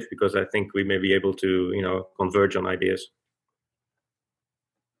initiative, because I think we may be able to, converge on ideas.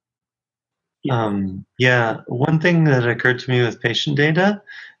 Yeah, one thing that occurred to me with patient data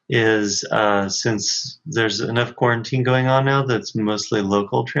is since there's enough quarantine going on now that's mostly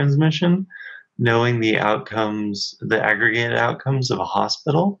local transmission, knowing the outcomes, the aggregated outcomes of a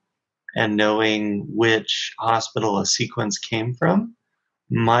hospital, and knowing which hospital a sequence came from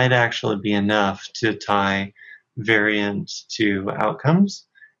might actually be enough to tie variant to outcomes.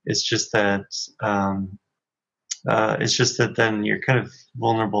 It's just that then you're kind of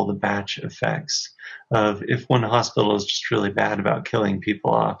vulnerable to batch effects of if one hospital is just really bad about killing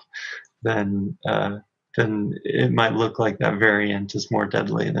people off, then it might look like that variant is more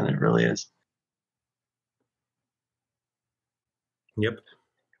deadly than it really is. Yep.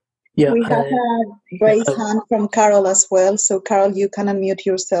 Yeah. We have a raised hand from Carol as well. So Carol, you can unmute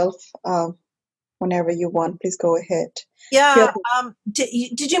yourself whenever you want. Please go ahead. Yeah.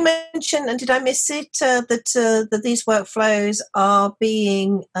 Did you mention, and did I miss it, that these workflows are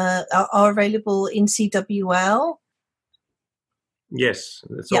being are available in CWL? Yes,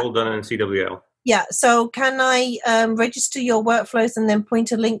 it's all done in CWL. Yeah. So can I register your workflows and then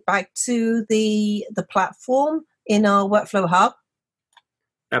point a link back to the platform in our workflow hub?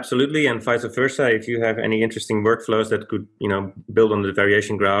 Absolutely, and vice versa. If you have any interesting workflows that could, build on the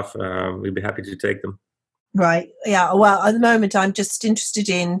variation graph, we'd be happy to take them. Right. Yeah. Well, at the moment, I'm just interested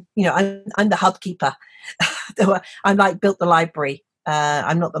in, I'm the hub keeper. I'm like built the library.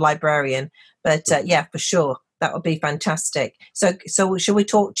 I'm not the librarian, but yeah, for sure, that would be fantastic. So shall we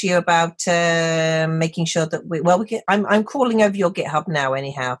talk to you about making sure that I'm crawling over your GitHub now,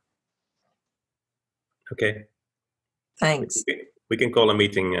 anyhow. Okay. Thanks. We can call a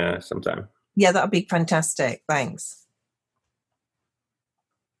meeting sometime. Yeah, that would be fantastic. Thanks.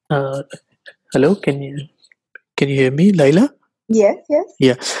 Hello, can you hear me, Layla? Yes, yes.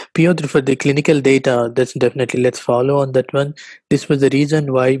 Yeah, Pjotr, for the clinical data, that's definitely, let's follow on that one. This was the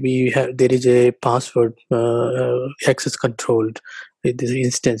reason why there is a password access controlled in this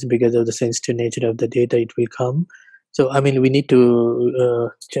instance, because of the sensitive nature of the data it will come. So, I mean, we need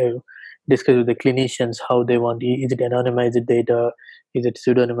to discuss with the clinicians how they want. Is it anonymized data? Is it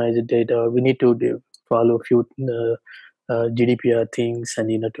pseudonymized data? We need to follow a few GDPR things, and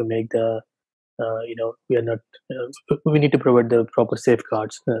to make the we are not. We need to provide the proper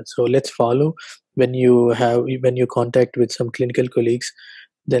safeguards. So let's follow when you contact with some clinical colleagues.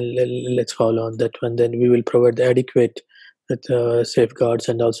 Then let's follow on that one. Then we will provide the adequate safeguards,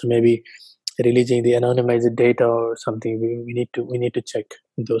 and also maybe releasing the anonymized data or something. We need to check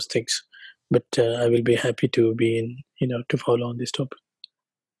those things. But I will be happy to be in to follow on this topic.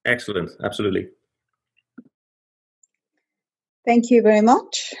 Excellent. Absolutely. Thank you very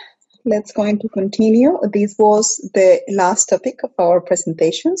much. Let's going to continue. This was the last topic of our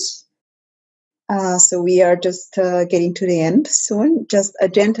presentations. So we are just getting to the end soon. Just a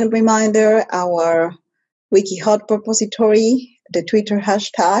gentle reminder, our WikiHot repository, the Twitter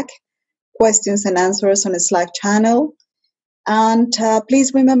hashtag, questions and answers on a Slack channel. And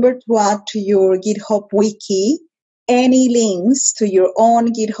please remember to add to your GitHub wiki any links to your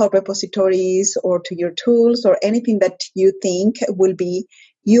own GitHub repositories or to your tools or anything that you think will be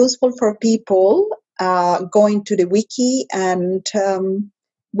useful for people going to the wiki and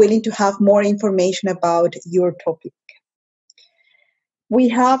willing to have more information about your topic. We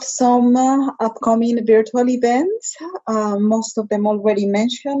have some upcoming virtual events, most of them already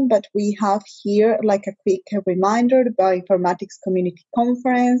mentioned, but we have here like a quick reminder: the Bioinformatics Community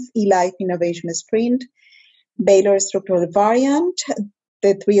Conference, eLife Innovation Sprint, Baylor Structural Variant.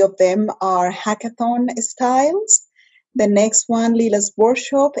 The three of them are hackathon styles. The next one, Lila's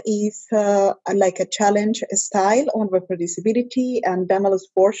workshop, is like a challenge style on reproducibility, and Damala's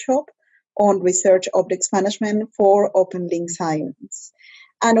workshop on research objects management for open link science.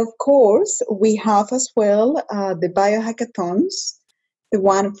 And of course, we have as well the biohackathons, the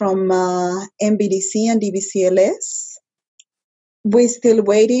one from MBDC and DBCLS. We're still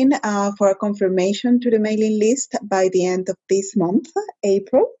waiting for a confirmation to the mailing list by the end of this month,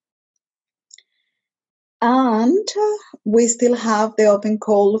 April. And we still have the open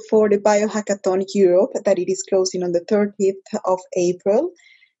call for the Biohackathon Europe, that it is closing on the 30th of April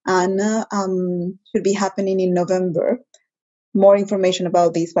and should be happening in November. More information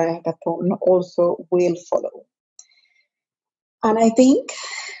about this Biohackathon also will follow. And I think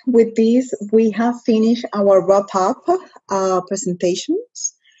with this, we have finished our wrap-up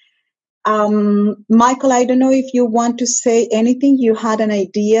presentations. Michael, I don't know if you want to say anything. You had an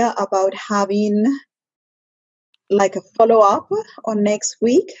idea about having like a follow-up on next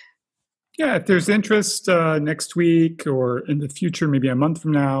week? Yeah, if there's interest next week or in the future, maybe a month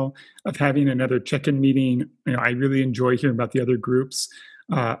from now, of having another check-in meeting, I really enjoy hearing about the other groups.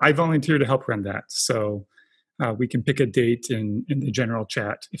 I volunteer to help run that, so we can pick a date in the general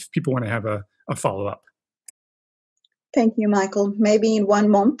chat if people want to have a follow-up. Thank you, Michael. Maybe in 1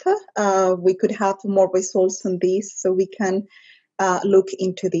 month we could have more results on this, so we can look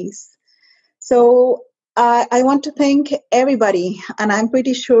into this. So I want to thank everybody, and I'm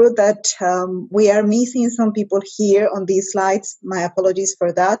pretty sure that we are missing some people here on these slides. My apologies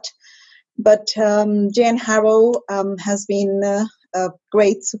for that. But Jen Harrow has been a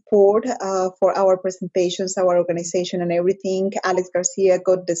great support for our presentations, our organization and everything. Alex Garcia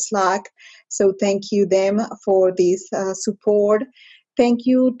got the Slack, so thank you them for this support. Thank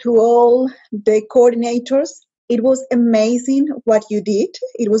you to all the coordinators. It was amazing what you did.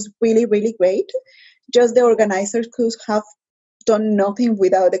 It was really, really great. Just the organizers could have done nothing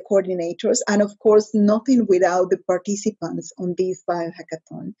without the coordinators, and of course, nothing without the participants on this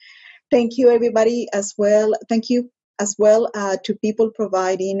biohackathon. Thank you, everybody, as well. Thank you as well to people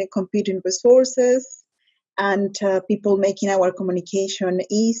providing computing resources and people making our communication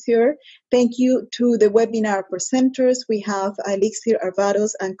easier. Thank you to the webinar presenters. We have Elixir,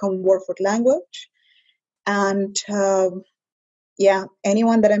 Arvados, and Common Warford Language. And yeah,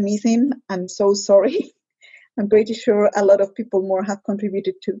 anyone that I'm missing, I'm so sorry. I'm pretty sure a lot of people more have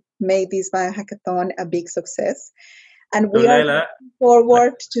contributed to make this biohackathon a big success. And we are looking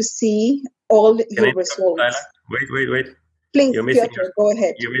forward to see all your results. Layla? Wait. Please, Pjotr, go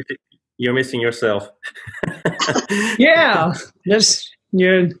ahead. You're missing yourself. Yeah, just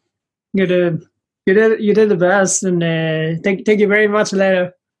you did the best, and thank you very much,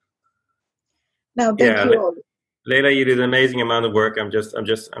 Layla. Now, thank you all. Layla, you did an amazing amount of work. I'm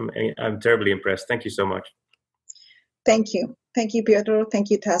terribly impressed. Thank you so much. Thank you. Thank you, Pjotr. Thank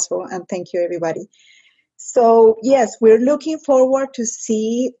you, Tazro. And thank you, everybody. So, yes, we're looking forward to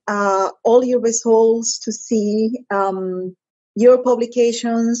see all your results, to see your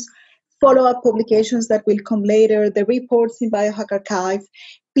publications, follow-up publications that will come later, the reports in Biohack Archive.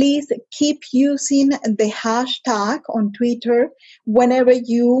 Please keep using the hashtag on Twitter whenever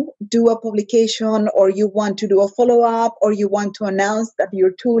you do a publication or you want to do a follow-up or you want to announce that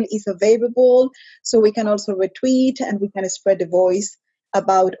your tool is available, so we can also retweet and we can spread the voice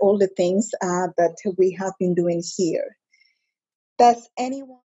about all the things that we have been doing here. Does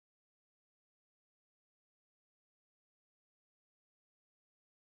anyone